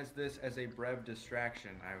recognize this as a Brev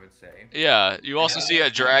distraction, I would say. Yeah, you also see a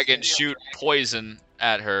dragon shoot poison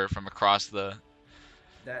at her from across the...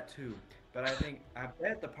 That too. But I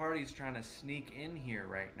bet the party's trying to sneak in here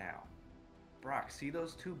right now. Brock, see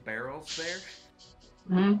those two barrels there?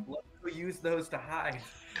 Mm-hmm. Let's go use those to hide.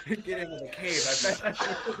 Get into the cave. I bet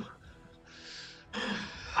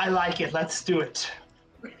I like it. Let's do it.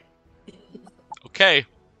 Okay.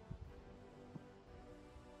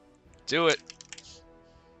 Do it.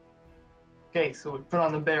 Okay, so we put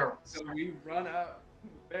on the barrels. So we run out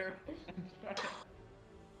barrels and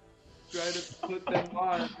try to put them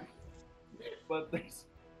on. But there's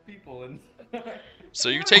people in. So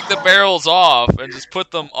you take the barrels off and just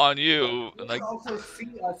put them on you. They Like, can also see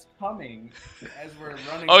us coming as we're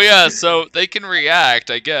running. oh yeah, so they can react,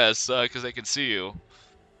 I guess, because they can see you.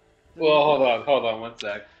 Well, hold on one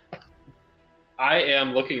sec. I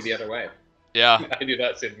am looking the other way. Yeah. I do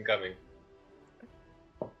not see them coming.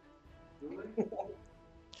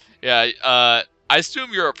 Yeah, I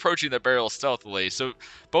assume you're approaching the barrel stealthily. So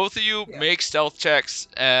both of you make stealth checks,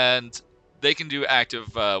 and they can do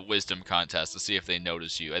active wisdom contests to see if they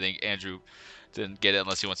notice you. I think Andrew didn't get it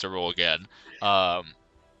unless he wants to roll again. I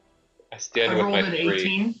stand I with rolled my an 3.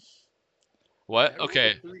 18. What?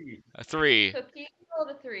 Okay, a 3. So Keith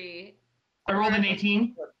rolled a 3. I rolled an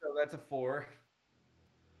 18. So that's a 4.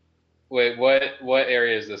 Wait, what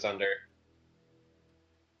area is this under?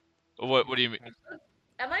 What do you mean?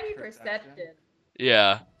 That might be Perception. perception.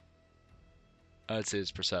 Yeah. I'd say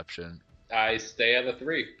it's perception. I stay at a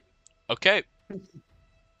 3. Okay.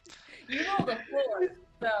 You rolled a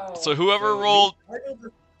 4, So whoever rolled,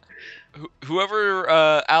 whoever,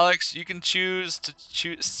 Alex, you can choose to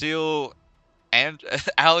steal, and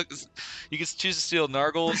Alex, you can choose to steal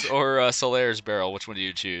Nargle's or Solaire's barrel. Which one do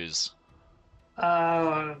you choose?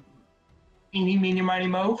 Eeny, meeny, miny,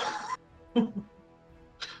 mo.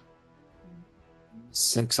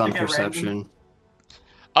 6 on I got perception.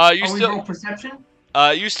 You We still, roll perception?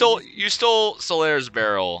 you stole Solaire's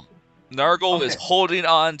barrel. Nargle is Okay. holding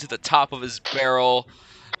on to the top of his barrel,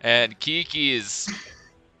 and Kiki is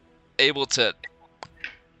able to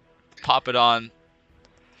pop it onto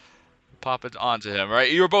him.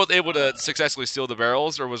 Right? You were both able to successfully steal the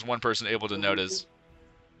barrels, or was one person able to notice?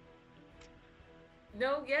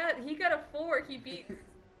 No, yeah, he got a 4. He beat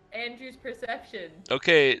Andrew's perception.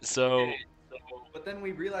 Okay, so But then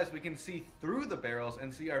we realize we can see through the barrels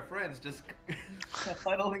and see our friends just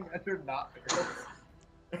huddling under not barrels.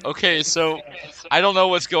 okay, so I don't know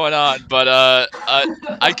what's going on, but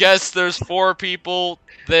I guess there's 4 people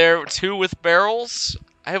there, 2 with barrels.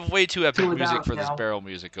 I have way too epic Two music without for this now. barrel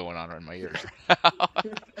music going on in my ears.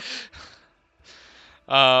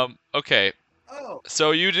 Okay. Oh,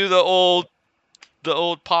 So you do the old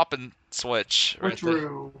pop and switch right there.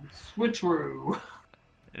 Switcheroo.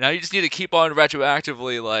 Now you just need to keep on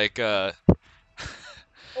retroactively like Or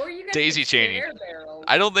you guys daisy could chaining. share barrels.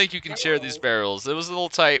 I don't think you can share these Barrels. barrels. It was a little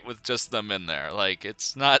tight with just them in there. Like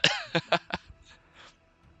it's not.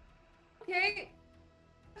 Okay.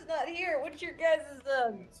 It's not here. What's your guys'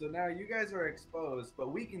 so now you guys are exposed,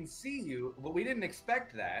 but we can see you. But we didn't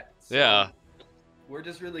expect that. So Yeah. We're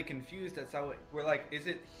just really confused. That's how we're like. Is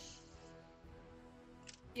it?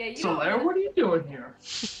 Yeah, you So, don't Larry, know. what are you doing here?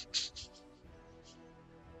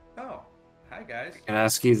 Oh, hi guys. I can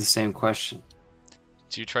ask you the same question.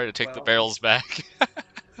 Do you try to take the Well- barrels back?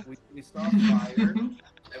 We saw fire, and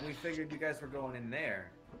we figured you guys were going in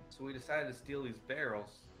there. So we decided to steal these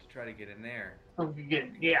barrels to try to get in there.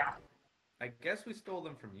 Yeah. I guess we stole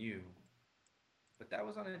them from you, but that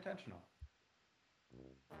was unintentional.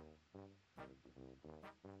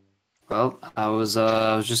 Well, I was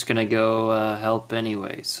just gonna go help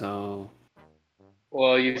anyway, so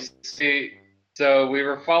Well, you see, so we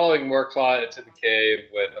were following Moorclaw into the cave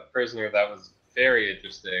with a prisoner that was very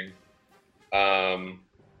interesting. But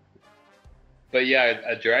yeah,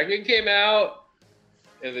 a dragon came out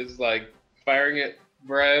and is like firing at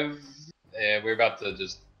Brev, and we're about to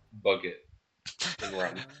just book it and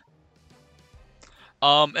run.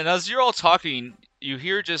 And as you're all talking, you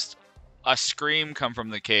hear just a scream come from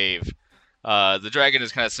the cave. The dragon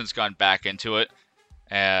has kind of since gone back into it,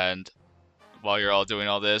 and while you're all doing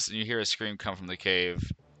all this, and you hear a scream come from the cave,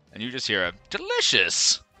 and you just hear a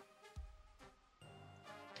delicious.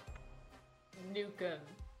 Nukem.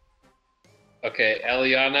 Okay,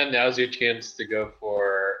 Eliana, now's your chance to go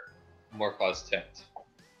for Moorclaw's tent.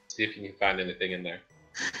 See if you can find anything in there.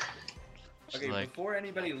 She's Okay, like, before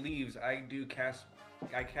anybody leaves, I cast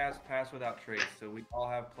Pass Without Trace, so we all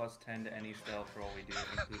have +10 to any stealth roll we do,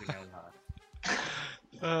 including Eliana.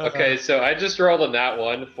 Okay, so I just rolled a nat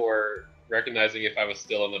 1 for recognizing if I was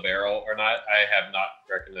still in the barrel or not. I have not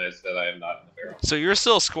recognized that I am not in the barrel. So you're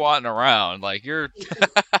still squatting around, like you're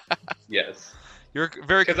Yes, you're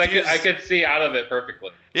very because confused. I could see out of it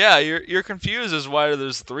perfectly. Yeah, you're confused as why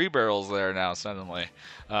there's 3 barrels there now suddenly.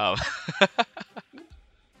 Um,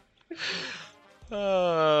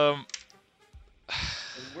 And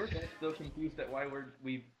we're both still confused at why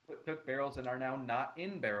we took barrels and are now not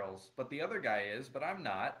in barrels, but the other guy is, but I'm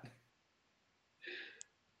not.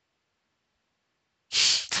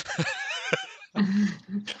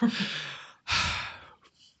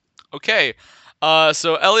 okay,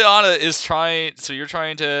 so Eliana is trying. So you're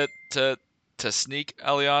trying to sneak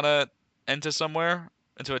Eliana into somewhere,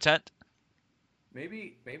 into a tent.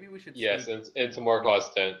 Maybe we should. Yes, sneak into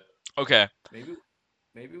Moorclaw's tent. Okay.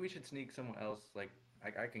 Maybe we should sneak someone else. Like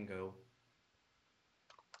I can go.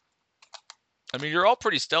 I mean, you're all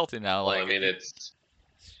pretty stealthy now. Well, Like, I mean, it's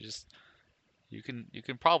you can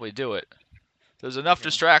probably do it. There's enough Yeah.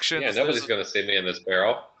 distractions. yeah. Nobody's gonna see me in this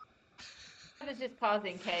barrel. Is just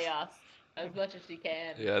causing chaos as much as she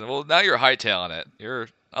can. Yeah. Well, now you're hightailing it. You're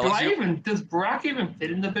unless you Does Brock even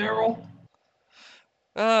fit in the barrel?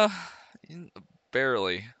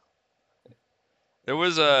 barely. There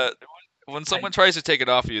was a when someone tries to take it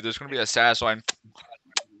off of you, there's going to be a satisfying.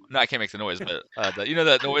 No, I can't make the noise, but you know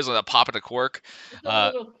that noise when that pop at a cork. Just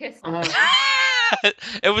a little kiss.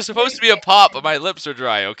 It was supposed to be a pop, but my lips are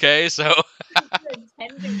dry. Okay, so.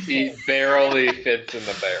 He barely fits in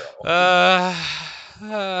the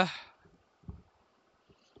barrel.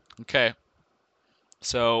 Okay.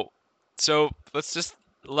 So let's just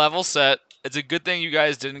level set. It's a good thing you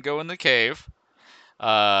guys didn't go in the cave.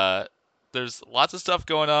 There's lots of stuff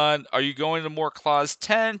going on. Are you going to Moorclaw's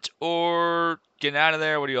tent or getting out of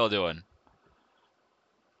there? What are you all doing?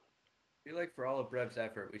 I feel like for all of Brev's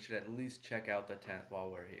effort, we should at least check out the tent while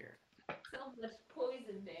we're here. So much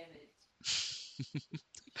poison damage.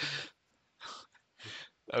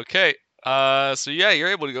 Okay. So yeah, you're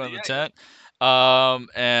able to go in the tent.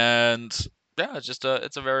 And yeah,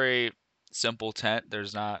 it's a very simple tent.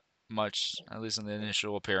 There's not much, at least in the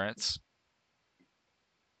initial appearance.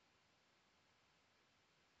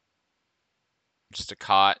 Just a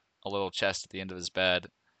cot, a little chest at the end of his bed.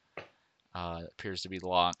 Appears to be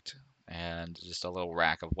locked, and just a little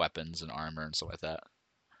rack of weapons and armor and stuff like that.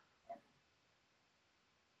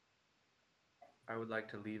 I would like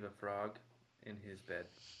to leave a frog in his bed.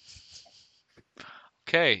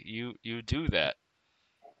 Okay, you do that.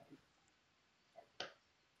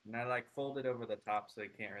 And I like fold it over the top so he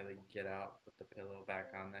can't really get out. Put the pillow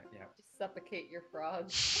back on that. Yeah. Just suffocate your frog.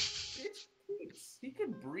 It's sheets. He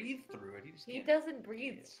can breathe through it. He can't. doesn't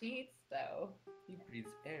breathe sheets though. He breathes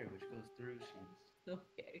air, which goes through sheets.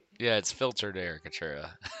 Okay. Yeah, it's filtered air,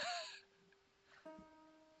 Katura.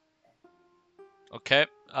 Okay.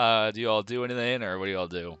 Do you all do anything, or what do you all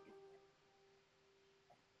do?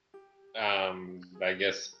 I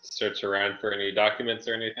guess search around for any documents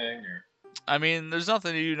or anything, or I mean, there's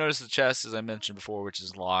nothing. You notice the chest, as I mentioned before, which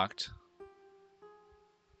is locked.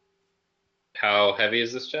 how heavy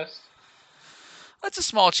is this chest? That's a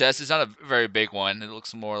small chest. It's not a very big one. It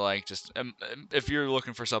looks more like just if you're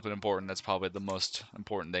looking for something important, that's probably the most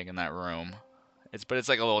important thing in that room. But it's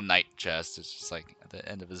like a little night chest. It's just like at the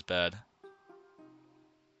end of his bed.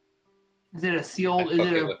 Is it a sealed? Is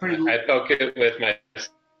it a pretty? I poke it with my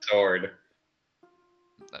sword.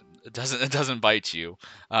 It doesn't bite you.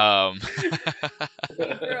 Bro,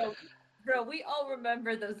 we all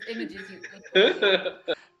remember those images you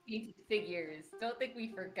painted figures. Don't think we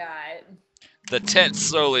forgot. The tent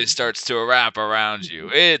slowly starts to wrap around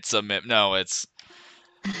you. It's a no, it's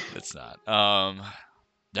not. No,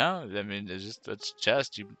 I mean it's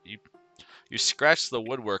chest. You scratch the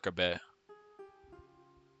woodwork a bit.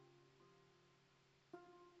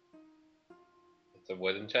 It's a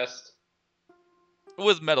wooden chest.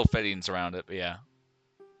 With metal fittings around it, but yeah.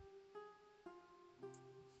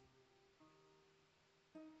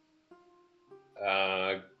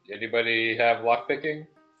 Anybody have lockpicking?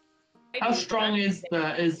 How strong is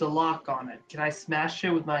the lock on it? Can I smash it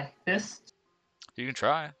with my fist? You can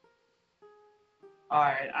try. All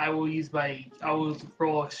right, I will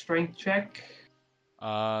roll a strength check.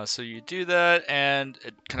 So you do that, and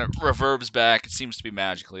it kind of reverbs back. It seems to be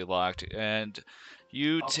magically locked, and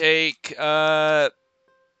you take 2d8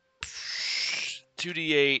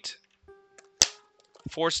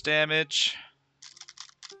 force damage,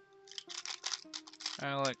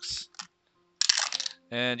 Alex,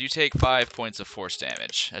 and you take 5 points of force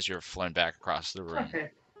damage as you're flown back across the room. Okay.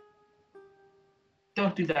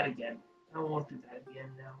 Don't do that again. I won't do that again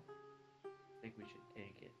now. I think we should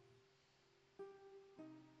take it.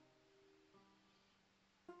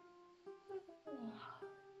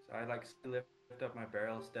 So I like lift up my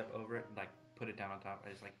barrel, step over it, and like put it down on top. I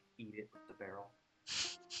just like eat it with the barrel.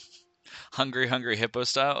 Hungry hippo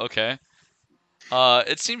style. Okay.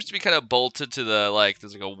 It seems to be kind of bolted to the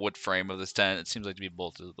there's like a wood frame of this tent. It seems like to be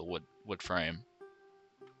bolted to the wood frame.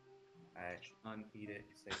 I unheat it.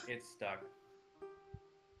 It's stuck.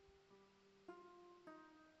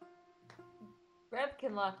 Rev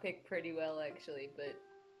can lockpick pretty well actually, but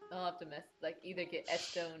I'll have to either get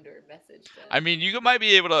S-stoned or messaged. I mean, you might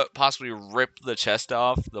be able to possibly rip the chest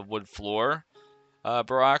off the wood floor,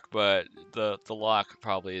 Barack, but the lock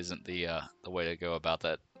probably isn't the way to go about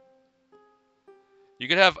that. You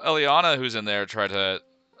could have Eliana, who's in there, try to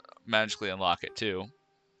magically unlock it too.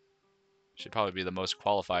 She'd probably be the most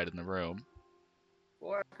qualified in the room.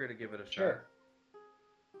 We'll ask her to give it a Sure.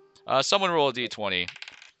 shot. Someone roll a d20.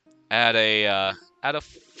 Add a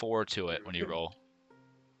 4 to it when you roll.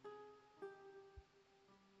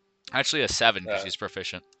 Actually, a 7 because she's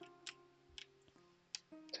proficient.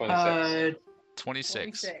 26.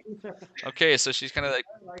 26. Okay, so she's kind of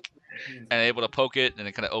and able to poke it, and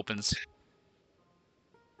it kind of opens.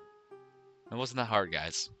 It wasn't that hard,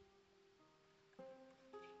 guys.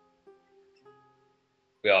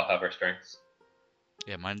 We all have our strengths.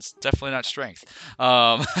 Yeah, mine's definitely not strength.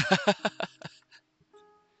 Yeah,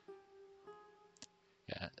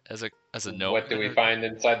 as a note. What do we find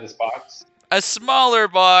inside this box? A smaller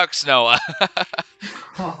box. No.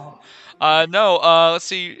 No. Let's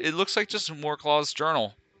see. It looks like just Moorclaw's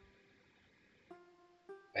journal.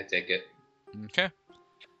 I take it. Okay.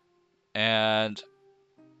 And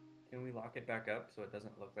Can we lock it back up so it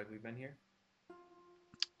doesn't look like we've been here?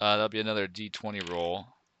 that'll be another d20 roll.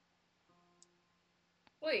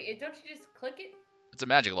 Wait, don't you just click it? It's a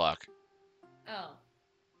magic lock. Oh.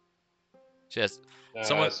 Yes.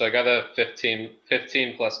 So I got a 15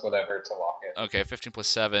 plus whatever to lock it. Okay, 15 plus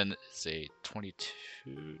 7 is a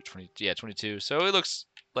 22. 22. So it looks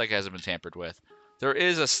like it hasn't been tampered with. There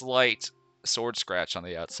is a slight sword scratch on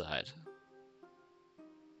the outside.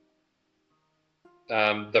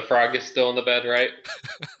 The frog is still in the bed, right?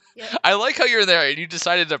 Yep. I like how you're there and you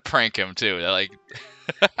decided to prank him too. Like,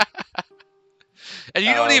 and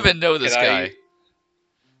you don't even know this guy.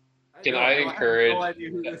 Can I encourage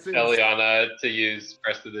Eliana to use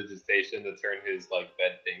prestidigitation to turn his bed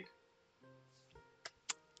pink?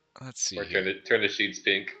 Let's see. Or turn the sheets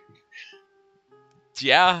pink.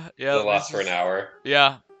 Yeah. It'll last for an hour.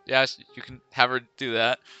 Yeah, you can have her do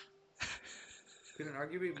that. Could an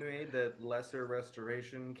argument be made that lesser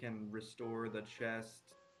restoration can restore the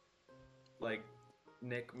chest,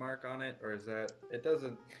 nick mark on it, or is that it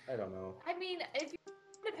doesn't? I don't know. I mean, if you're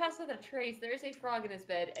pass with a trace. There's a frog in his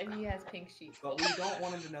bed, and he has pink sheets. But we don't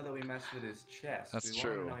want him to know that we messed with his chest. That's we want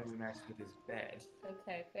him true. to know we messed with his bed.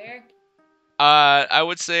 Okay, fair. I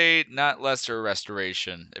would say not lesser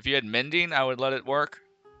restoration. If you had mending, I would let it work.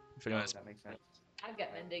 If No, anyone's... that makes sense. I've got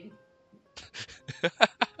mending.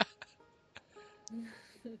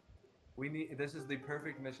 We need. This is the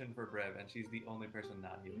perfect mission for Brev, and she's the only person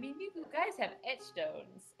not I here. mean, you guys have etch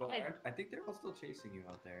stones. Well, I think they're all still chasing you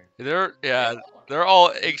out there. They're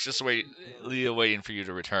all anxiously waiting for you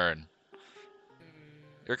to return.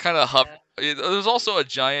 You're kind of There's also a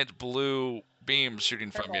giant blue beam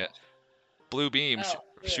shooting from you. Blue beam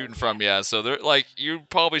shooting from you. So they're like, you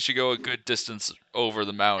probably should go a good distance over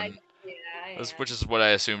the mountain. Which is what I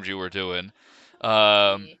assumed you were doing.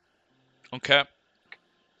 Okay.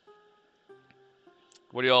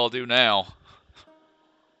 What do y'all do now?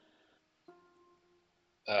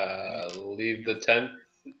 Leave the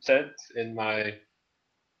tent in my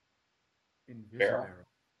barrel.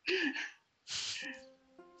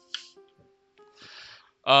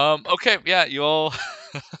 Okay, yeah, you all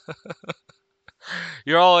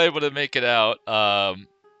you're all able to make it out.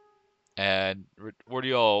 And where do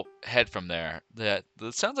you all head from there? That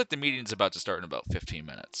sounds like the meeting's about to start in about 15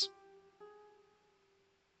 minutes.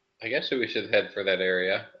 I guess we should head for that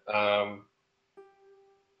area. Or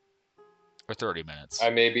 30 minutes.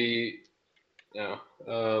 I maybe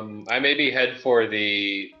head for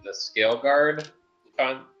the scale guard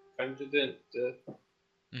contingent.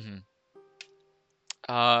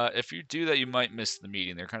 If you do that, you might miss the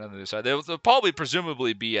meeting. They're kind of on the other side. They'll probably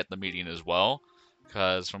presumably be at the meeting as well,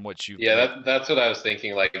 because from what you... Yeah, that's what I was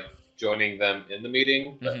thinking. Like joining them in the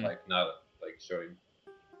meeting, but like not like showing.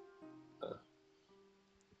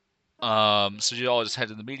 So you all just head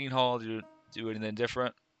to the meeting hall. Do anything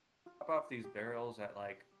different? Pop off these barrels at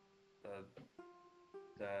like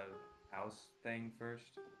the house thing first.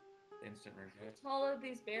 Instant regret. How tall are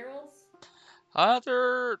these barrels?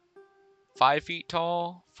 They're 5 feet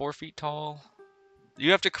tall, 4 feet tall. You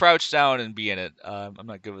have to crouch down and be in it. I'm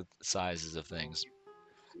not good with sizes of things.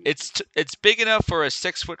 It's big enough for a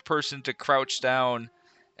 6-foot person to crouch down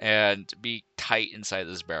and be tight inside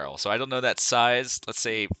this barrel. So I don't know that size. Let's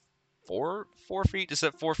say 4 feet. Does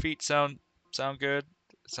that 4 feet sound good?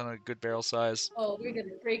 Sound like a good barrel size? Oh, we're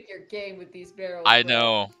gonna break your game with these barrels. I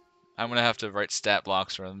know. I'm gonna have to write stat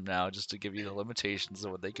blocks for them now just to give you the limitations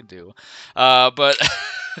of what they can do. But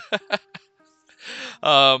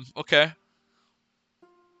okay.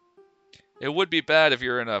 It would be bad if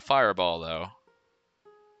you're in a fireball though.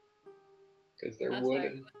 Because they're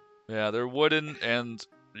wooden. Yeah, they're wooden, and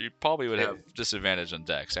you probably would have disadvantage on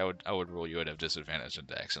dex. I would rule you would have disadvantage on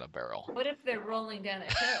dex in a barrel. What if they're rolling down a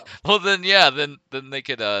hill? Well, then yeah, then they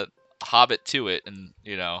could hobbit to it and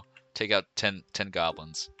take out 10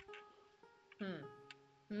 goblins.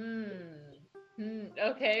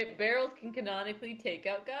 Okay, barrels can canonically take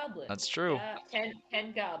out goblins. That's true. Yeah,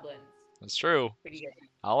 10 goblins. That's true. Pretty good.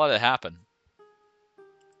 I'll let it happen.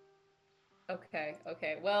 Okay.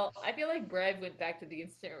 Well, I feel like Brev went back to the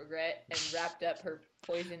instant regret and wrapped up her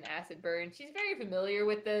poison acid burn. She's very familiar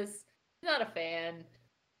with this. She's not a fan.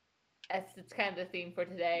 It's kind of the theme for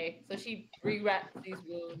today. So she rewraps these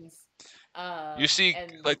wounds. You see,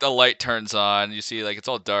 like the light turns on. You see, like it's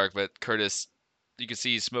all dark, but Quertiss, you can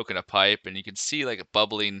see he's smoking a pipe, and you can see like a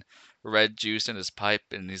bubbling red juice in his pipe,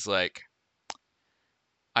 and he's like,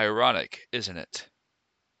 "Ironic, isn't it?"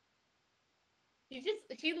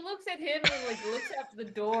 She looks at him and like looks out the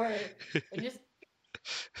door and just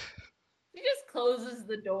closes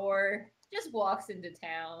the door, just walks into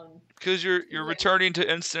town. Because you're returning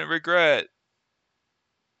to instant regret.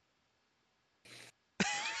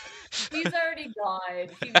 She's already gone.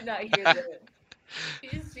 She did not hear this.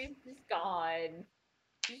 She's just gone.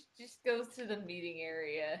 She just goes to the meeting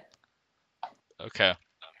area. Okay.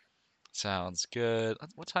 Sounds good.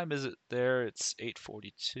 What time is it there? It's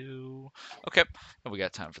 8:42. Okay, we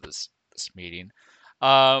got time for this meeting.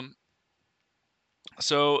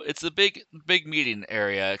 So it's a big meeting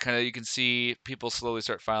area. Kind of, you can see people slowly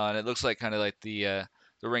start filing. It looks like kind of like the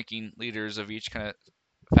ranking leaders of each kind of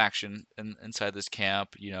faction inside this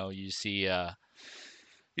camp. You see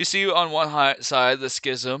on one side the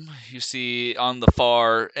schism. You see on the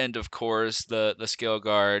far end, of course, the scale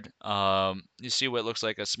guard. You see what looks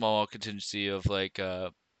like a small contingency of like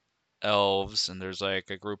elves, and there's like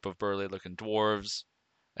a group of burly looking dwarves.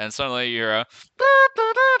 And suddenly you're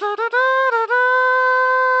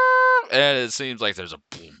and it seems like there's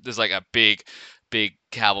like a big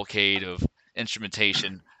cavalcade of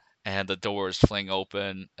instrumentation, and the doors fling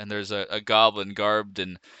open, and there's a goblin garbed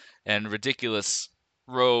and ridiculous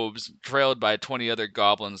robes, trailed by 20 other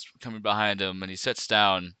goblins coming behind him, and he sits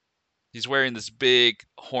down. He's wearing this big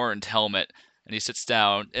horned helmet, and he sits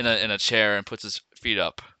down in a chair and puts his feet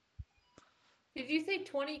up. Did you say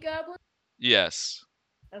 20 goblins? Yes.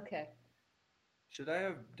 Okay. Should I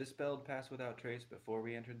have dispelled Pass Without Trace before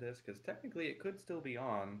we entered this? Because technically it could still be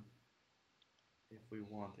on if we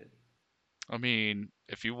wanted. I mean,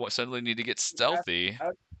 if you suddenly need to get stealthy,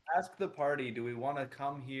 Ask the party, do we want to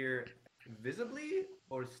come here visibly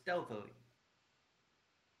or stealthily?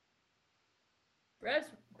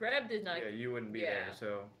 Grab did not. Yeah, you wouldn't be Yeah. there,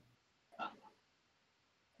 so.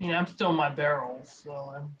 Yeah, I'm still in my barrel, so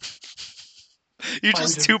I'm. you Fine,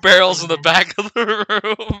 just just 2 barrels in the fine. back of the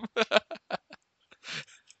room.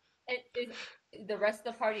 And is the rest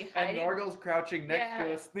of the party And hiding? Norgal's crouching next Yeah.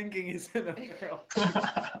 to us, thinking he's in a barrel.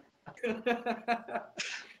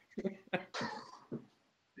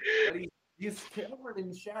 But he's covered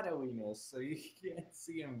in shadowiness, so you can't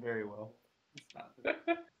see him very well. It's not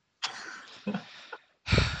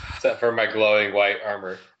Except for my glowing white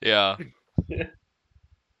armor. Yeah.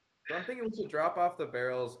 So I'm thinking we should drop off the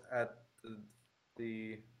barrels at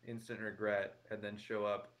the instant regret and then show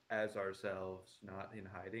up as ourselves, not in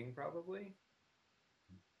hiding, probably.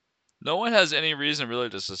 No one has any reason really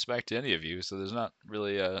to suspect any of you, so there's not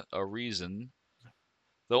really a reason.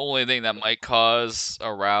 The only thing that might cause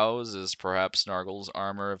a rouse is perhaps Snargle's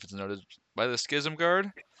armor if it's noted by the Schism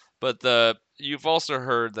Guard. But you've also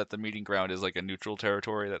heard that the meeting ground is like a neutral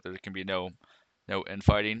territory, that there can be no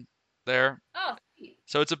infighting there. Oh, sweet.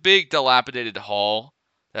 So it's a big dilapidated hall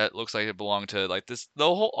that looks like it belonged to like this.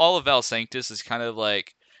 All of Val Sanctis is kind of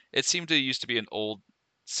like, it seemed to used to be an old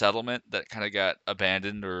settlement that kind of got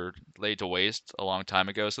abandoned or laid to waste a long time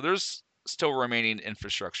ago. So there's still remaining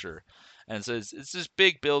infrastructure, and so it's this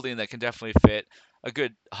big building that can definitely fit a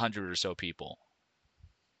good 100 or so people.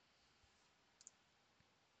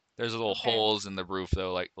 There's little Okay. holes in the roof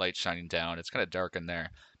though, like light shining down. It's kind of dark in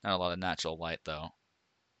there. Not a lot of natural light though.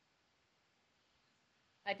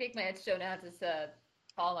 I take my headstone out to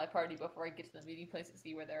call my party before I get to the meeting place to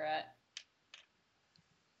see where they're at.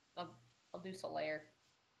 I'll do Solaire.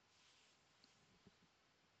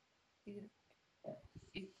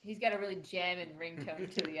 He's got a really jamming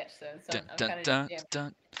ringtone to the headstone, so I'm kind of jamming.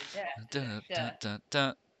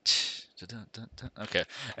 Okay,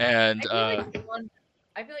 and I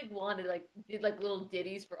feel like Wanda did like little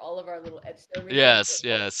ditties for all of our little headstone.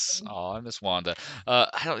 yes. Oh, I miss Wanda.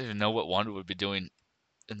 I don't even know what Wanda would be doing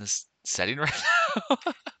in this setting right now.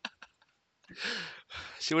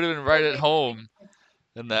 She would have been right at home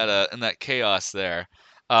in that chaos there.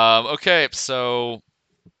 Okay, so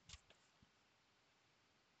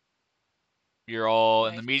you're all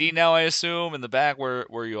in the meeting now, I assume. In the back, where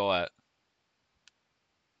are you all at?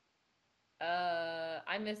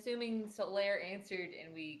 I'm assuming Solaire answered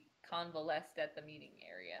and we convalesced at the meeting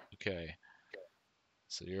area. Okay.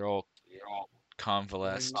 So you're all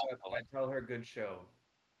convalesced. I tell her good show.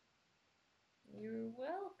 You're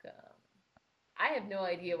welcome. I have no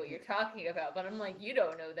idea what you're talking about, but I'm like, you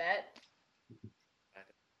don't know that.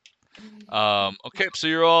 Okay, so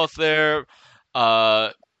you're all there.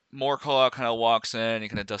 Morclaw kind of walks in, he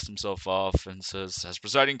kind of dusts himself off and says, as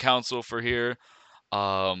presiding counsel for here,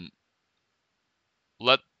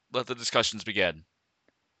 let the discussions begin.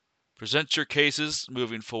 Present your cases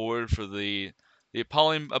moving forward for the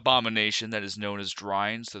appalling abomination that is known as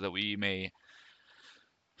drying, so that we may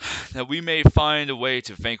find a way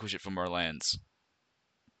to vanquish it from our lands.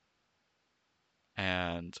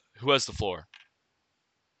 And who has the floor?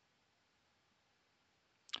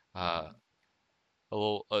 A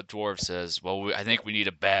dwarf says, well, I think we need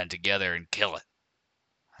to band together and kill it.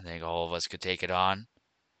 I think all of us could take it on.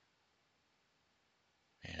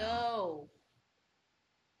 You know.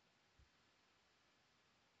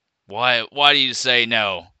 No. Why do you say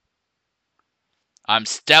no? I'm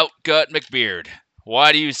Stout Gut McBeard.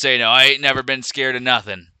 Why do you say no? I ain't never been scared of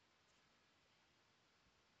nothing.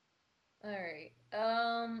 Alright.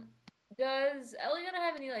 Does Eliana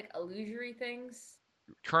have any like illusory things?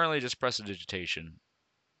 Currently just prestidigitation.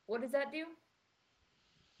 What does that do?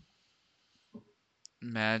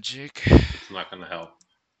 Magic. It's not gonna help.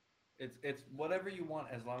 It's whatever you want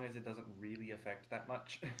as long as it doesn't really affect that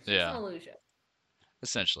much. It's just an illusion.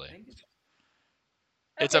 Essentially. Okay.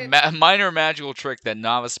 It's a minor magical trick that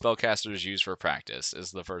novice spellcasters use for practice,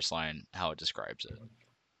 is the first line, how it describes it.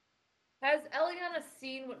 Has Eliana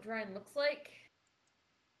seen what drying looks like?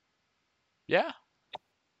 Yeah.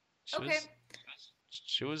 Okay.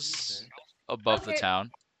 She was above the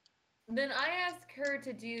town. Then I ask her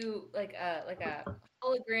to do like a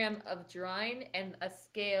hologram of drying and a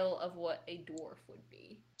scale of what a dwarf would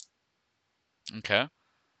be. Okay.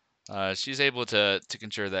 She's able to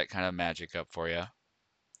conjure that kind of magic up for you.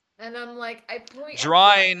 And I'm like, I point at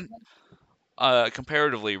Drawing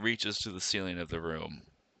comparatively reaches to the ceiling of the room.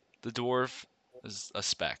 The dwarf is a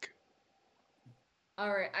speck.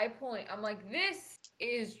 All right, I point. I'm like, this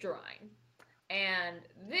is drawing, and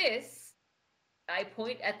this, I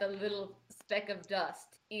point at the little speck of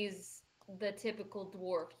dust, is the typical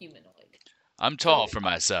dwarf humanoid. I'm tall So for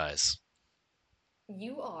my size.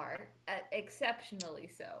 you are exceptionally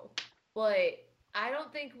so, but I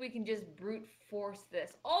don't think we can just brute force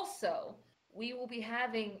this. Also, we will be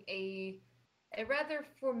having a rather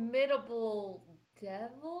formidable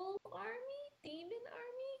devil army, demon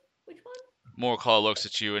army. Which one? Morclaw looks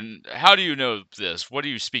at you and, how do you know this? What are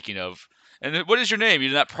you speaking of? And what is your name? You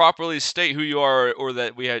did not properly state who you are, or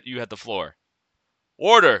that you had the floor.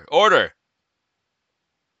 Order! Order!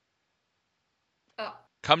 Oh,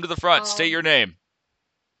 Come to the front. State your name.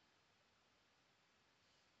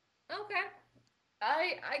 okay.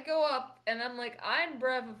 I go up and I'm like, I'm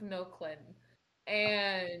Brev of Noklin,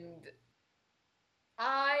 and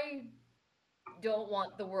I don't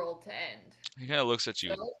want the world to end. He kind of looks at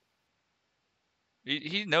you. So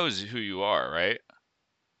He knows who you are, right?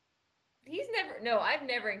 I've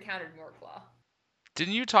never encountered Morclaw.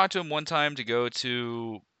 Didn't you talk to him one time to go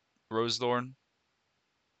to Rosethorn?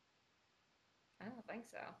 I don't think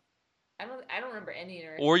so. I don't remember any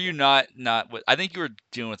interaction. Or you not with? I think you were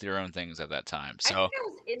dealing with your own things at that time. I So think I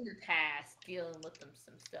was in the past dealing with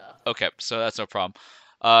some stuff. okay, so that's no problem.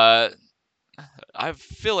 I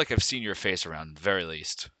feel like I've seen your face around, the very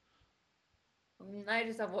least. I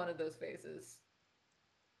just have one of those faces.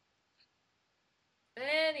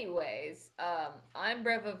 Anyways, I'm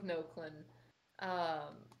Brev of Noklin.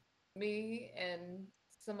 Me and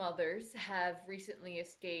some others have recently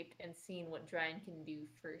escaped and seen what Drine can do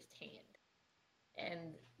firsthand.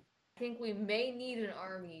 And I think we may need an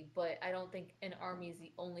army, but I don't think an army is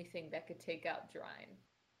the only thing that could take out Drine.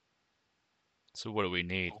 So what do we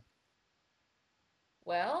need?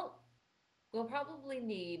 Well, we'll probably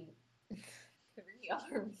need 3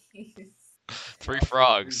 armies. 3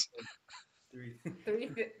 frogs.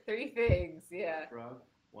 Three Figs, yeah. frog,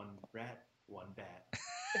 1 rat, 1 bat.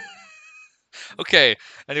 Okay.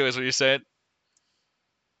 Anyways, what you said?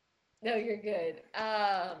 No, you're good.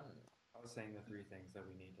 I was saying the 3 things that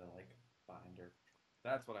we need to like bind, or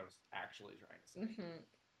that's what I was actually trying to say.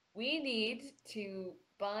 We need to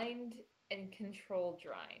bind and control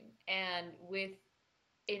Drine, and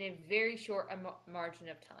in a very short margin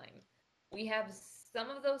of time. We have some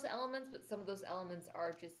of those elements, but some of those elements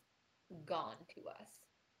are just gone to us.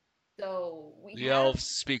 So The elves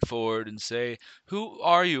speak forward and say, "Who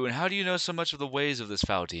are you, and how do you know so much of the ways of this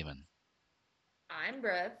foul demon?" I'm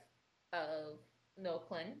Brev of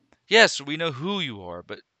Noklin. Yes, we know who you are,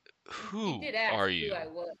 but who You did ask are you? who I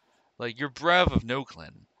was. Like, you're Brev of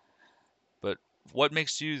Noklin, but what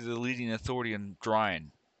makes you the leading authority in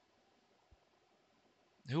Drine?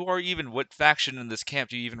 Who are you even? What faction in this camp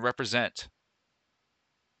do you even represent?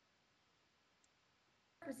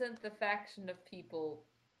 I represent the faction of people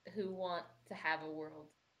who want to have a world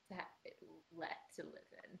to to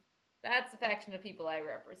live in. That's the faction of people I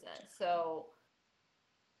represent. So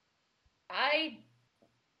I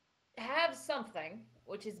have something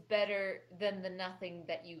which is better than the nothing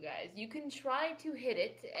that you guys. You can try to hit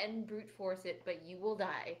it and brute force it, but you will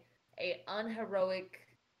die a unheroic,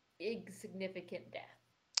 insignificant death.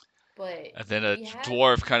 But And then a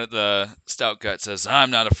dwarf, kind of the stout gut, says, "I'm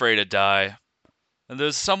not afraid to die." And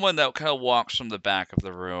there's someone that kind of walks from the back of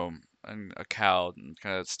the room, and a cow, and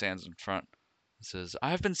kind of stands in front and says,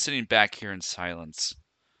 "I've been sitting back here in silence,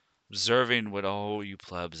 observing what all you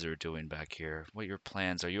plebs are doing back here, what your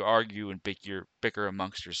plans are. You argue and bicker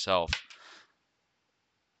amongst yourself.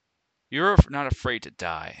 You're not afraid to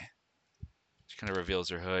die." She kind of reveals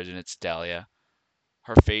her hood, and it's Dahlia.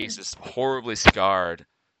 Her face is horribly scarred.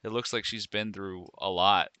 It looks like she's been through a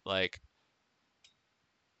lot,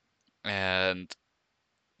 and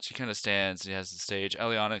she kind of stands and has the stage.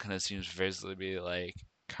 Eliana kind of seems visibly be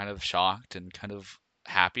kind of shocked and kind of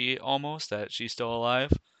happy almost that she's still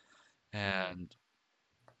alive. And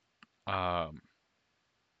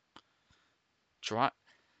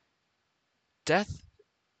death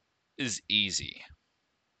is easy,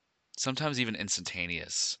 sometimes even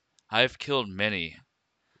instantaneous. I've killed many,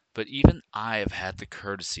 but even I have had the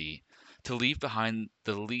courtesy to leave behind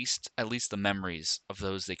at least the memories of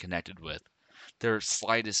those they connected with, their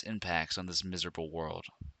slightest impacts on this miserable world.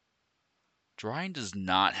 Drine does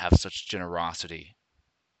not have such generosity.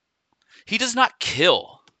 He does not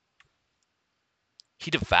kill.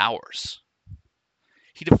 He devours.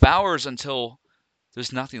 He devours until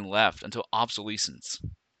There's nothing left until obsolescence.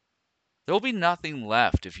 There will be nothing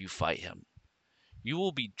left if you fight him. You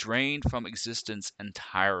will be drained from existence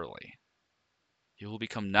entirely. You will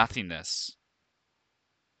become nothingness.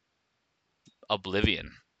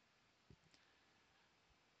 Oblivion.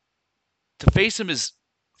 To face him is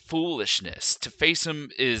foolishness. To face him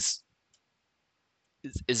is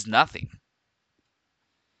nothing.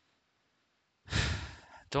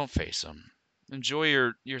 Don't face him. Enjoy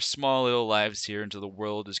your small little lives here until the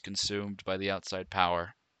world is consumed by the outside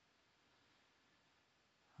power.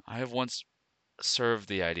 I have once served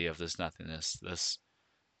the idea of this nothingness, this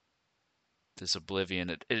oblivion.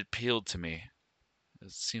 It appealed to me.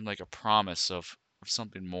 It seemed like a promise of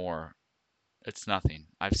something more. It's nothing.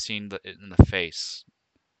 I've seen it in the face.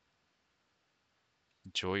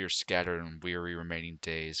 Enjoy your scattered and weary remaining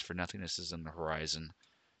days, for nothingness is in the horizon,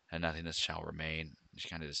 and nothingness shall remain. She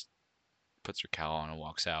kind of just puts her cowl on and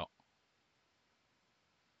walks out.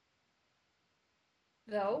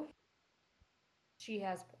 Though, she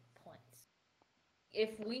has points.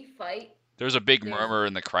 If we fight, There's a big There's- murmur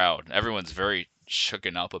in the crowd. Everyone's very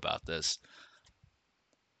shooken up about this.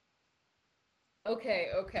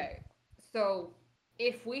 okay. So,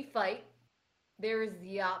 if we fight, there is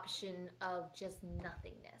the option of just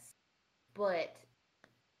nothingness. But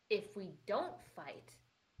if we don't fight,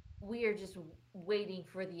 we are just waiting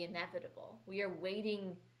for the inevitable. We are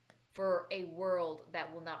waiting for a world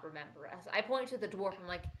that will not remember us. I point to the dwarf. I'm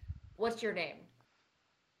like, "What's your name?"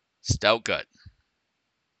 Stout gut.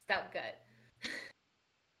 Stoutgut.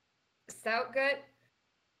 Stoutgut.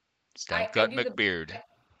 Stout I gut do the- McBeard.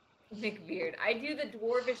 McBeard. I do the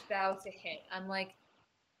dwarvish bow to him. I'm like,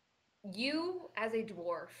 you as a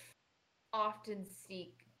dwarf often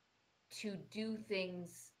seek to do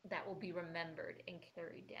things that will be remembered and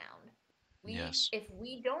carried down. Yes. If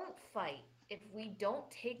we don't fight, if we don't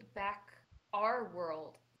take back our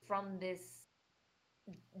world from this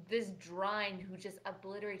Drine who just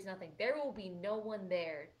obliterates nothing, there will be no one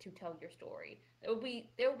there to tell your story. There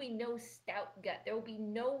will be no stout gut. There will be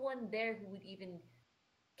no one there who would even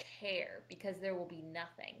care because there will be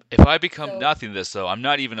nothing. If I become So- nothingness, though, I'm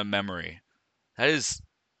not even a memory. That is,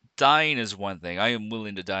 dying is one thing. I am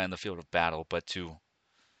willing to die on the field of battle, but to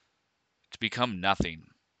become nothing,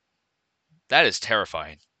 that is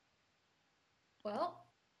terrifying. Well,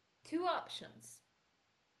 two options.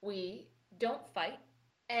 We don't fight,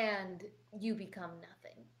 and you become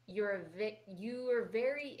nothing. Your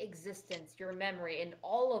very existence, your memory, and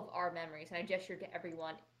all of our memories, and I gesture to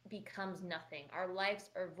everyone, becomes nothing. Our lives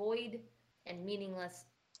are void and meaningless,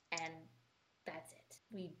 and that's it.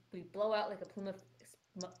 We blow out like a plume of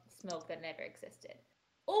smoke that never existed.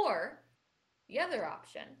 Or the other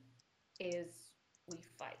option is we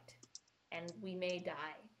fight, and we may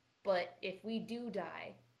die. But if we do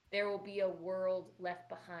die, there will be a world left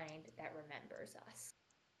behind that remembers us.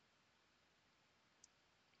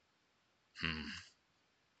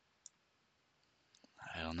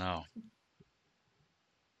 I don't know.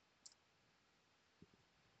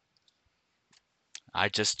 I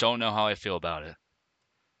just don't know how I feel about it.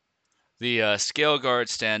 The scale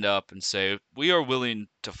guards stand up and say, "We are willing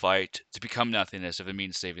to fight to become nothingness if it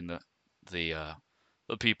means saving the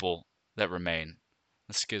people that remain."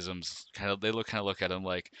 The schisms they look at him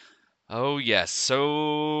like, "Oh yes,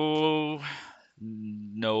 so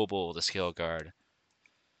noble." The scale guard.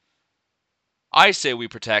 I say we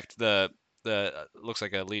protect the looks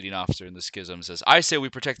like a leading officer in the schism says, "I say we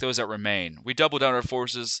protect those that remain. We double down our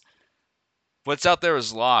forces. What's out there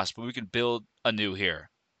is lost, but we can build anew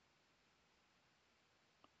here."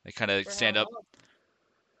 They kind of For stand how up. long?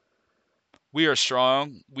 "We are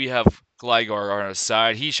strong. We have Gligor on our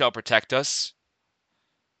side. He shall protect us."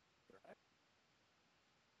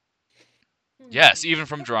 Yes, even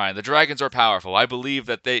from Drine. The dragons are powerful. I believe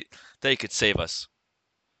that they could save us.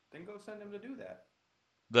 Then go send him to do that.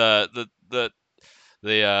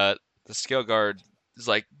 The scale guard is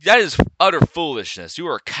like, "That is utter foolishness. You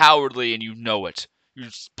are cowardly and you know it. You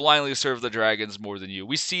just blindly serve the dragons more than you.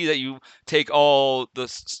 We see that you take all the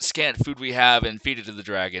scant food we have and feed it to the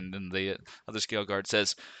dragon." And the other scale guard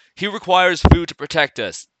says, "He requires food to protect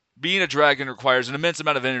us. Being a dragon requires an immense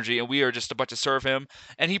amount of energy, and we are just about to serve him,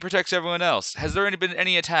 and he protects everyone else. Has there been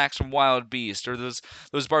any attacks from wild beasts or those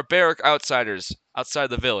barbaric outsiders outside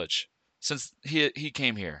the village since he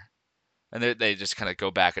came here?" And they just kind of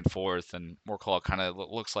go back and forth, and Morclaw kind of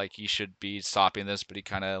looks like he should be stopping this, but he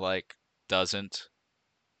kind of like doesn't.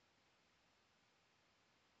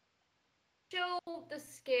 Show the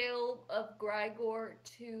scale of Gligor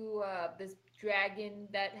to this dragon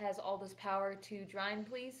that has all this power to Drine,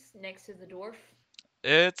 please, next to the dwarf.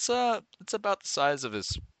 It's about the size of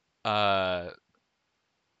his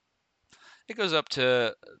It goes up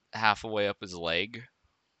to halfway up his leg.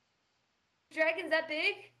 Dragon's that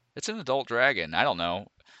big? It's an adult dragon. I don't know.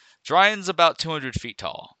 Dragon's about 200 feet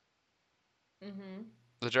tall. Mm-hmm.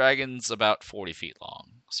 The dragon's about 40 feet long.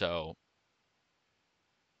 So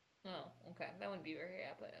Oh, okay. That wouldn't be very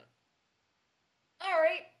happy. All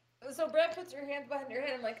right. So Brad puts her hands behind her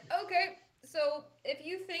head. I'm like, okay. So if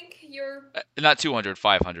you think you're not 200,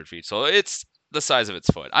 500 feet. So it's the size of its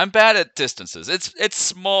foot. I'm bad at distances. It's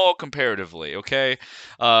small comparatively. Okay. It's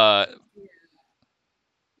a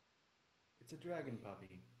dragon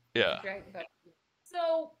puppy. Yeah. So,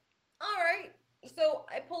 all right. So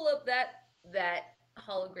I pull up that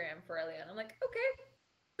hologram for Elion. I'm like, okay.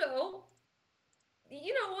 So,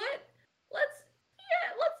 you know what? Let's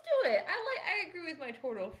do it. I agree with my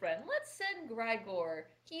turtle friend. Let's send Gligor.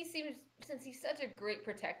 He seems, since he's such a great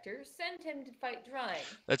protector, send him to fight Drying.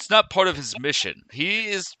 That's not part of his mission. He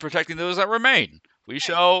is protecting those that remain. We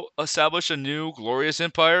shall establish a new glorious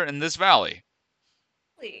empire in this valley.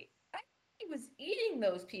 I thought he was eating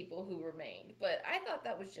those people who remained, but I thought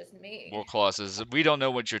that was just me. War clauses. We don't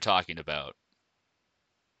know what you're talking about.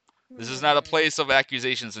 This is not a place of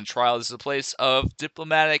accusations and trial. This is a place of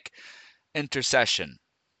diplomatic intercession.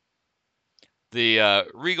 The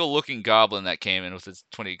regal-looking goblin that came in with its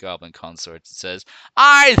 20 goblin consorts says,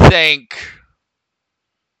 I think...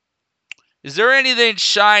 Is there anything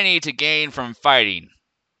shiny to gain from fighting?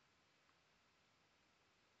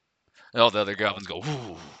 And all the other goblins go,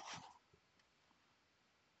 ooh.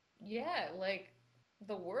 Yeah, like,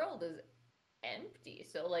 the world is empty,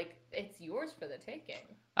 so, like, it's yours for the taking.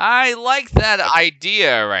 I like that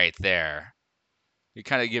idea right there. He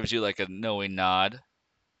kind of gives you like a knowing nod.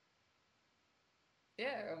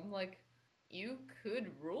 Yeah, I'm like, you could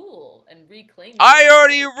rule and reclaim. I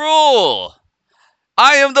already rule!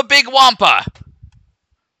 I am the big wampa!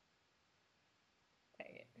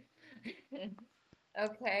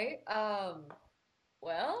 Okay,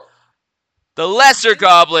 well... The lesser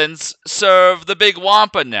goblins serve the big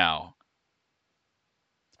wampa now.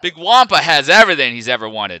 Big wampa has everything he's ever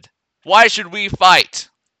wanted. Why should we fight?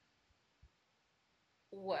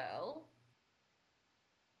 Well...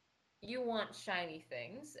 You want shiny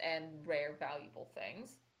things and rare, valuable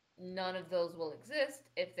things. None of those will exist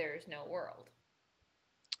if there is no world.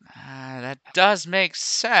 That does make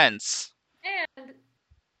sense. And,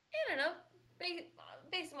 I don't know,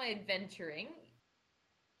 based on my adventuring,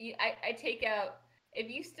 I take out, if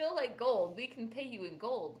you still like gold, we can pay you in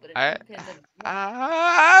gold, but it depends on...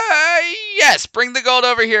 Yes, bring the gold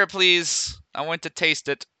over here, please. I want to taste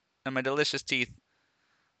it in my delicious teeth.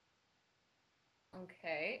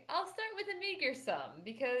 Okay, I'll start with a meager sum,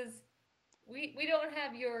 because we don't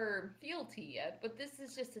have your fealty yet, but this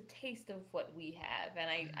is just a taste of what we have, and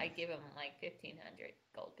I give him like 1,500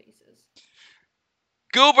 gold pieces.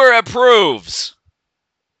 Goober approves.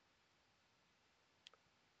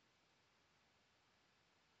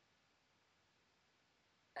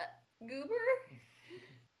 Goober?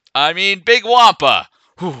 I mean, big wampa.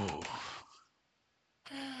 Whew.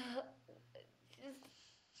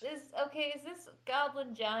 Is this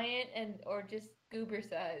goblin giant or just goober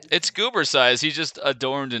size? It's goober size. He's just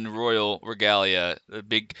adorned in royal regalia. A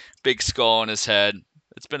big skull on his head.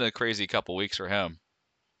 It's been a crazy couple weeks for him.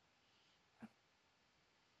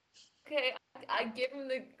 Okay, I give him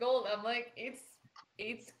the gold. I'm like,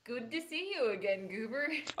 it's good to see you again, Goober.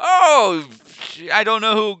 Oh, I don't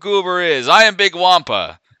know who Goober is. I am Big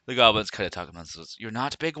Wampa. The goblins kind of talk about this. You're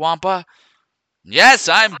not Big Wampa? Yes,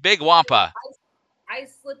 I'm Big Wampa. I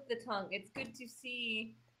slipped the tongue. It's good to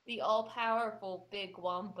see the all-powerful Big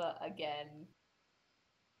Wampa again.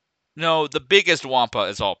 No, the biggest Wampa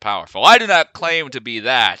is all-powerful. I do not claim to be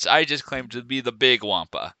that. I just claim to be the Big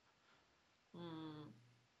Wampa.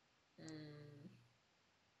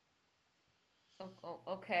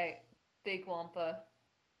 Okay, Big Wampa.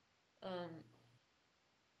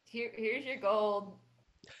 Here's your gold.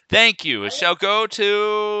 Thank you. It shall go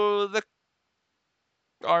to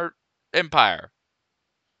our empire.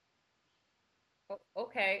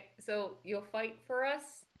 Okay, so you'll fight for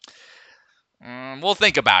us? We'll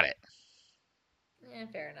think about it. Yeah,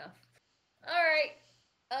 fair enough. All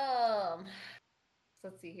right.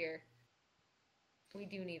 Let's see here. We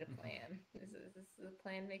do need a plan. Is this a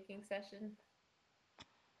plan-making session?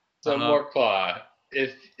 So Morclaw,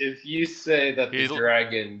 if you say that the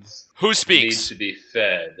dragons who speaks need to be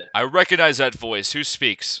fed, I recognize that voice. Who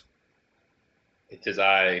speaks? It is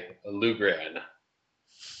I, Lugran.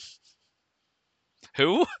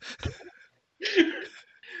 Who?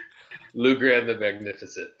 Lugran the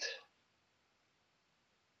Magnificent.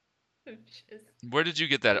 Where did you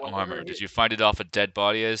get that armor? Did you find it off a dead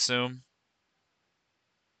body, I assume?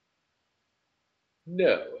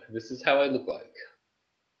 No, this is how I look like.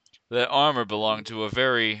 That armor belonged to a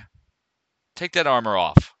very... Take that armor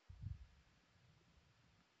off.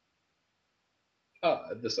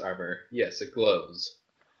 Ah, this armor. Yes, it glows.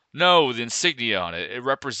 No, the insignia on it. It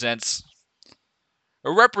represents... It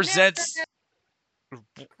represents...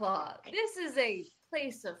 Claw, this is a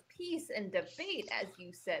place of peace and debate, as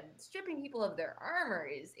you said. Stripping people of their armor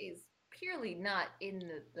is purely not in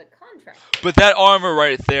the contract. But that armor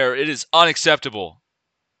right there, it is unacceptable.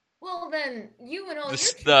 Well, then, you and all your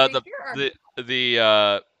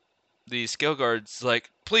The skill guard's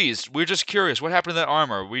like, please, we're just curious. What happened to that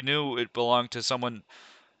armor? We knew it belonged to someone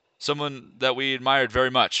that we admired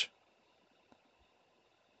very much.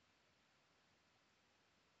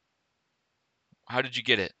 How did you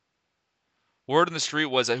get it? Word in the street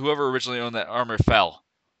was that whoever originally owned that armor fell.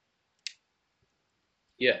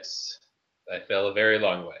 Yes, I fell a very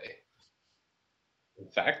long way. In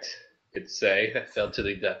fact, could say I fell to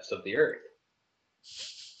the depths of the earth.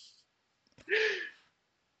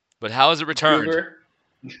 But how is it returned? Boomer,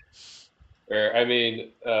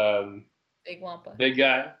 Big Wampa. Big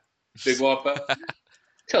guy, Big Wampa.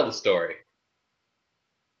 Tell the story.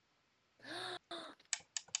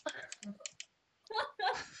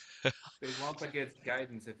 Big Wampa gets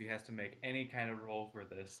guidance if he has to make any kind of roll for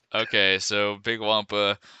this. Okay, so Big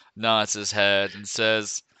Wampa nods his head and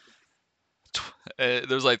says,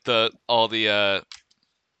 "There's like all the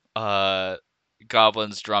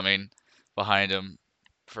goblins drumming behind him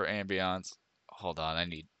for ambiance. Hold on, I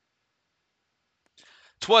need.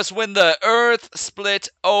 'Twas when the earth split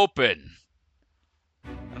open,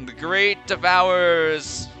 and the great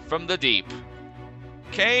devourers from the deep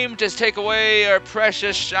came to take away our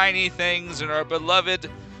precious shiny things and our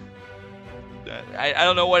beloved. I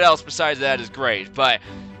don't know what else besides that is great, but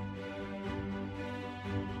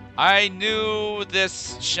I knew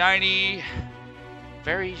this shiny,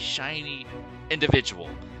 very shiny individual,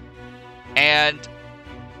 and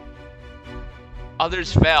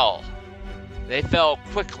others fell. They fell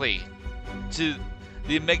quickly to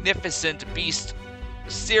the magnificent beast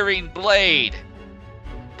searing blade.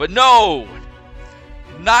 But no!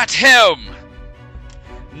 Not him!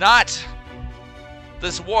 Not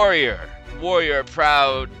this warrior. Warrior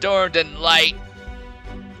proud, adorned in light,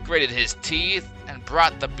 gritted his teeth and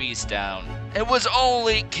brought the beast down. It was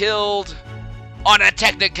only killed on a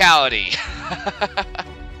technicality.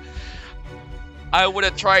 I would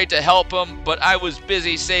have tried to help him, but I was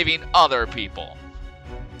busy saving other people.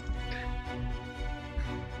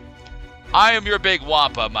 I am your big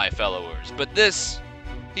Wampa, my followers, but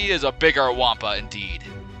he is a bigger Wampa indeed.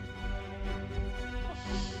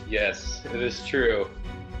 Yes, it is true.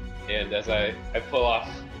 And as I pull off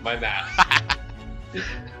my mask,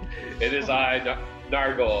 it is I,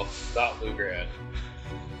 Nargle, not Lugran.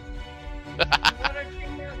 You want to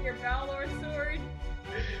bring out your Valor sword?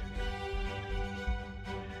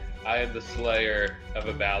 I am the slayer of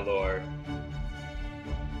a Valor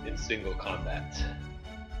in single combat.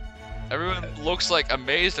 Everyone looks like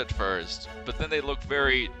amazed at first, but then they look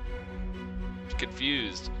very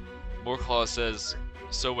confused. Moorclaw says,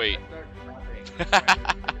 so wait.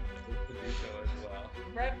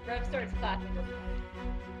 Rev starts clapping.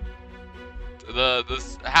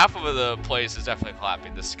 The half of the place is definitely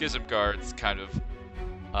clapping. The schism guards kind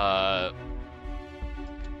of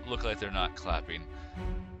look like they're not clapping.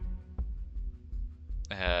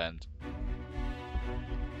 And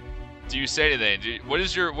do you say anything? What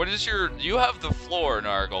is your? You have the floor,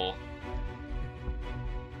 Nargle.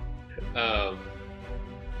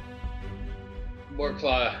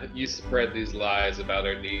 Moorclaw, you spread these lies about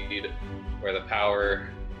our need or the power,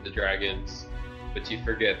 the dragons, but you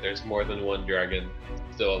forget there's more than one dragon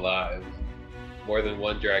still alive. More than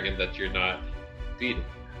one dragon that you're not feeding.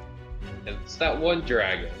 And it's that one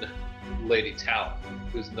dragon, Lady Talon,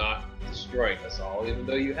 who's not destroying us all, even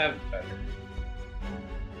though you have it better.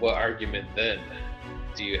 What argument then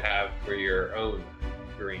do you have for your own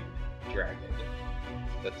green dragon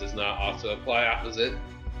that does not also apply opposite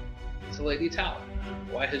to Lady Talon?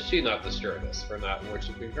 Why has she not destroyed us for not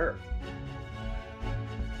worshipping her?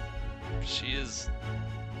 She is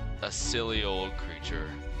a silly old creature.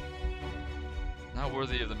 Not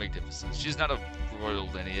worthy of the magnificence. She's not of royal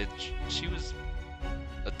lineage. She was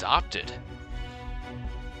adopted.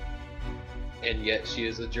 And yet she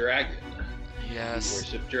is a dragon. Yes. You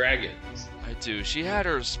worship dragons. I do. She had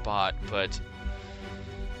her spot, but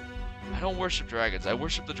I don't worship dragons. I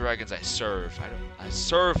worship the dragons I serve. I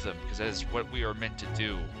serve them because that is what we are meant to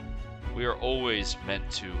do. We are always meant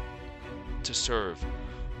to serve.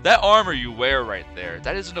 That armor you wear right there,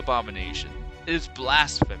 that is an abomination. It is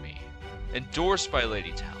blasphemy, endorsed by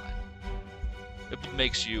Lady Talon. It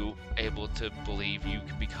makes you able to believe you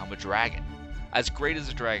can become a dragon. As great as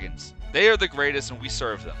the dragons. They are the greatest and we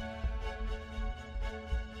serve them.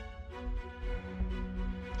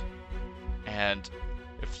 And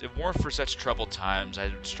if it weren't for such troubled times, I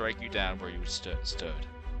would strike you down where you stood.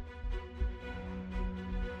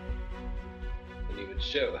 And you would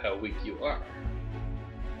show how weak you are.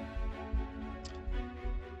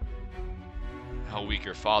 How weak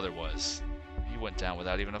your father was. He went down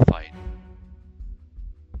without even a fight.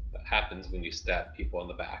 That happens when you stab people in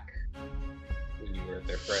the back. When you were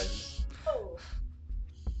their friends. Oh.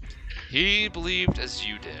 He believed as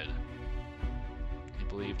you did. He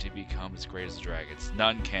believed he'd become as great as the dragons.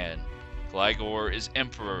 None can. Gligor is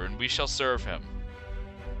emperor, and we shall serve him.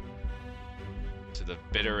 To the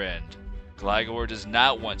bitter end. Gligor does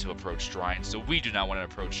not want to approach Shrine, so we do not want to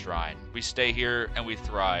approach Shrine. We stay here and we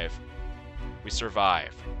thrive. We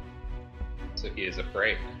survive. So he is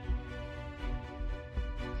afraid.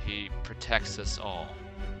 He protects us all.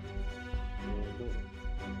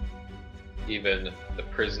 Even the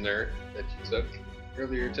prisoner that you took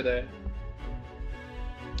earlier today.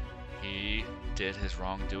 He did his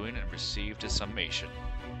wrongdoing and received his summation.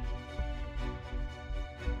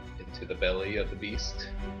 Into the belly of the beast.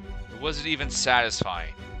 It wasn't even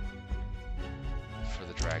satisfying for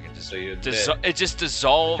the dragon. So you It just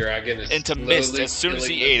dissolved dragon is into mist slowly as soon as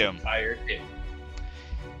he killing ate the him. entire king.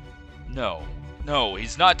 No,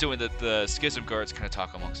 he's not doing that. The schism guards kind of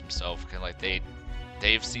talk amongst themselves, kind of like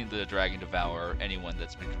they've seen the dragon devour anyone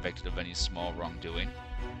that's been convicted of any small wrongdoing.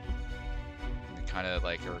 They kind of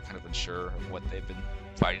like are kind of unsure of what they've been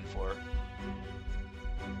fighting for.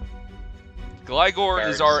 Gligor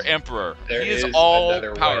is our emperor. There He is is all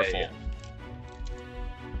another powerful. way.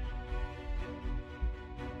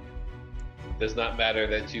 Does not matter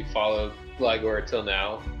that you followed Gligor till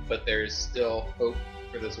now, but there is still hope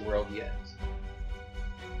for this world yet.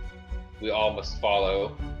 We all must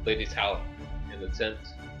follow Lady Talon in the tent,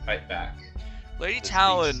 fight back. Lady This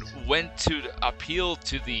Talon beast. went to appeal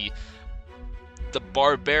to the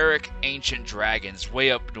barbaric ancient dragons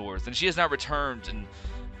way up north, and she has not returned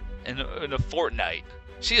in a fortnight.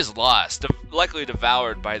 She is lost, likely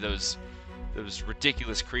devoured by those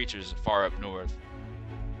ridiculous creatures far up north.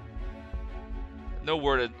 No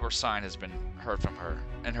word or sign has been heard from her.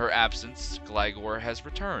 In her absence, Gligor has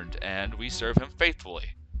returned, and we serve him faithfully.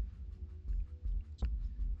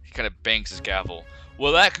 He kind of bangs his gavel.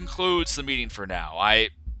 Well, that concludes the meeting for now.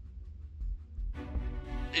 It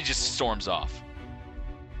just storms off.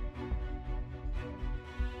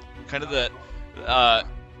 Kind of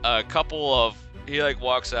a couple of, he like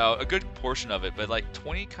walks out, a good portion of it, but like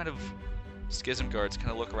 20 kind of schism guards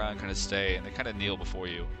kind of look around, kind of stay, and they kind of kneel before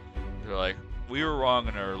you. They're like, we were wrong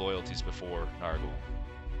in our loyalties before, Nargle.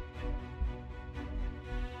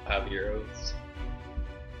 Have your oaths.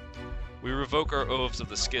 We revoke our oaths of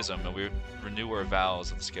the schism, and we renew our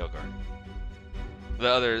vows of the scale guard. The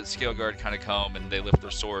other scale guard kind of come, and they lift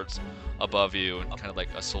their swords above you, and kind of like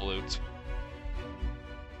a salute.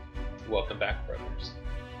 Welcome back, brothers.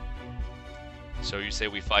 So you say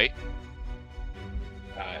we fight?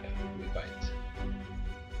 We fight.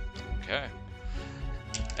 Okay.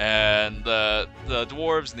 And the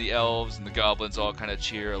dwarves and the elves and the goblins all kind of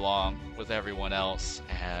cheer along with everyone else,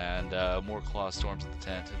 and more claw storms at the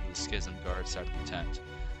tent, and the schism guards out of the tent.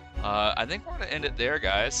 I think we're gonna end it there,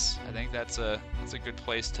 guys. I think that's a good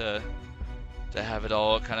place to have it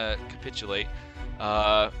all kind of capitulate.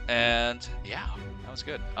 And yeah, that was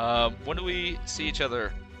good. When do we see each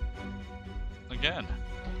other again?